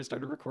before we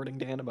started recording,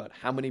 Dan, about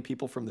how many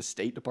people from the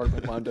State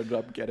Department wound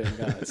up getting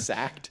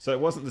sacked? So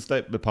it wasn't the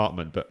State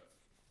Department, but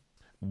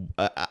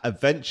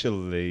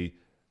eventually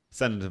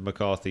Senator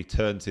McCarthy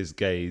turns his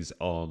gaze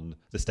on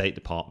the State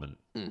Department.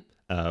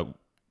 And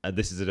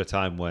this is at a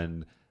time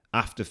when,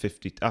 after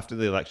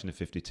the election of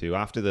 52,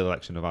 after the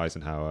election of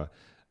Eisenhower,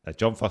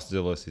 John Foster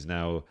Dulles is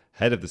now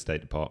head of the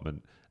State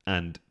Department,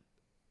 and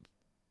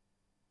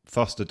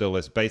Foster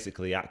Dulles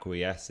basically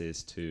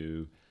acquiesces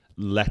to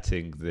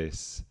letting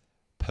this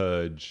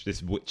purge,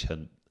 this witch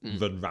hunt,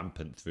 run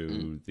rampant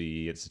through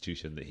the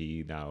institution that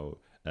he now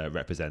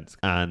represents.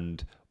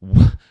 And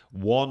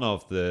one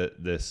of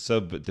the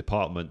sub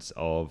departments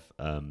of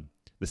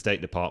the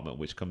State Department,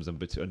 which comes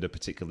under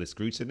particular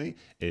scrutiny,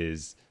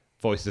 is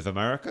Voice of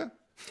America,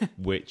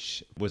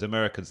 which was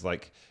America's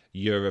like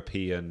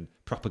European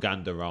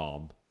propaganda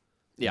arm.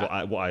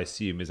 Yeah. What I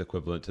assume is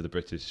equivalent to the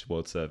British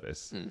World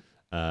Service.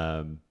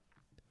 And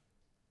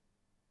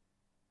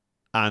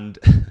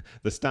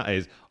the stat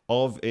is,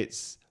 of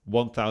its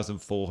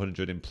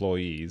 1,400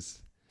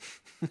 employees,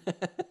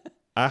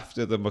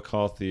 after the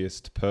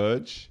McCarthyist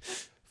purge,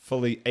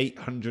 fully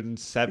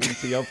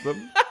 870 of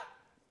them,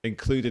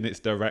 including its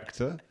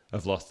director,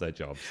 have lost their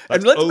jobs.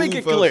 And let's make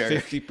it clear,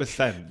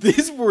 50%.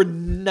 These were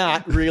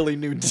not really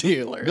New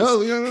Dealers.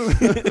 No.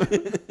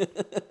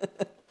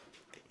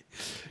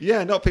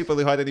 Yeah, not people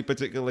who had any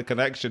particular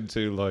connection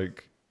to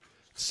like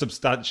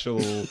substantial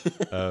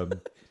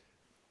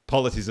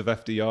policies of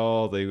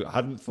FDR. They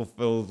hadn't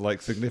fulfilled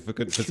like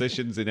significant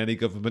positions in any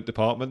government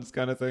departments,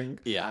 kind of thing.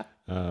 Yeah.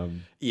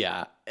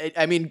 Yeah.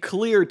 I mean,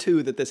 clear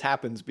too that this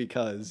happens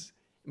because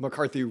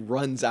McCarthy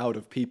runs out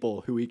of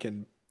people who he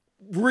can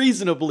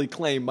reasonably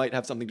claim might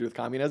have something to do with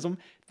communism,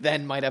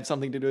 then might have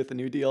something to do with the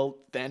New Deal,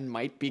 then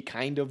might be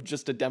kind of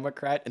just a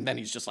Democrat, and then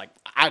he's just like,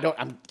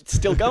 I'm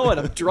still going,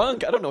 I'm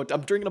drunk, I don't know,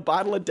 I'm drinking a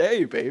bottle a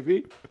day,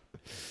 baby.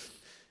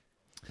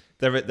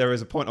 There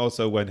is a point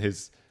also when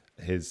his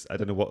I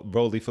don't know what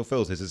role he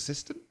fulfills, his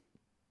assistant?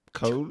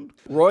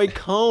 Roy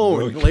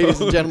Cohn, ladies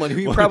and gentlemen,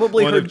 who you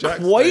probably heard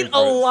quite a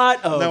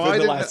lot of in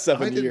the last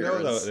 7 years. I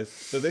didn't know this.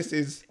 So this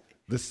is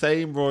the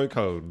same Roy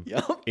Cohn.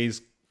 Yep.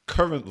 Is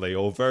currently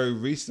or very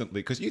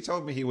recently, because you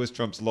told me he was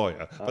Trump's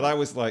lawyer, but I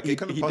was like, it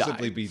couldn't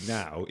possibly died. be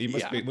now. He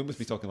must be. We must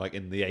be talking like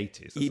in the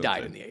 80s. He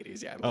died in the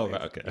 80s. Yeah. Oh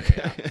right, okay.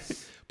 Yeah.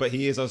 But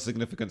he is of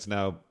significance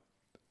now.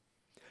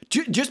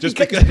 Just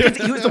because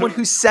he was the one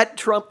who set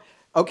Trump.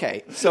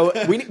 Okay, so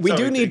we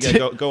do need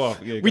to go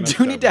off. Yeah, we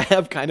do need to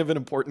have kind of an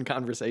important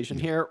conversation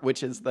here,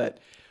 which is that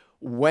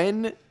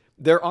when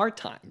there are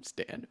times,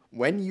 Dan,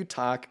 when you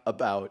talk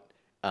about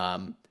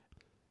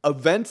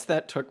events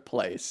that took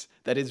place,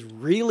 that is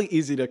really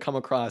easy to come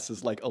across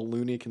as like a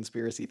loony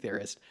conspiracy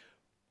theorist.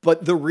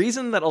 But the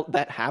reason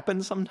that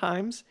happens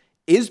sometimes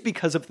is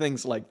because of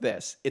things like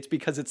this. It's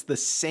because it's the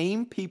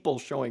same people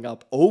showing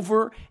up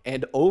over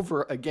and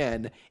over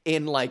again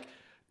in like,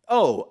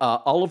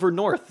 Oliver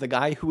North, the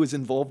guy who was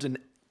involved in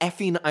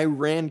effing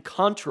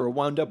Iran-Contra,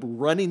 wound up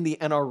running the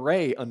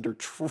NRA under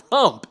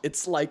Trump.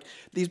 It's like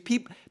these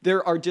people,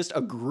 there are just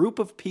a group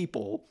of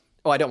people.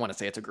 Oh, I don't want to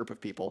say it's a group of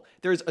people.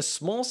 There's a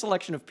small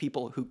selection of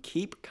people who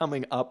keep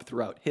coming up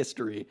throughout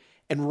history,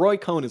 and Roy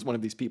Cohn is one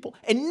of these people.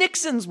 And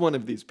Nixon's one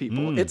of these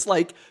people. It's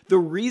like the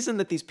reason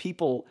that these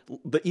people,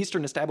 the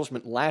Eastern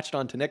establishment, latched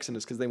onto Nixon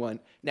is because they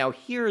went, now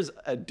here's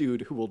a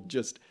dude who will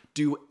just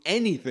do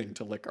anything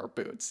to lick our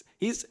boots.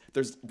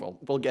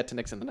 We'll get to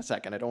Nixon in a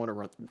second. I don't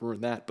want to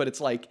ruin that. But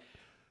it's like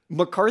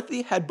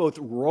McCarthy had both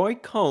Roy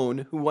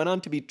Cohn, who went on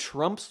to be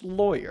Trump's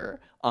lawyer,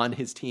 on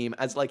his team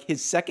as like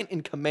his second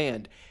in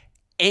command,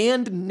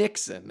 and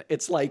Nixon.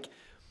 It's like,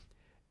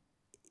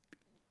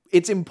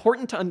 it's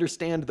important to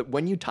understand that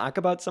when you talk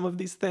about some of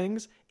these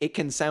things, it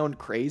can sound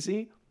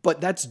crazy,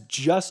 but that's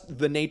just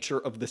the nature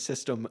of the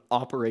system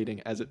operating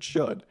as it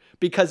should.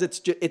 Because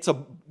it's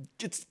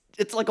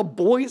like a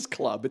boys'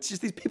 club. It's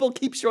just these people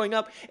keep showing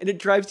up, and it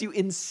drives you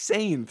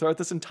insane throughout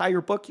this entire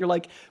book. You're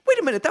like, wait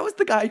a minute, that was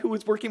the guy who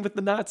was working with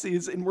the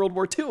Nazis in World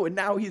War II, and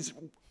now he's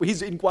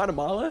in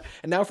Guatemala,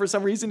 and now for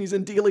some reason he's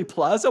in Dealey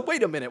Plaza.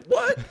 Wait a minute,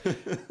 what?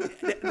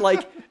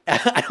 Like,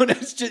 I don't know.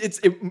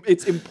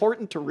 It's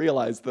important to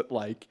realize that,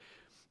 like,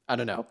 I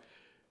don't know,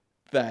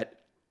 that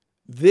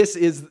this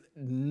is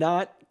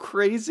not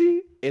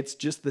crazy. It's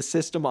just the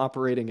system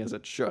operating as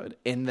it should,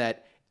 in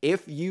that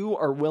if you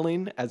are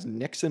willing, as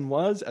Nixon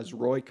was, as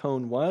Roy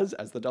Cohn was,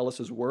 as the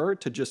Dulleses were,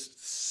 to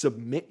just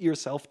submit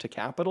yourself to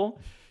capital,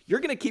 you're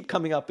going to keep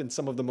coming up in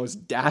some of the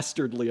most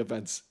dastardly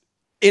events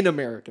in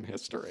American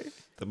history.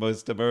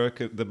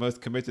 The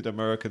most committed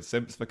American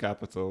simps for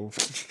capital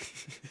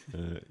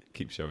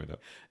keep showing up.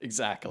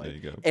 Exactly. There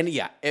you go. And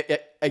yeah,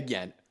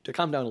 again, to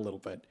calm down a little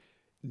bit,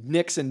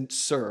 Nixon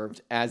served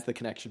as the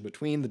connection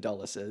between the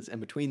Dulleses and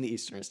between the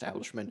Eastern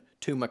establishment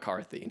to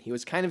McCarthy, and he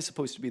was kind of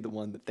supposed to be the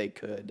one that they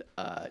could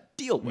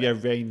deal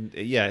with.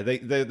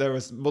 There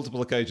was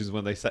multiple occasions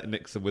when they set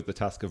Nixon with the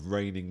task of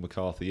reining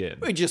McCarthy in.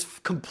 He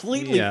just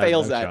completely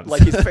fails at,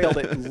 like he's failed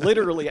at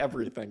literally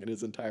everything in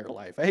his entire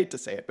life. I hate to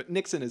say it, but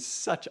Nixon is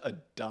such a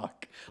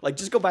duck. Like,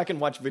 just go back and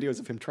watch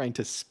videos of him trying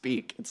to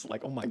speak. It's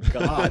like, oh my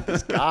God,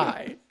 this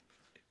guy.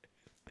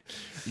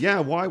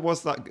 Yeah, why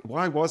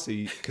was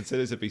he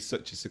considered to be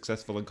such a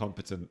successful and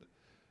competent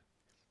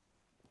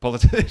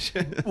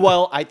politician?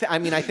 Well, I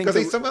think because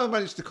he somehow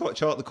managed to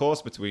chart the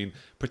course between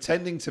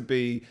pretending to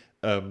be.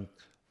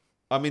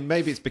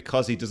 Maybe it's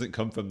because he doesn't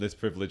come from this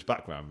privileged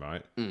background,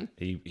 right?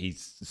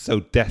 He's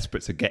so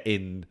desperate to get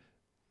in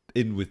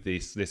with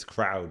this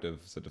crowd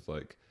of sort of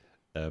like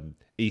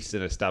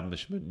Eastern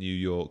establishment New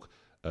York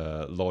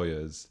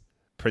lawyers,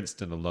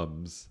 Princeton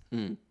alums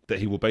that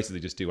he will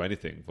basically just do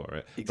anything for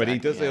it. Exactly, But he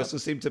does yeah. also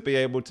seem to be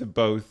able to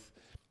both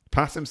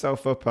pass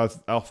himself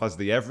off as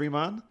the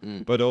everyman,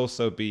 but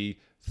also be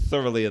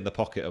thoroughly in the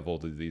pocket of all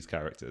of these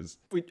characters.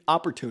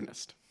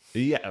 Opportunist.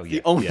 Yeah,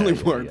 The only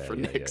word for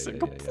Nixon.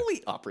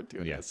 Complete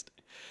opportunist.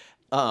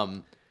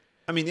 I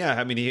mean,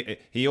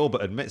 he all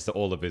but admits that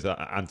all of his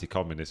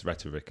anti-communist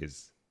rhetoric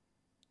is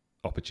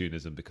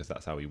opportunism because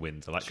that's how he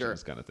wins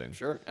elections, kind of thing.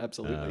 Sure,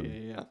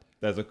 absolutely. Yeah.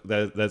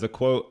 There's a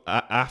quote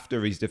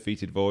after he's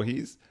defeated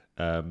Voorhees.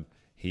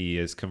 He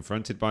is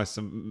confronted by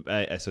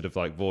a sort of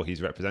like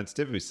Voorhees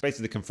representative who's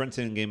basically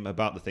confronting him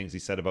about the things he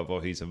said about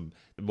Voorhees. And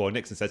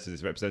Nixon says to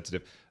this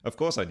representative, "Of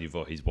course, I knew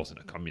Voorhees wasn't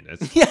a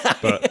communist,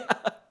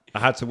 but I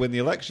had to win the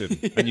election,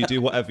 and you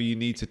do whatever you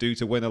need to do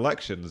to win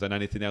elections, and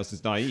anything else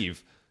is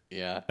naive."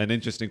 Yeah. An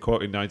interesting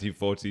quote in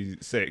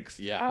 1946,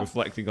 Yeah.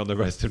 reflecting on the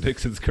rest of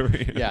Nixon's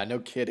career. Yeah, no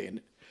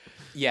kidding.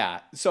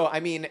 Yeah. So,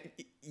 I mean,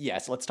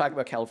 yes, let's talk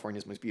about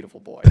California's most beautiful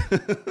boy.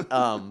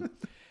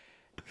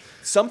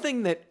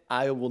 Something that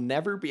I will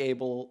never be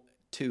able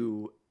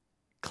to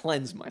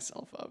cleanse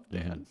myself of,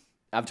 Dan,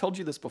 I've told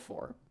you this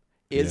before,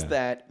 is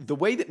that the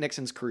way that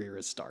Nixon's career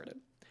has started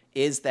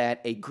is that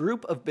a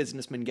group of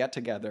businessmen get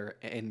together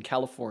in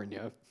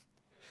California.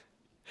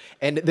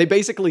 And they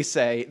basically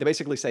say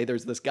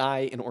there's this guy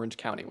in Orange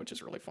County, which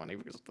is really funny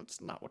because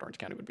that's not what Orange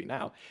County would be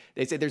now.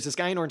 They say there's this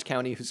guy in Orange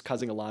County who's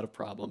causing a lot of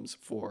problems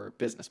for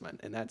businessmen,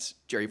 and that's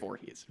Jerry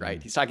Voorhees,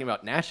 right? He's talking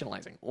about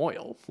nationalizing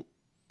oil.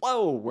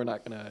 Whoa, we're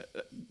not gonna,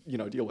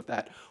 deal with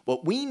that.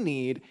 What we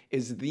need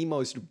is the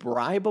most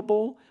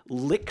bribable,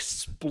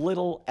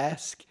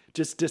 lick-splittle-esque,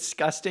 just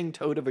disgusting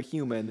toad of a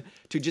human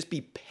to just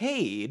be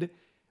paid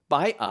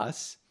by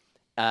us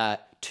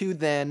to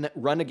then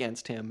run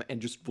against him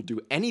and just will do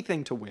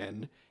anything to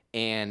win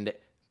and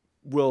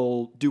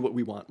will do what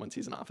we want once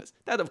he's in office.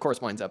 That, of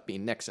course, winds up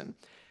being Nixon.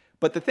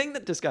 But the thing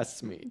that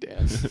disgusts me,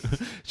 Dan...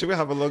 Should we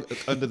have a look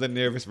under the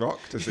nearest rock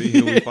to see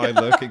who we find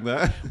lurking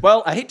there?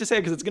 Well, I hate to say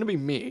it because it's going to be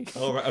me.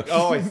 Oh, right.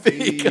 Oh, I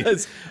see.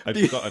 Because I've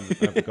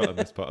forgotten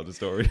this part of the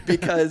story.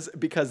 because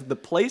the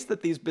place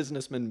that these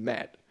businessmen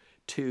met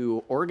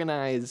to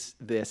organize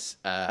this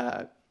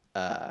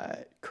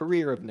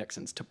career of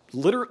Nixon's, to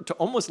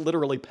almost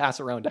literally pass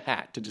around a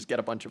hat to just get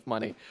a bunch of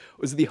money,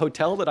 was the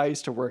hotel that I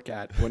used to work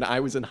at when I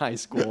was in high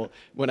school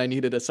when I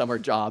needed a summer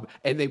job.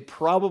 And they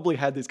probably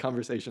had these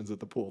conversations at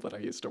the pool that I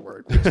used to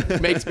work,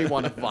 which makes me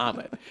want to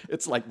vomit.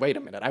 It's like, wait a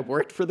minute, I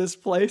worked for this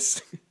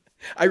place?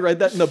 I read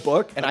that in the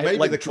book, and maybe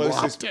I the dropped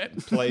closest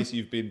it. place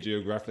you've been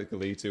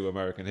geographically to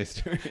American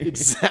history.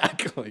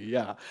 Exactly,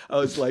 yeah. I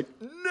was like,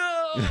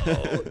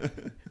 no!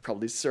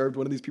 Probably served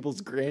one of these people's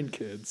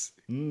grandkids.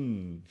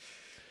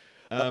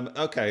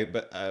 Okay,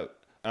 but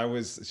I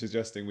was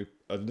suggesting we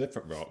a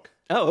different rock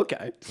Oh,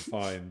 okay. to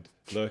find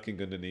lurking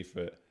underneath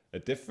it a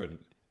different,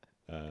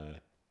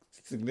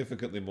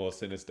 significantly more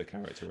sinister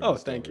character in the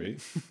story. Thank you.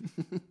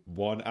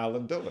 One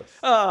Alan Dulles.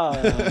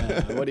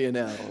 What do you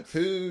know?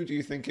 Who do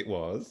you think it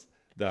was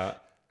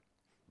that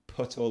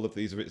put all of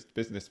these rich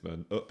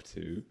businessmen up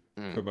to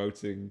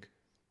promoting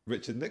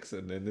Richard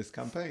Nixon in this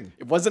campaign?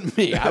 It wasn't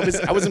me. I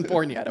wasn't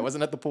born yet. I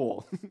wasn't at the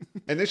pool.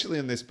 Initially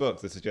in this book,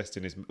 the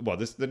suggestion is,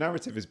 the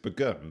narrative is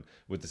begun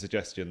with the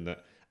suggestion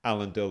that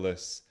Alan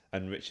Dulles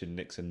and Richard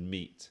Nixon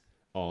meet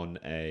on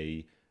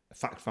a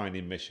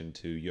fact-finding mission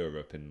to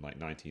Europe in like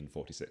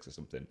 1946 or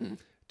something,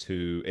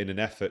 in an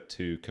effort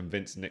to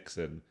convince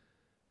Nixon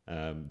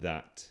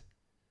that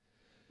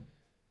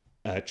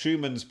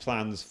Truman's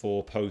plans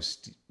for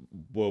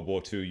post-World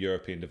War II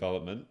European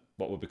development,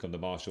 what would become the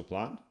Marshall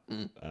Plan,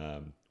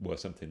 were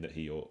something that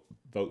he ought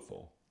vote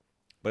for.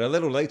 But a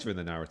little later in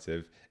the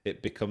narrative,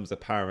 it becomes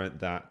apparent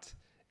that,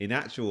 in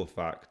actual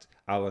fact,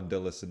 Alan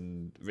Dulles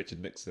and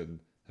Richard Nixon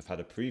have had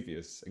a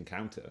previous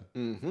encounter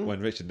when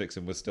Richard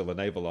Nixon was still a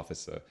naval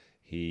officer. At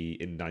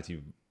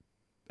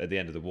the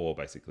end of the war,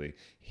 basically,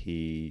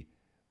 he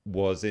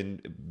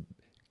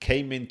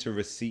came into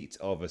receipt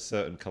of a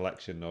certain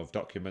collection of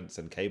documents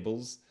and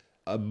cables,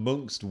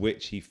 amongst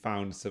which he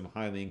found some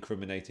highly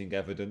incriminating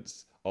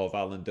evidence of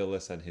Alan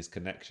Dulles and his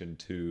connection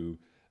to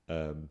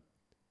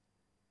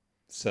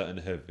certain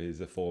of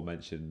his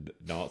aforementioned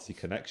Nazi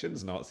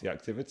connections, Nazi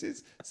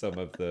activities, some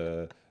of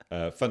the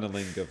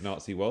funneling of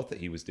Nazi wealth that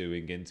he was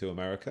doing into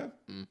America.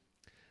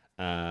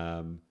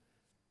 And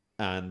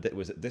it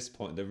was at this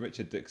point that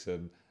Richard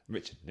Nixon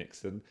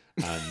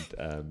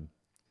and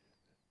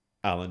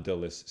Alan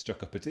Dulles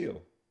struck up a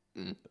deal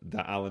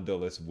that Alan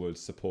Dulles would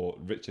support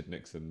Richard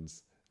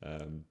Nixon's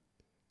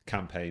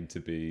campaign to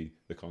be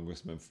the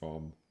congressman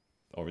from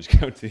Orange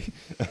County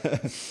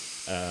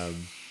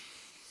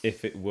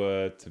if it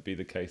were to be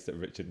the case that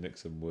Richard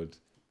Nixon would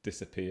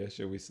disappear,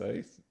 shall we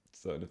say,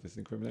 certain of this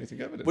incriminating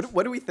evidence.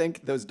 What do we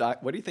think those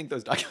what do you think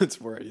those documents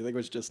were? You think it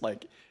was just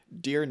like,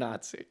 dear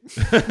Nazi,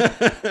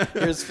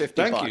 here's 50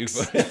 Thank bucks. you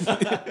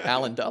for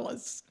Alan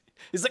Dulles.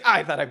 He's like,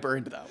 I thought I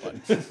burned that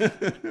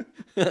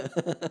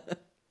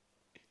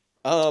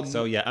one.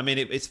 So yeah, I mean,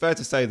 it's fair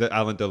to say that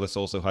Alan Dulles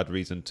also had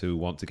reason to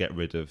want to get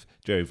rid of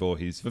Jerry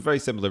Voorhees for very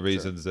similar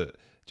reasons that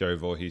Jerry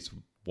Voorhees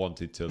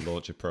wanted to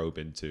launch a probe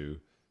into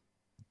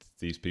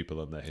these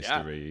people and their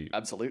history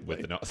absolutely.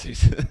 with the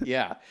Nazis.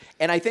 Yeah.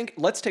 And I think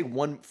let's take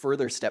one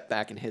further step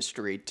back in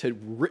history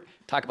to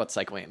talk about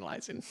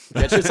psychoanalyzing.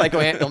 Get your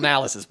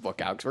psychoanalysis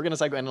book out because we're going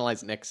to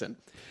psychoanalyze Nixon.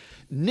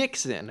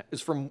 Nixon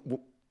is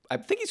I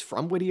think he's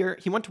from Whittier.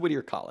 He went to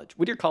Whittier College.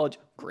 Whittier College,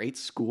 great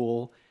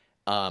school.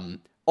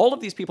 All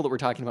of these people that we're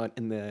talking about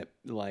in the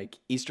like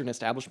Eastern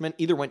establishment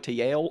either went to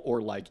Yale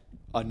or like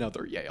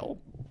another Yale,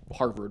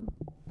 Harvard,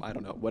 I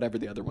don't know, whatever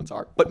the other ones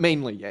are, but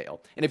mainly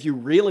Yale. And if you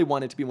really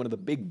wanted to be one of the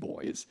big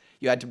boys,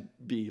 you had to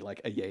be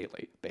like a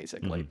Yaley,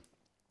 basically.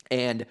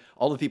 And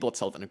all the people at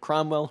Sullivan and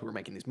Cromwell who were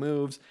making these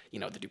moves, the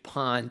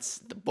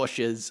DuPonts, the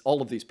Bushes,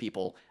 all of these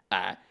people,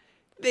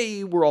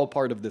 they were all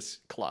part of this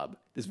club,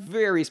 this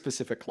very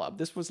specific club.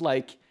 This was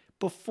like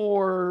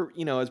before,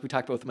 as we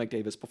talked about with Mike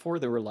Davis, before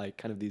there were like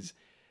kind of these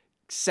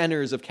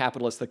centers of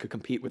capitalists that could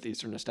compete with the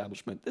Eastern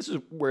establishment. This is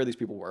where these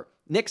people were.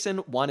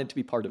 Nixon wanted to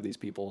be part of these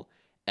people,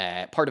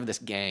 part of this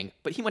gang,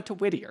 but he went to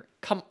Whittier.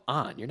 Come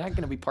on, you're not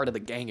going to be part of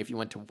the gang if you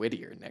went to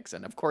Whittier,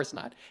 Nixon. Of course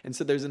not. And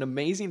so there's an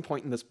amazing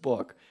point in this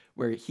book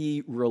where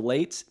he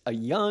relates a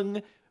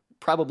young,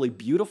 probably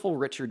beautiful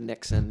Richard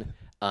Nixon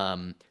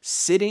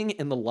sitting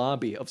in the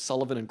lobby of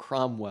Sullivan and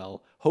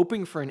Cromwell,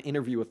 hoping for an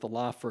interview with the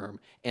law firm,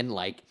 and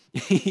like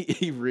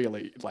he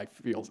really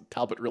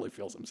Talbot really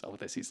feels himself with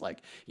this. He's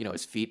like,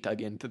 his feet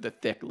dug into the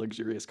thick,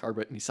 luxurious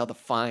carpet, and he saw the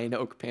fine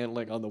oak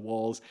paneling on the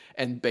walls,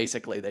 and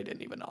basically they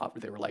didn't even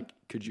offer. They were like,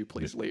 "Could you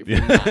please leave?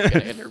 We're not going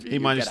to interview." He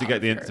managed to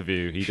get the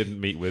interview. He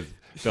didn't meet with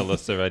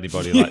Phyllis or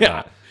anybody like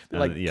that.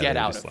 Like, get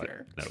out of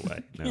here. No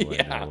way, no way.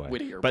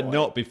 Whittier but boy.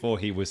 not before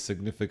he was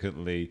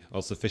significantly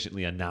or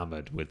sufficiently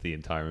enamored with the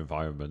entire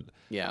environment.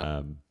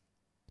 Yeah.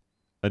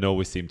 And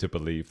always seemed to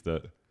believe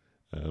that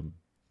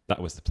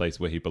that was the place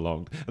where he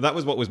belonged. And that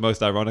was what was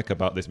most ironic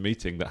about this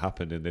meeting that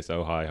happened in this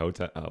Ojai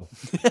hotel,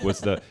 was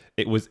that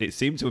it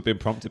seemed to have been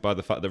prompted by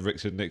the fact that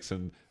Richard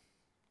Nixon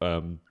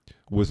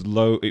was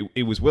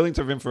he was willing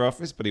to run for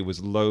office, but he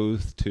was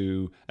loath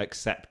to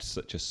accept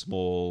such a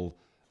small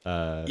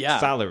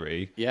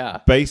salary,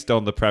 based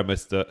on the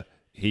premise that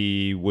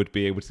he would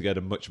be able to get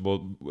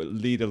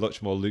lead a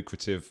much more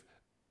lucrative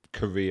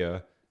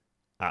career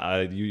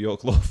at a New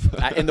York law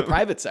firm in the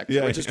private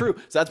sector, which is true.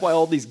 So that's why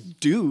all these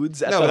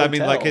dudes at the hotel... I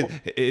mean, like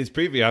his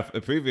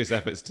previous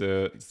efforts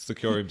to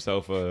secure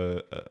himself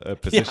a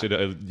position at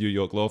a New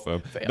York law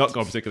firm not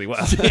gone particularly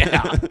well.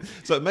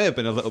 So it may have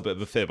been a little bit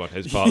of a fib on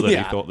his part that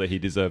he thought that he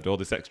deserved all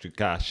this extra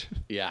cash.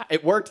 Yeah,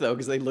 it worked though,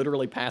 because they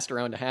literally passed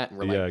around a hat and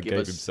were like, "Give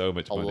gave us him so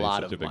much money,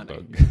 lot such of a big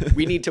money. bug."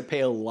 We need to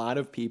pay a lot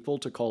of people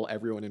to call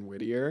everyone in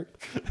Whittier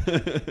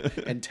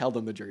and tell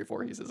them the jury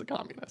Voorhees is a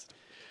communist."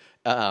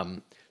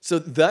 So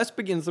thus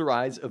begins the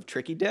rise of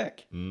Tricky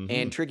Dick.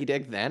 And Tricky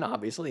Dick then,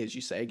 obviously, as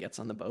you say, gets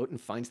on the boat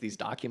and finds these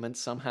documents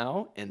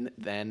somehow,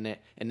 and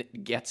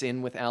gets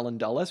in with Alan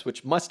Dulles,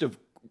 which must have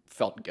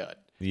felt good.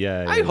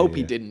 I hope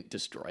he didn't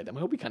destroy them. I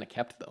hope he kind of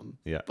kept them.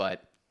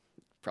 But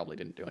probably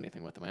didn't do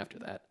anything with them after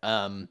that.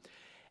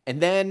 And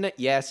then,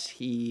 yes,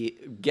 he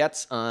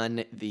gets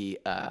on the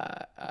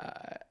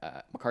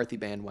McCarthy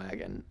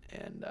bandwagon,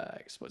 and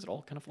I suppose it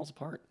all kind of falls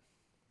apart.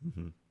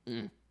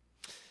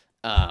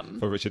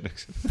 For Richard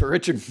Nixon. For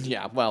Richard,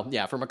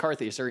 for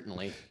McCarthy,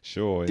 certainly.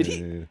 Sure.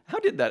 How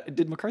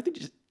did McCarthy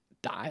just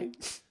die?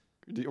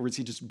 Or was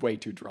he just way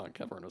too drunk?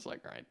 Everyone was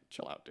like, all right,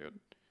 chill out, dude.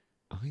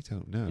 I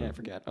don't know. Yeah, I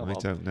forget. I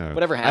don't know.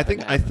 Whatever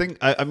happened. I think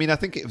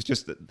it was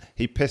just that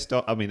he pissed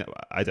off. I mean,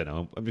 I don't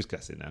know. I'm just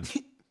guessing now.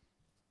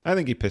 I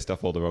think he pissed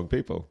off all the wrong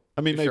people.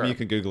 I mean, maybe you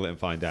can Google it and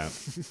find out.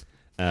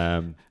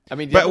 I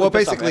mean,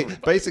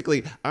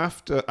 basically,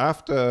 after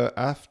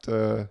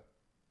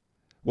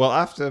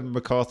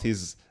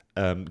McCarthy's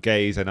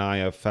gaze and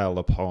ire fell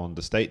upon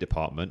the State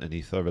Department, and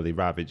he thoroughly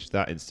ravaged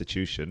that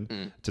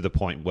institution to the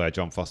point where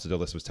John Foster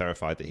Dulles was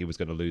terrified that he was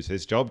going to lose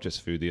his job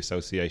just through the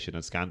association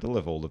and scandal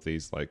of all of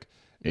these, like,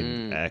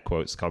 in air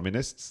quotes,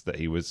 communists that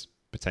he was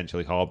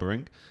potentially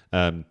harboring.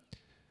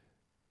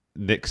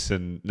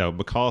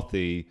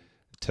 McCarthy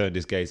turned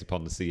his gaze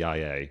upon the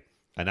CIA,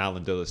 and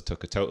Alan Dulles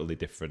took a totally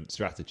different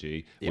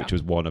strategy, which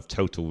was one of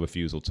total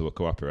refusal to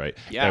cooperate.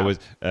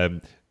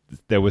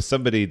 There was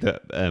somebody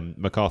that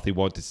McCarthy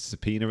wanted to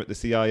subpoena at the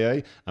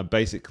CIA, and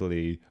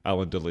basically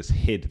Alan Dulles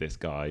hid this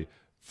guy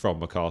from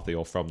McCarthy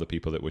or from the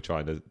people that were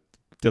trying to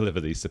deliver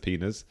these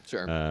subpoenas.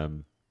 Sure.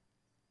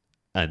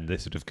 And they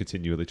sort of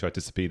continually tried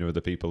to subpoena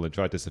other people and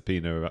tried to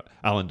subpoena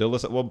Alan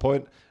Dulles at one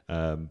point.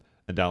 And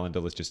Alan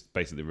Dulles just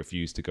basically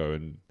refused to go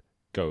and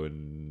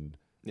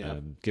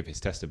give his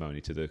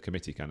testimony to the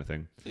committee, kind of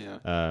thing.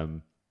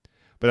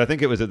 But I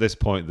think it was at this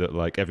point that,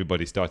 like,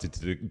 everybody started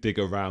to dig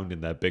around in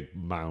their big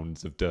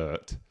mounds of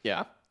dirt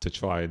to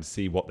try and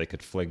see what they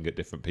could fling at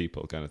different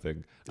people, kind of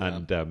thing.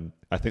 And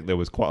I think there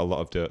was quite a lot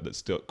of dirt that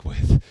stuck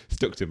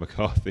to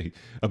McCarthy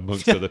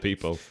amongst other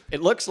people.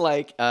 It looks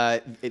like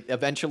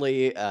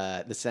eventually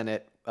the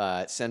Senate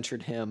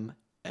censured him,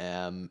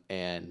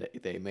 and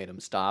they made him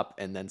stop.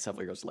 And then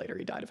several years later,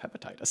 he died of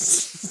hepatitis.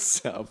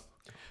 So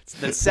It's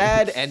the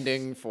sad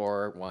ending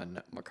for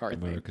one McCarthy.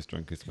 America's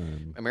drunkest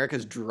man.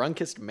 America's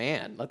drunkest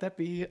man. Let that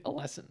be a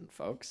lesson,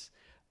 folks.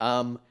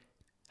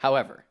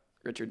 However,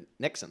 Richard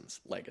Nixon's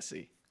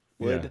legacy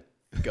would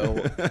go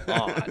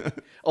on.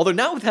 Although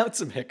not without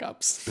some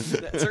hiccups.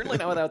 Certainly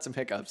not without some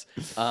hiccups.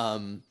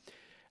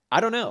 I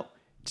don't know.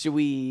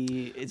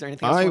 Is there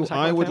anything else you want to talk about?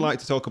 I would like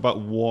to talk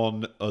about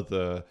one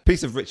other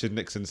piece of Richard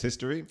Nixon's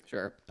history.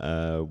 Sure.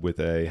 With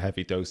a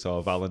heavy dose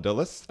of Alan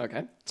Dulles.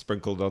 Okay.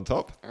 Sprinkled on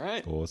top. All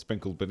right. Or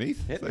sprinkled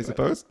beneath, Hit I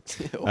suppose.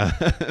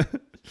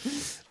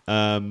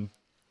 It.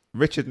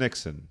 Richard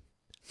Nixon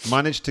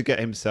managed to get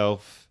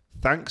himself,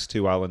 thanks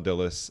to Alan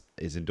Dulles'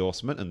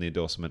 endorsement and the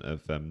endorsement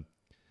of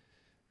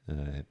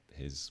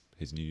his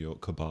New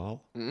York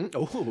cabal,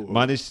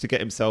 managed to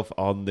get himself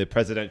on the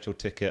presidential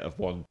ticket of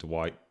one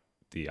Dwight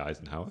D.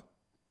 Eisenhower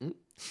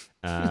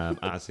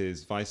as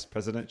his vice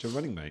presidential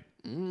running mate.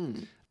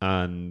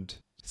 And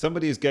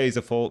somebody whose gaze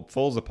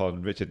falls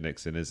upon Richard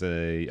Nixon is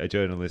a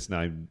journalist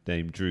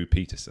named Drew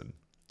Peterson,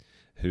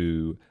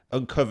 who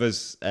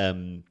uncovers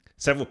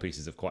several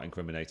pieces of quite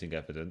incriminating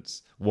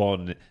evidence.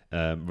 One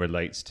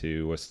relates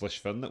to a slush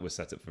fund that was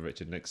set up for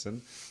Richard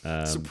Nixon.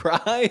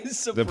 Surprise!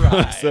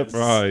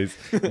 Surprise!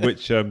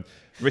 Which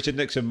Richard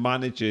Nixon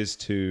manages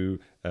to,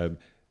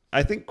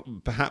 I think,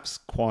 perhaps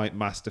quite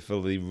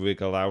masterfully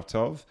wriggle out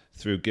of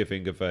through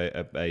giving of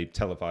a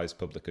televised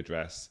public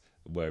address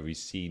where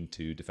he's seen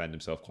to defend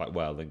himself quite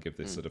well and give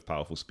this sort of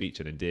powerful speech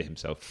and endear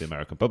himself to the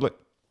American public.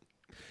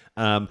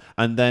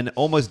 And then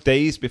almost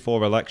days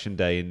before Election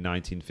Day in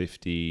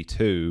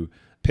 1952,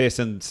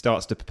 Pearson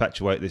starts to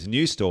perpetuate this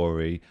new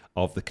story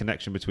of the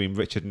connection between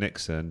Richard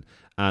Nixon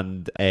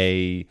and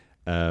a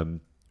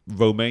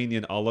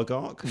Romanian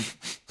oligarch.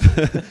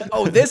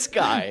 Oh, this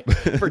guy.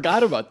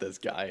 Forgot about this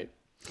guy.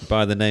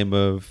 By the name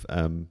of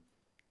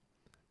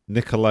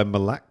Nicolae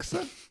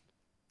Malaxa.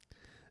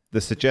 The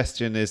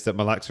suggestion is that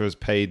Malaxa has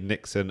paid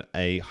Nixon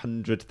a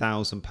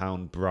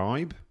 £100,000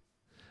 bribe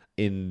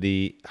in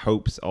the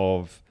hopes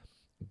of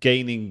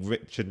gaining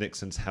Richard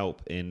Nixon's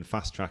help in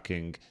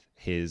fast-tracking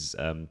his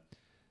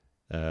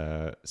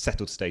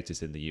settled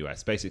status in the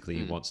US. Basically,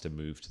 he wants to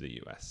move to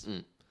the US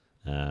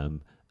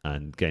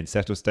and gain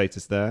settled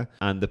status there.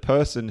 And the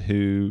person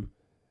who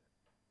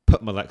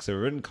put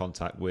Malaxa in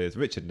contact with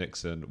Richard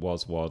Nixon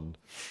was one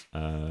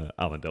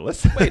Alan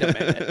Dulles. Wait a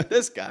minute.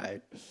 This guy.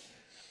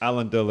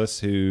 Alan Dulles,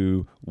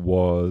 who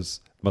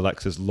was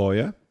Malaxa's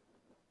lawyer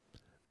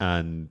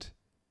and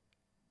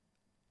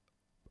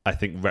I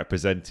think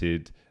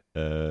represented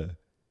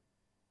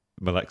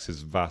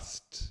Malaxa's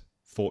vast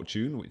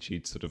fortune, which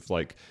he'd sort of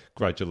like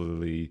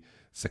gradually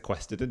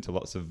sequestered into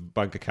lots of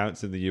bank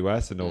accounts in the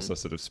US and also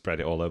sort of spread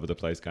it all over the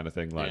place kind of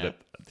thing. Like that.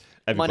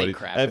 Money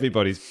crap.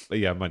 Everybody's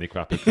money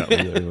crap.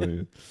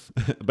 Exactly.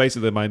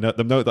 Basically,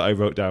 the note that I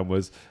wrote down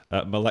was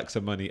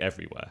Malaxa money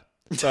everywhere.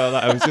 So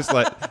I was just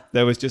like,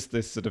 there was just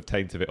this sort of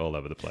taint of it all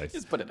over the place.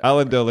 Just put it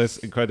Alan Dulles,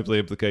 incredibly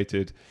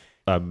implicated.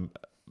 From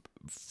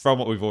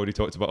what we've already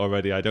talked about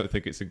already, I don't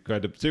think it's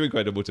too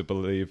incredible to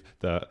believe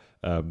that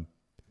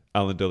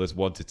Alan Dulles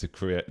wanted to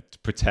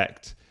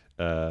protect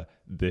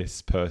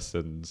this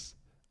person's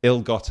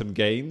ill-gotten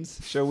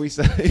gains, shall we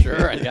say?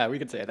 Sure, yeah, we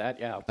could say that,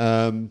 yeah.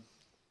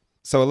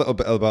 So a little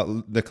bit about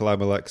Nicolae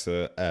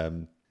Malaxa.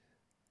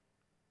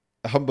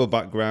 A humble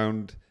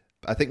background.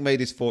 I think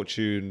made his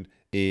fortune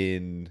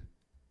in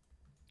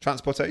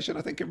transportation,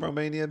 I think, in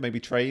Romania, maybe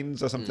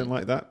trains or something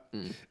like that.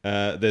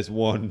 There's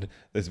one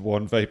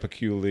very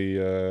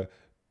peculiar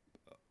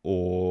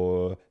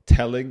or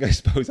telling, I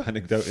suppose,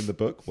 anecdote in the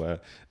book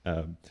where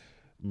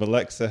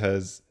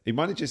Malaxa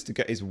manages to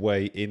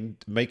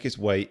make his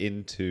way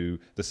into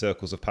the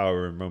circles of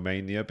power in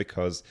Romania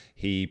because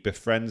he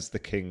befriends the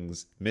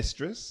king's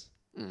mistress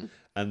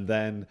and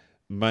then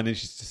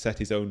manages to set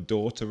his own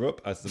daughter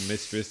up as the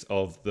mistress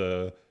of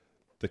the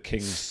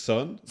king's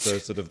son, the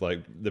sort of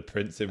like the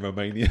prince in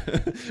Romania,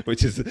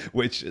 which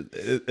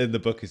in the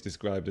book is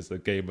described as a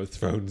Game of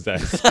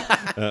Thrones-esque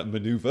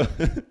maneuver.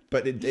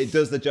 But it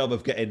does the job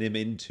of getting him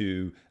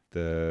into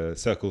the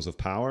circles of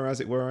power, as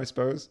it were, I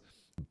suppose.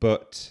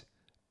 But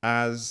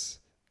as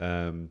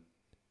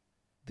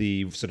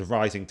the sort of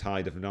rising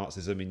tide of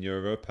Nazism in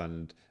Europe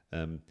and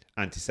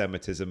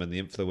anti-Semitism and the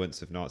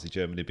influence of Nazi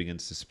Germany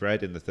begins to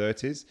spread in the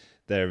 30s,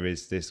 there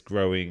is this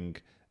growing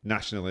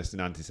nationalist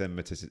and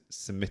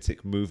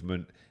anti-Semitic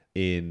movement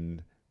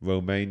in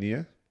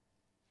Romania,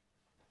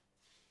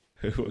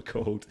 who were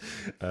called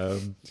a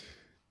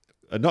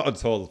not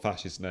at all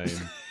fascist name,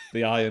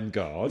 the Iron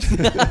Guard.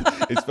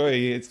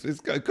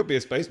 It could be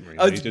a Space Marine.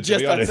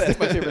 That's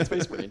my favorite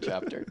Space Marine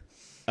chapter.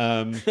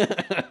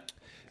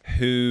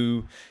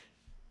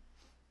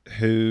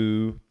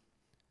 Who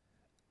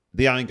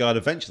the Iron Guard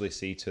eventually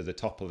see to the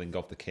toppling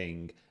of the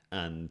king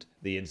and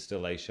the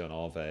installation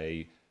of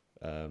a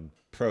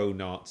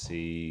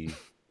pro-Nazi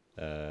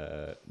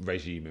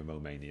regime in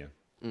Romania.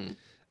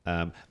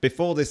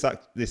 Before this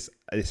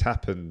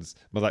happens,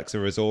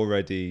 Malaxa has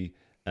already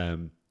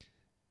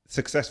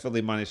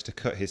successfully managed to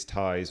cut his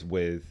ties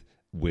with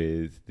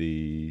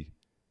the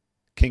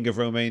King of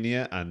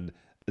Romania and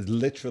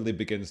literally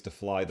begins to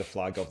fly the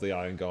flag of the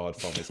Iron Guard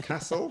from his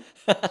castle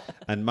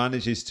and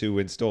manages to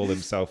install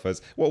himself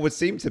as what would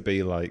seem to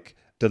be like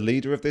the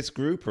leader of this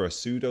group, or a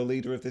pseudo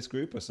leader of this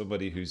group, or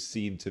somebody who's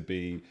seen to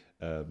be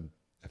a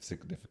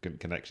significant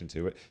connection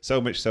to it.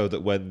 So much so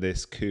that when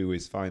this coup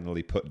is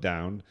finally put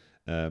down,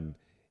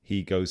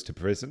 he goes to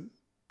prison.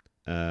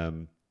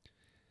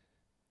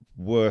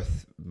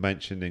 Worth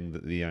mentioning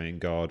that the Iron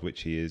Guard,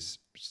 which he is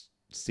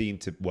seen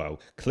to, well,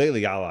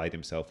 clearly allied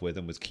himself with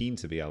and was keen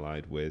to be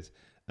allied with,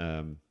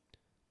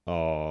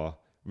 are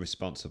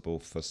responsible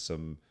for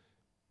some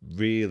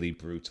really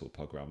brutal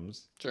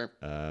pogroms. Sure.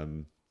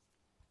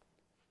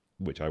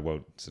 Which I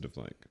won't sort of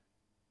like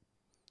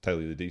tell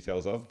you the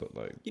details of, but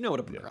like, you know what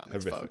a pogrom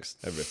is, horrific, folks.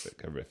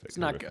 Horrific. It's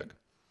not good.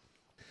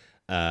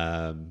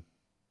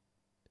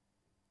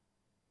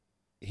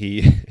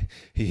 He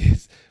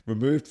is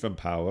removed from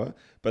power,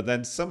 but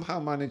then somehow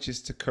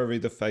manages to curry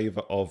the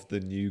favor of the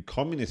new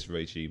communist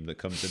regime that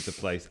comes into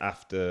place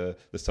after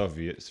the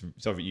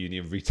Soviet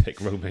Union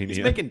retake Romania. He's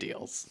making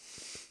deals.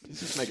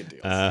 He's just making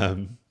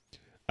deals.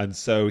 And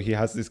so he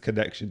has this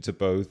connection to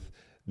both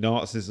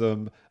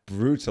Nazism,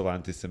 brutal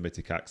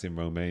anti-Semitic acts in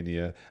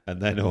Romania, and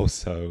then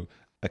also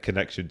a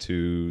connection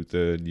to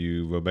the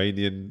new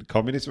Romanian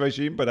communist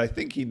regime. But I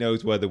think he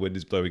knows where the wind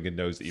is blowing and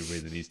knows that he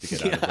really needs to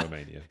get out of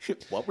Romania.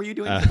 What were you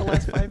doing for the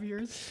last 5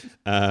 years?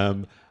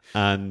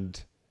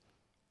 And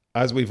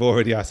as we've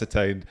already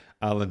ascertained,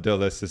 Alan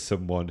Dulles is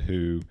someone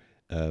who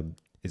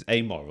is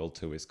amoral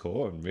to his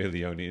core and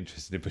really only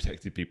interested in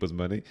protecting people's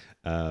money,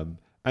 and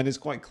is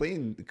quite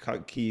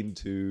keen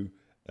to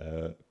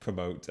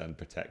promote and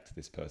protect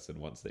this person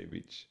once they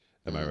reach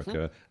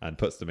America, and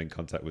puts them in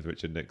contact with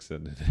Richard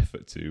Nixon in an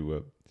effort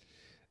to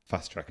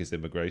fast track his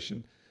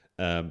immigration.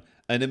 An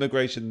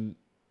immigration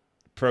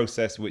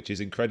process which is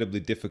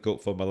incredibly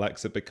difficult for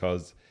Malexa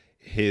because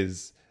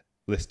his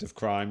list of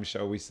crimes,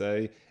 shall we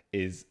say,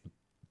 is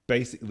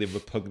basically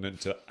repugnant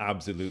to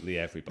absolutely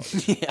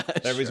everybody.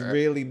 There is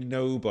really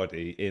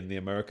nobody in the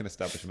American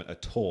establishment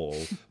at all,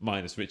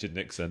 minus Richard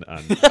Nixon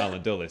and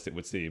Alan Dulles, it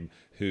would seem,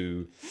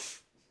 who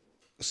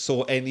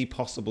saw any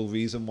possible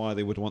reason why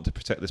they would want to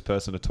protect this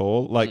person at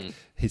all. Like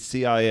his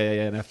CIA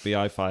and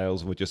FBI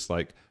files were just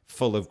like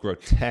full of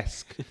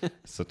grotesque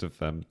sort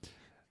of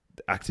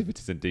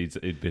activities and deeds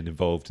that he'd been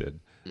involved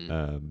in.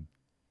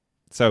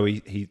 So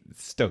he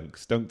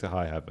stunk to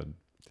high heaven,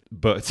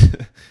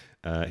 but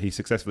he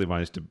successfully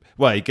managed to.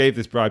 Well, he gave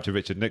this bribe to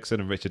Richard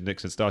Nixon, and Richard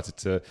Nixon started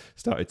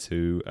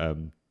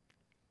to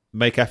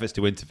make efforts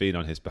to intervene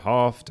on his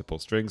behalf, to pull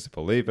strings, to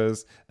pull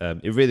levers.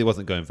 It really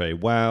wasn't going very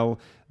well.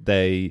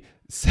 They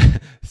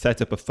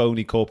set up a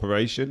phony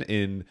corporation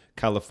in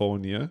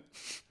California,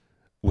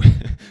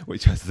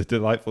 which has the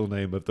delightful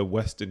name of the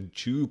Western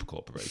Tube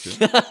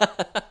Corporation.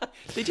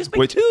 They just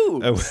make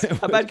tubes.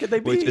 How bad could they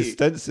be? Which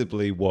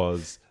ostensibly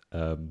was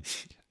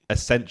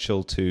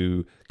essential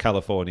to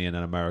Californian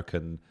and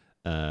American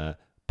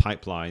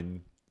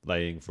pipeline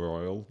laying for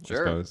oil, I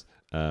suppose.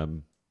 I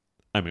mean,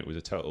 it was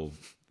a total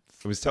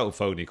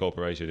phony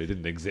corporation. It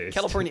didn't exist.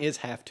 California is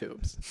half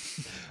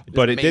tubes.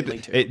 But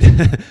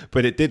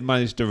it did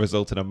manage to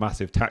result in a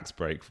massive tax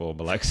break for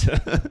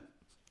Malexa.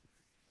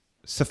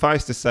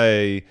 Suffice to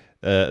say,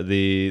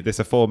 this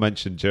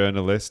aforementioned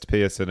journalist,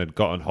 Pearson, had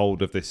gotten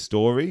hold of this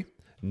story,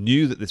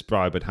 knew that this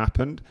bribe had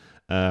happened,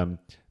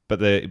 but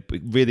they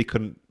really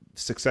couldn't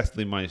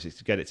successfully manage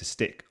to get it to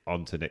stick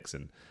onto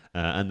Nixon.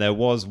 And there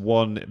was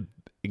one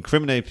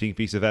incriminating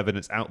piece of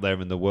evidence out there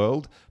in the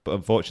world, but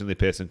unfortunately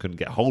Pearson couldn't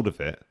get hold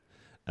of it.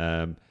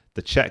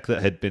 The check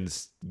that had been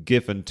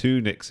given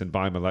to Nixon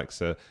by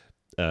Malexa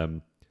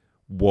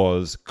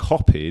was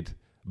copied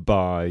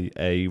by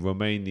a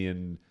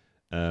Romanian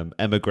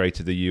emigre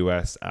to the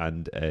US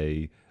and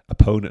a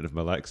opponent of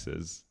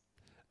Malexa's,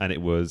 and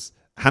it was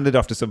handed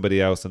off to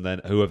somebody else, and then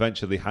who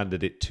eventually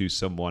handed it to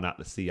someone at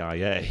the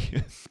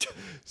CIA.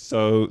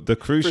 So the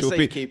crucial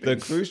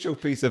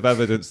piece of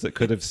evidence that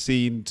could have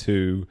seen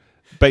to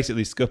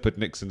basically scuppered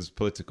Nixon's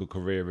political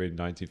career in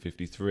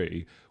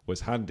 1953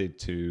 was handed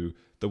to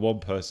the one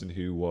person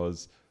who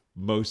was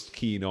most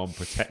keen on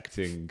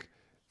protecting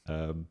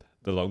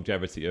the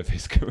longevity of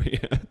his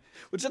career.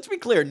 Which, let's be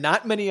clear,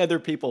 not many other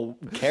people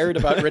cared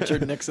about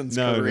Richard Nixon's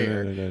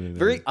career. No.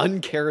 Very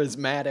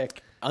uncharismatic,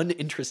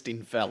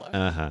 uninteresting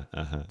fellow.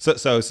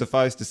 So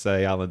suffice to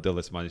say, Alan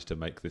Dulles managed to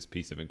make this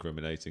piece of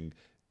incriminating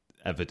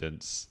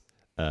evidence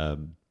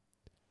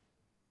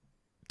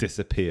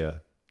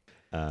disappear.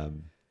 But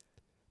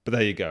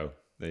there you go.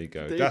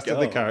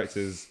 Dastardly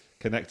characters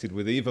connected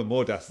with even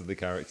more dastardly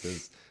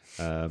characters,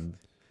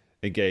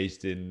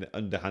 engaged in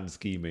underhand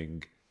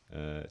scheming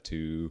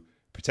to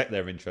protect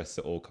their interests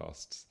at all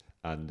costs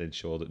and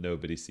ensure that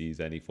nobody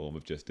sees any form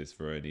of justice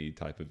for any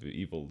type of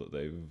evil that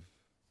they've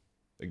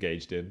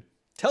engaged in.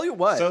 Tell you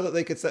what. So that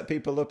they could set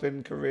people up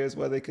in careers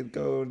where they could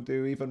go and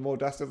do even more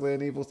dastardly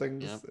and evil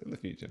things in the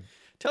future.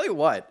 Tell you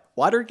what,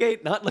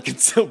 Watergate not looking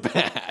so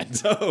bad.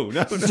 No.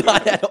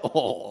 Not at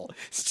all.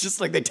 It's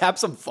just like they tap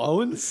some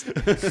phones.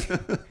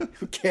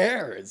 Who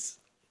cares?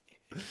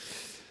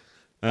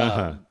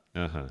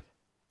 Uh-huh.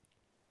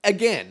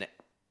 Again,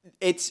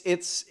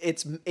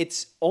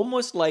 it's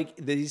almost like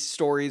these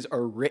stories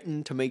are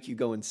written to make you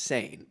go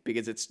insane,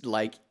 because it's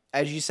like,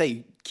 as you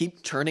say,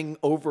 keep turning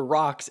over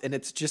rocks and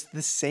it's just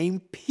the same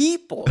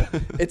people.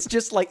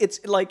 It's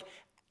like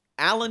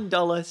Alan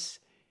Dulles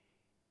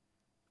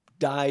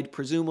died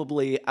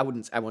presumably, I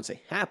won't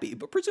say happy,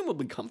 but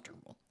presumably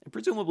comfortable, and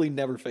presumably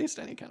never faced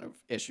any kind of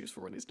issues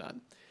for what he's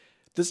done.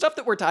 The stuff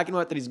that we're talking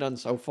about that he's done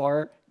so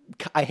far,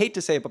 I hate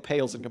to say it, but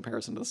pales in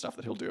comparison to the stuff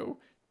that he'll do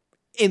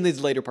in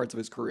these later parts of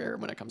his career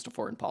when it comes to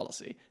foreign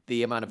policy.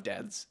 The amount of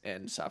deaths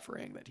and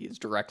suffering that he is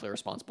directly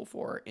responsible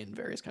for in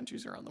various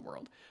countries around the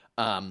world.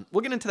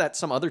 We'll get into that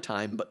some other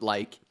time, but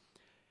like,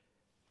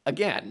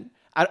 again,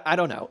 I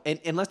don't know. And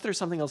unless there's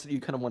something else that you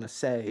kind of want to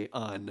say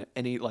on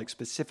any like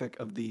specific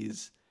of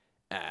these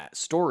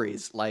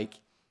stories, like,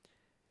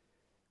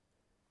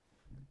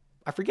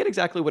 I forget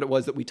exactly what it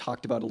was that we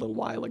talked about a little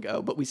while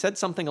ago, but we said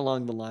something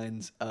along the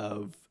lines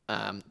of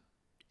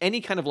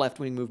any kind of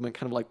left-wing movement,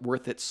 kind of like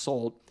worth its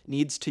salt,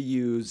 needs to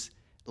use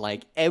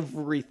like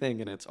everything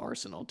in its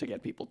arsenal to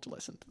get people to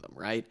listen to them,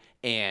 right?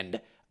 And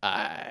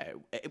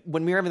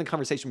when we were having the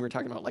conversation, we were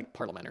talking about like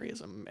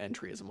parliamentarism,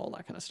 entryism, all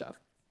that kind of stuff.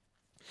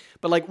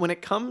 But like when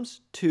it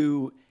comes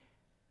to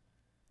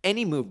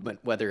any movement,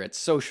 whether it's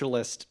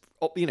socialist,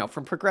 you know,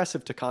 from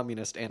progressive to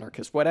communist,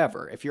 anarchist,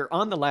 whatever, if you're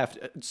on the left,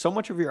 so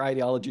much of your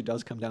ideology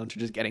does come down to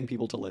just getting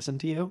people to listen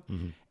to you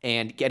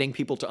and getting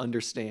people to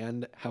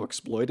understand how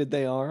exploited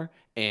they are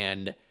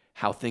and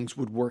how things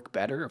would work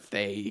better if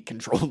they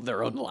controlled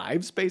their own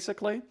lives,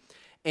 basically.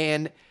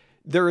 And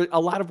there are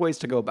a lot of ways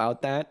to go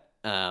about that.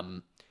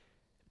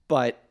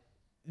 But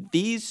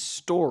these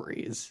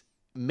stories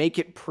make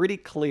it pretty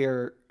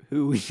clear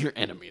who your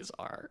enemies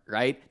are,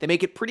 right? They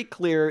make it pretty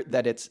clear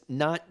that it's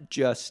not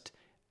just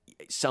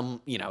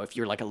some, you know, if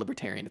you're like a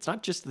libertarian, it's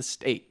not just the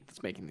state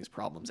that's making these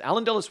problems.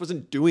 Alan Dulles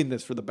wasn't doing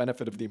this for the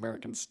benefit of the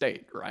American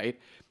state, right?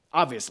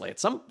 Obviously,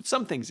 it's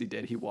some things he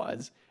did, he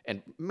was,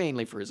 and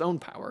mainly for his own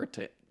power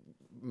to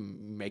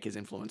make his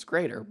influence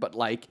greater. But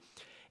like,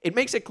 it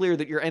makes it clear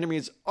that your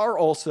enemies are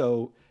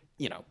also,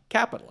 you know,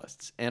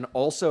 capitalists, and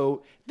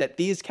also that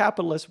these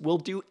capitalists will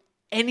do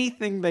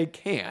anything they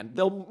can.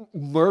 They'll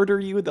murder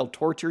you, they'll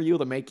torture you,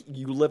 they'll make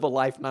you live a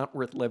life not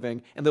worth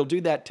living, and they'll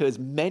do that to as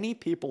many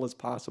people as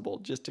possible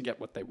just to get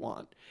what they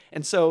want.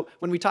 And so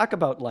when we talk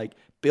about like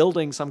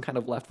building some kind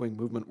of left-wing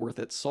movement worth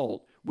its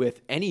salt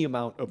with any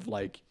amount of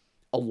like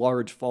a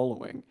large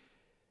following,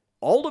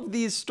 all of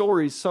these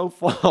stories so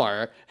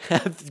far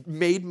have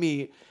made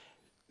me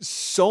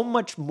so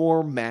much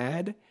more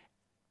mad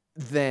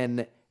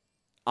than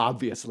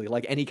obviously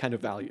like any kind of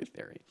value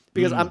theory.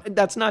 Because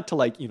that's not to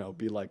like, you know,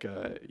 be like,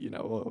 you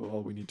know,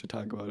 all we need to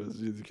talk about is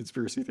the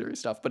conspiracy theory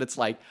stuff. But it's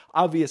like,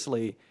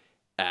 obviously,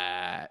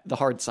 the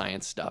hard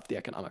science stuff, the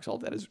economics, all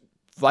of that is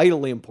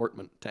vitally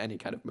important to any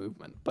kind of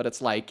movement. But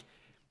it's like,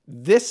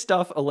 this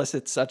stuff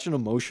elicits such an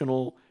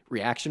emotional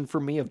reaction for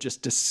me of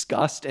just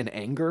disgust and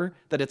anger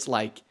that it's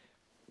like,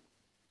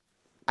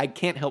 I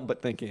can't help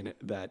but thinking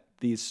that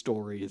these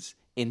stories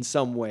in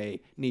some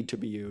way need to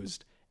be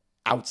used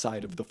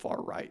outside of the far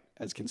right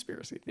as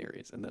conspiracy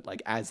theories, and that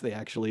like as they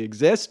actually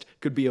exist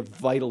could be of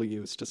vital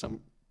use to some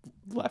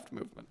left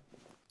movement.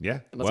 Yeah,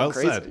 Unless well I'm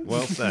crazy. said.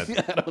 Well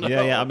said. I don't know.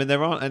 Yeah. I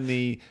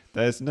mean,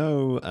 there's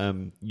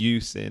no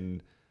use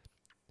in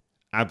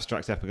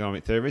abstract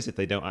economic theories if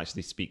they don't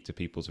actually speak to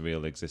people's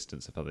real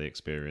existence of how they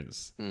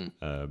experience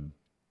their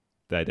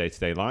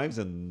day-to-day lives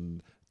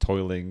and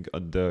toiling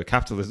under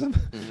capitalism.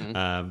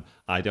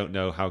 I don't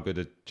know how good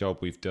a job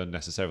we've done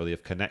necessarily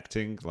of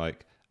connecting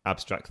like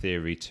abstract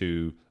theory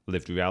to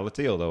lived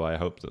reality, although I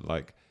hope that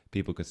like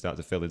people can start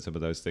to fill in some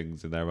of those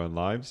things in their own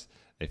lives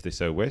if they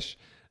so wish,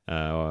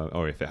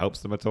 or if it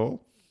helps them at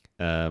all.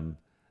 And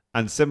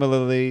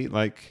similarly,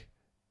 like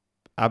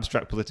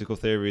abstract political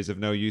theory is of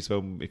no use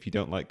if you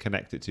don't like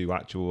connect it to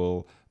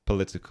actual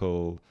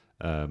political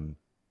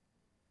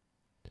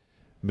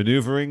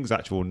maneuverings,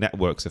 actual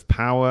networks of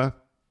power.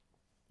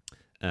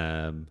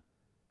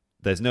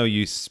 There's no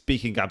use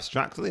speaking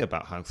abstractly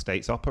about how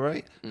states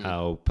operate,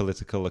 how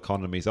political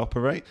economies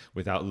operate,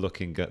 without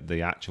looking at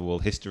the actual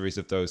histories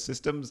of those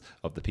systems,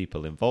 of the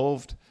people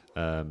involved,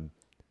 and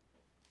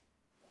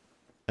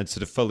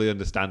sort of fully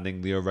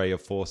understanding the array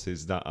of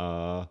forces that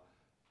are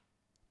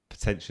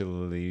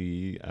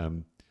potentially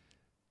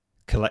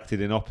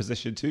collected in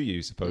opposition to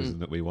you, supposing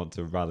that we want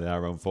to rally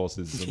our own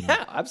forces. And,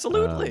 yeah,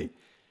 absolutely.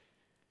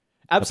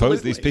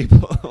 Oppose these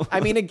people. I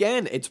mean,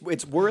 again,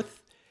 it's worth...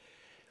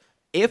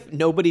 If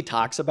nobody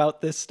talks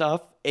about this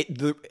stuff,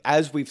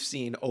 as we've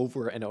seen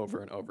over and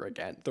over and over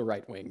again, the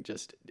right wing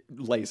just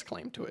lays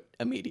claim to it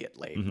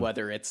immediately.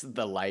 Whether it's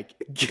the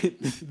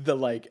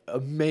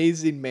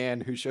amazing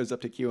man who shows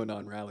up to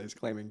QAnon rallies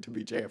claiming to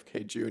be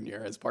JFK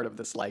Jr. as part of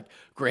this like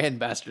grand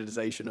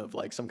bastardization of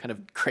like some kind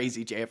of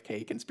crazy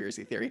JFK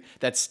conspiracy theory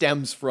that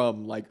stems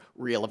from like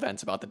real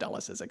events about the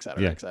Dulleses, et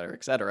cetera, et cetera,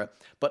 et cetera.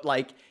 But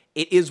like,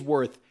 it is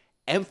worth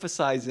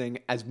emphasizing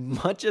as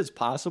much as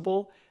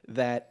possible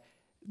that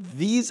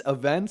these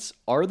events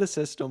are the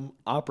system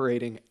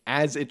operating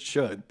as it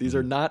should. These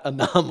are not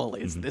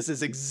anomalies. This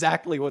is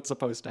exactly what's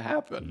supposed to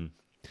happen.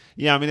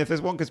 Yeah, I mean, if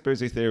there's one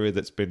conspiracy theory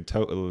that's been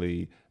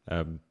totally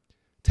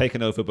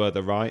taken over by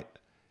the right,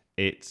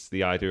 it's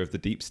the idea of the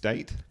deep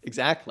state.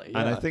 Exactly. Yeah.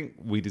 And I think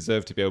we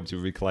deserve to be able to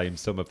reclaim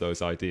some of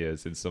those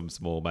ideas in some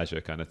small measure,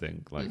 kind of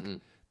thing. Like,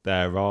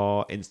 there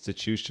are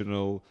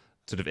institutional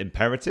sort of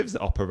imperatives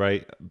that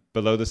operate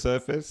below the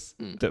surface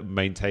that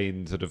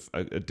maintain sort of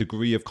a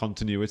degree of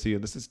continuity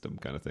in the system,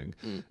 kind of thing.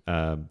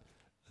 And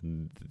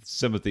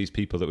some of these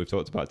people that we've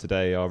talked about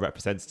today are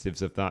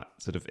representatives of that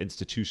sort of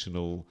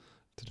institutional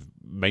sort of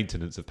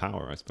maintenance of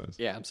power, I suppose.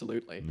 Yeah,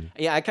 absolutely.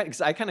 Yeah, I kind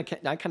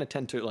of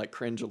tend to like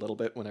cringe a little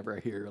bit whenever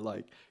I hear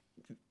like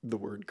the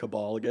word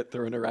cabal get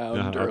thrown around.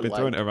 I've been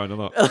throwing it around a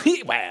lot.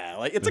 Well,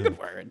 like, it's a good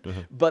word,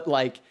 but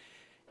like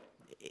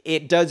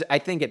it does. I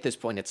think at this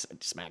point it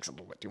smacks a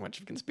little bit too much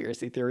of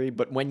conspiracy theory.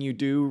 But when you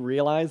do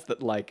realize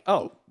that, like,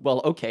 oh,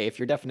 well, okay, if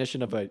your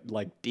definition of a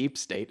like deep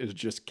state is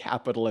just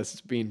capitalists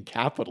being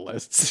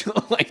capitalists,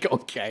 like,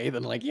 okay,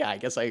 then like, yeah, I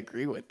guess I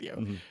agree with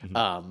you.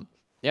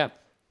 Yeah.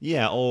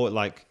 Yeah, or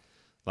like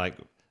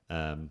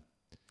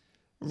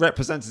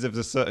representatives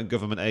of certain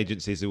government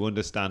agencies who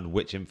understand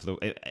which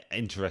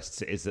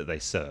interests it is that they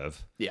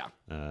serve. Yeah.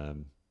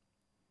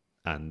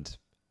 And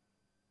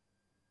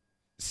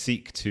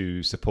seek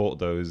to support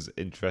those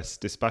interests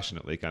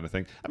dispassionately, kind of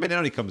thing. I mean, it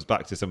only comes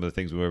back to some of the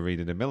things we were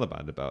reading in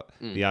Miliband about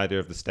the idea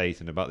of the state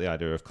and about the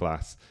idea of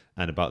class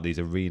and about these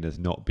arenas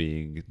not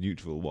being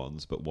neutral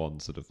ones, but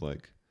one sort of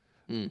like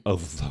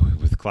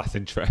overflowing with class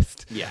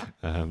interest. Yeah.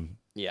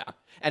 Yeah.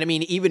 And I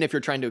mean, even if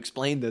you're trying to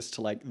explain this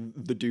to like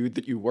the dude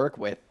that you work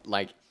with,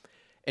 like,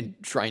 and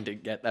trying to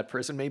get that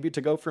person maybe to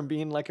go from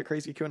being like a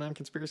crazy QAnon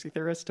conspiracy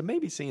theorist to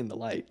maybe seeing the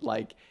light,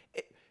 like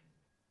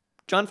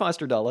John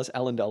Foster Dulles,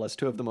 Allen Dulles,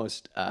 two of the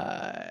most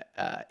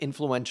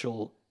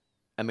influential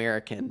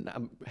American,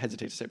 I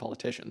hesitate to say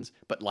politicians,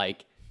 but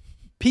like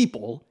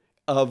people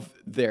of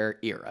their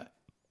era.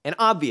 And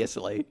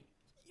obviously,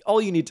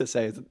 all you need to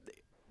say is,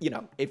 you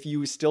know, if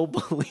you still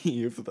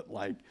believe that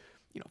like,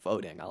 you know,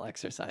 voting, I'll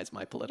exercise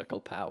my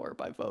political power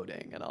by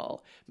voting and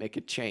I'll make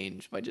a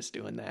change by just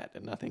doing that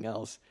and nothing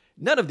else.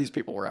 None of these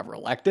people were ever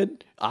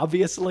elected,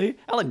 obviously.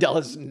 Allen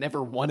Dulles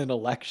never won an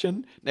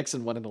election.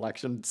 Nixon won an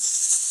election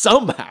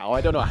somehow.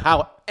 I don't know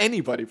how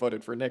anybody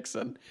voted for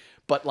Nixon.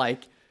 But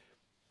like,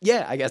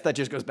 yeah, I guess that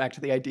just goes back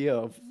to the idea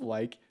of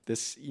like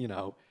this, you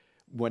know,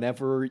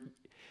 whenever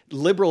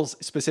liberals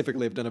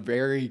specifically have done a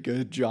very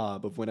good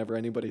job of whenever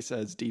anybody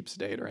says deep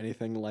state or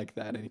anything like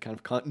that, any kind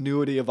of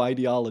continuity of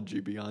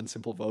ideology beyond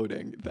simple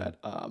voting, that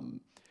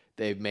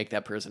they make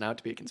that person out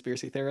to be a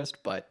conspiracy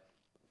theorist. But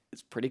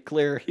it's pretty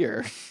clear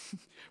here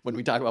when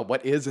we talk about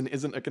what is and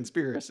isn't a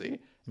conspiracy.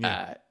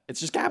 It's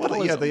just capitalism.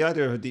 Well, yeah, the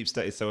idea of a deep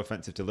state is so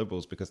offensive to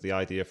liberals because the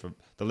idea from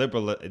the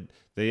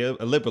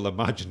liberal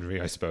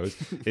imaginary, I suppose,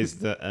 is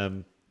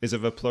that is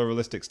of a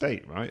pluralistic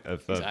state, right?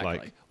 Of Exactly.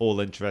 like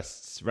all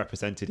interests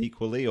represented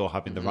equally or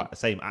having the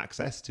same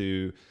access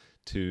to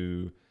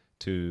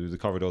the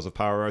corridors of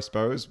power, I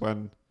suppose,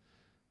 when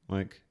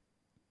like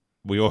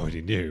we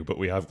already knew, but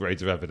we have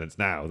greater evidence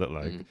now that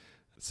like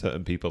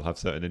certain people have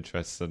certain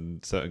interests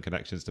and certain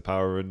connections to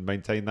power and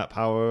maintain that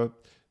power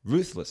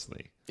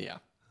ruthlessly. Yeah.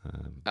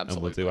 And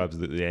Absolutely. will do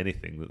absolutely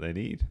anything that they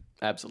need.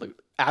 Absolutely.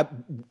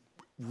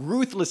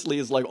 Ruthlessly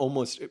is like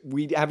almost,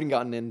 we haven't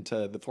gotten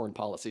into the foreign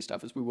policy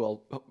stuff as we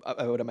will,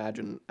 I would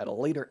imagine, at a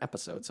later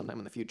episode sometime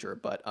in the future,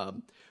 but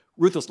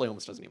ruthlessly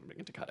almost doesn't even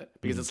begin to cut it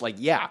because it's like,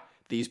 yeah,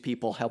 these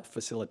people helped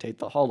facilitate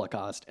the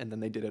Holocaust and then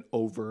they did it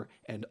over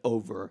and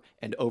over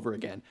and over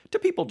again to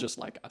people just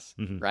like us,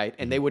 right?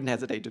 And they wouldn't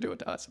hesitate to do it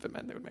to us if it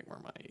meant they would make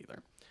more money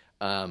either.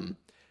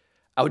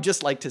 I would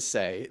just like to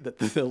say that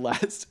the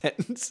last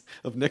sentence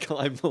of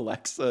Nikolai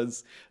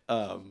Maleksa's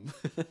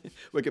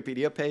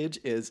Wikipedia page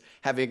is,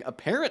 having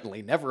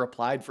apparently never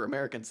applied for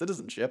American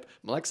citizenship,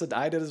 Maleksa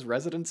died at his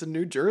residence in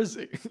New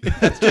Jersey.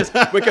 That's just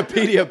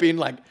Wikipedia being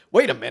like,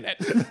 wait a minute,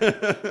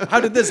 how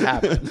did this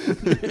happen?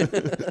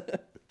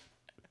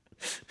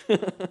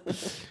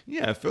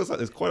 Yeah, it feels like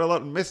there's quite a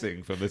lot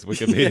missing from this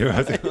Wikipedia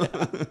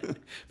article.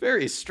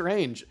 Very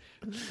strange.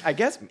 I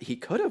guess he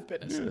could have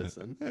been a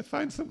citizen. Yeah,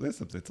 there's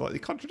something slightly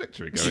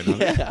contradictory going on.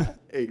 Yeah,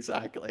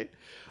 exactly.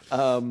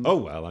 Oh,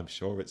 well, I'm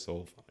sure it's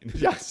all fine.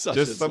 Yeah, such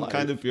just is some life.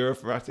 kind of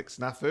bureaucratic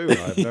snafu. I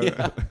have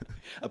no...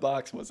 A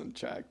box wasn't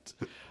checked.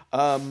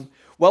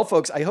 Well,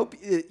 folks, I hope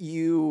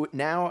you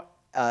now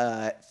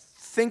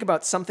think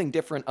about something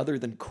different other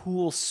than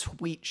cool,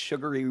 sweet,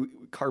 sugary,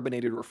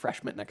 carbonated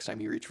refreshment next time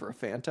you reach for a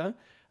Fanta.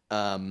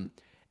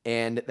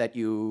 And that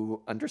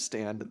you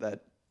understand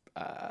that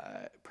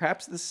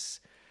perhaps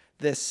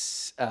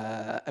this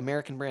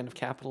American brand of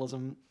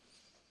capitalism,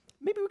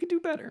 maybe we could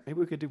do better.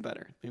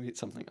 Maybe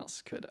something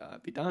else could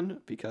be done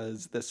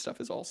because this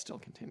stuff is all still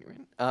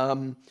continuing.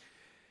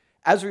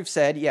 As we've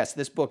said, yes,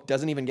 this book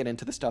doesn't even get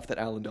into the stuff that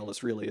Allen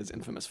Dulles really is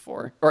infamous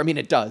for. Or, I mean,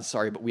 it does,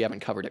 sorry, but we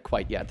haven't covered it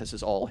quite yet. This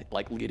is all,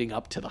 like, leading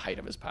up to the height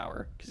of his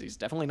power, because he's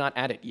definitely not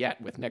at it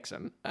yet with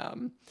Nixon.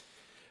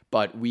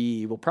 but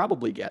we will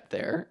probably get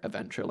there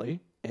eventually.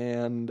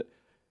 And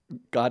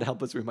God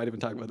help us, we might even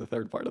talk about the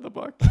third part of the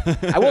book.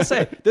 I will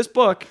say, this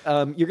book,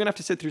 you're going to have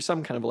to sit through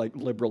some kind of like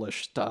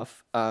liberalish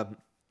stuff.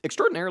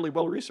 Extraordinarily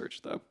well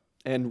researched, though,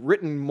 and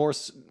written more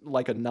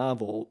like a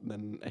novel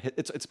than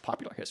it's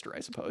popular history,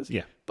 I suppose.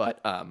 Yeah. But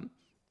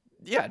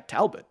yeah,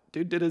 Talbot,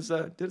 dude, did his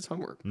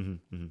homework.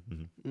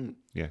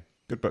 Yeah,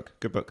 good book.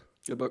 Good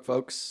book,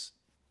 folks.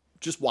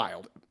 Just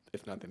wild,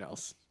 if nothing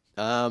else.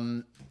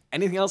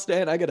 Anything else,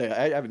 Dan? I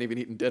haven't even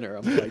eaten dinner.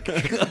 I'm like,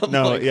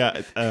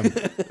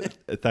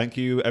 thank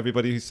you,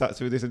 everybody who sat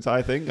through this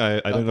entire thing. I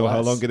don't know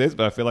how long it is,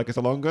 but I feel like it's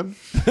a long one.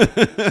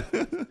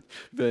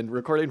 Been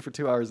recording for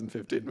 2 hours and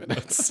 15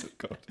 minutes.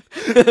 God.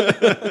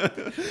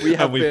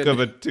 We've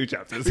covered 2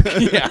 chapters.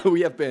 Yeah,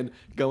 we have been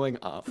going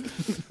off.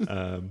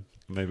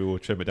 Maybe we'll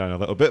trim it down a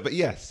little bit, but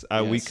yes.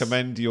 We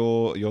commend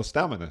your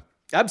stamina.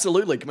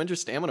 Absolutely. Commend your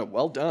stamina.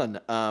 Well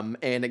done.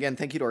 And again,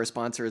 thank you to our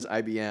sponsors,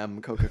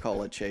 IBM,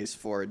 Coca-Cola, Chase,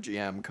 Ford,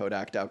 GM,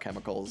 Kodak, Dow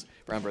Chemicals,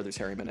 Brown Brothers,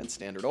 Harriman, and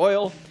Standard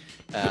Oil.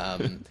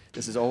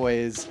 This as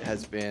always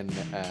has been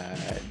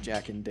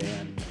Jack and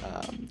Dan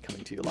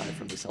coming to you live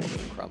from the Sullivan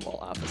and Cromwell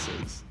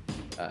offices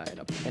in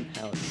a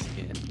penthouse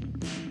in,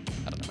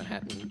 I don't know,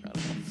 Manhattan. I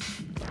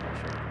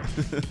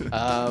don't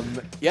know.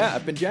 Yeah,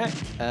 I've been Jack.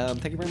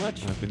 Thank you very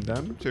much. I've been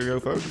Dan.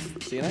 Cheerio, folks.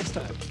 See you next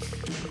time.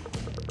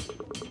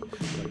 Oh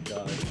my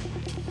God.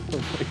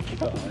 Oh my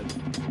God.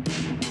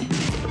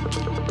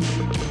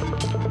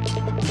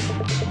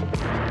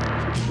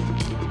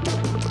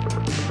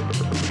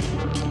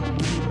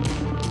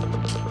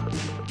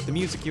 The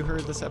music you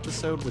heard this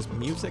episode was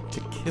Music to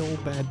Kill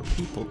Bad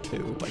People To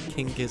by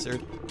King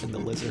Gizzard and the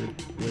Lizard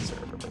Wizard.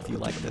 If you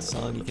like this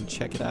song, you can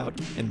check it out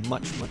and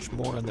much, much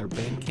more on their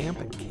Bandcamp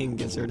at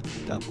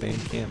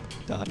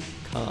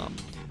kinggizzard.bandcamp.com.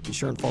 Be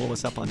sure and follow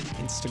us up on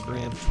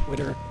Instagram,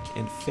 Twitter,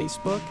 and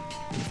Facebook.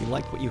 And if you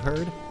liked what you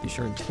heard, be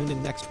sure and tune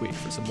in next week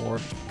for some more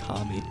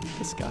commie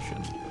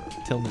discussion.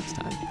 Till next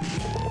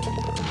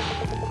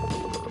time.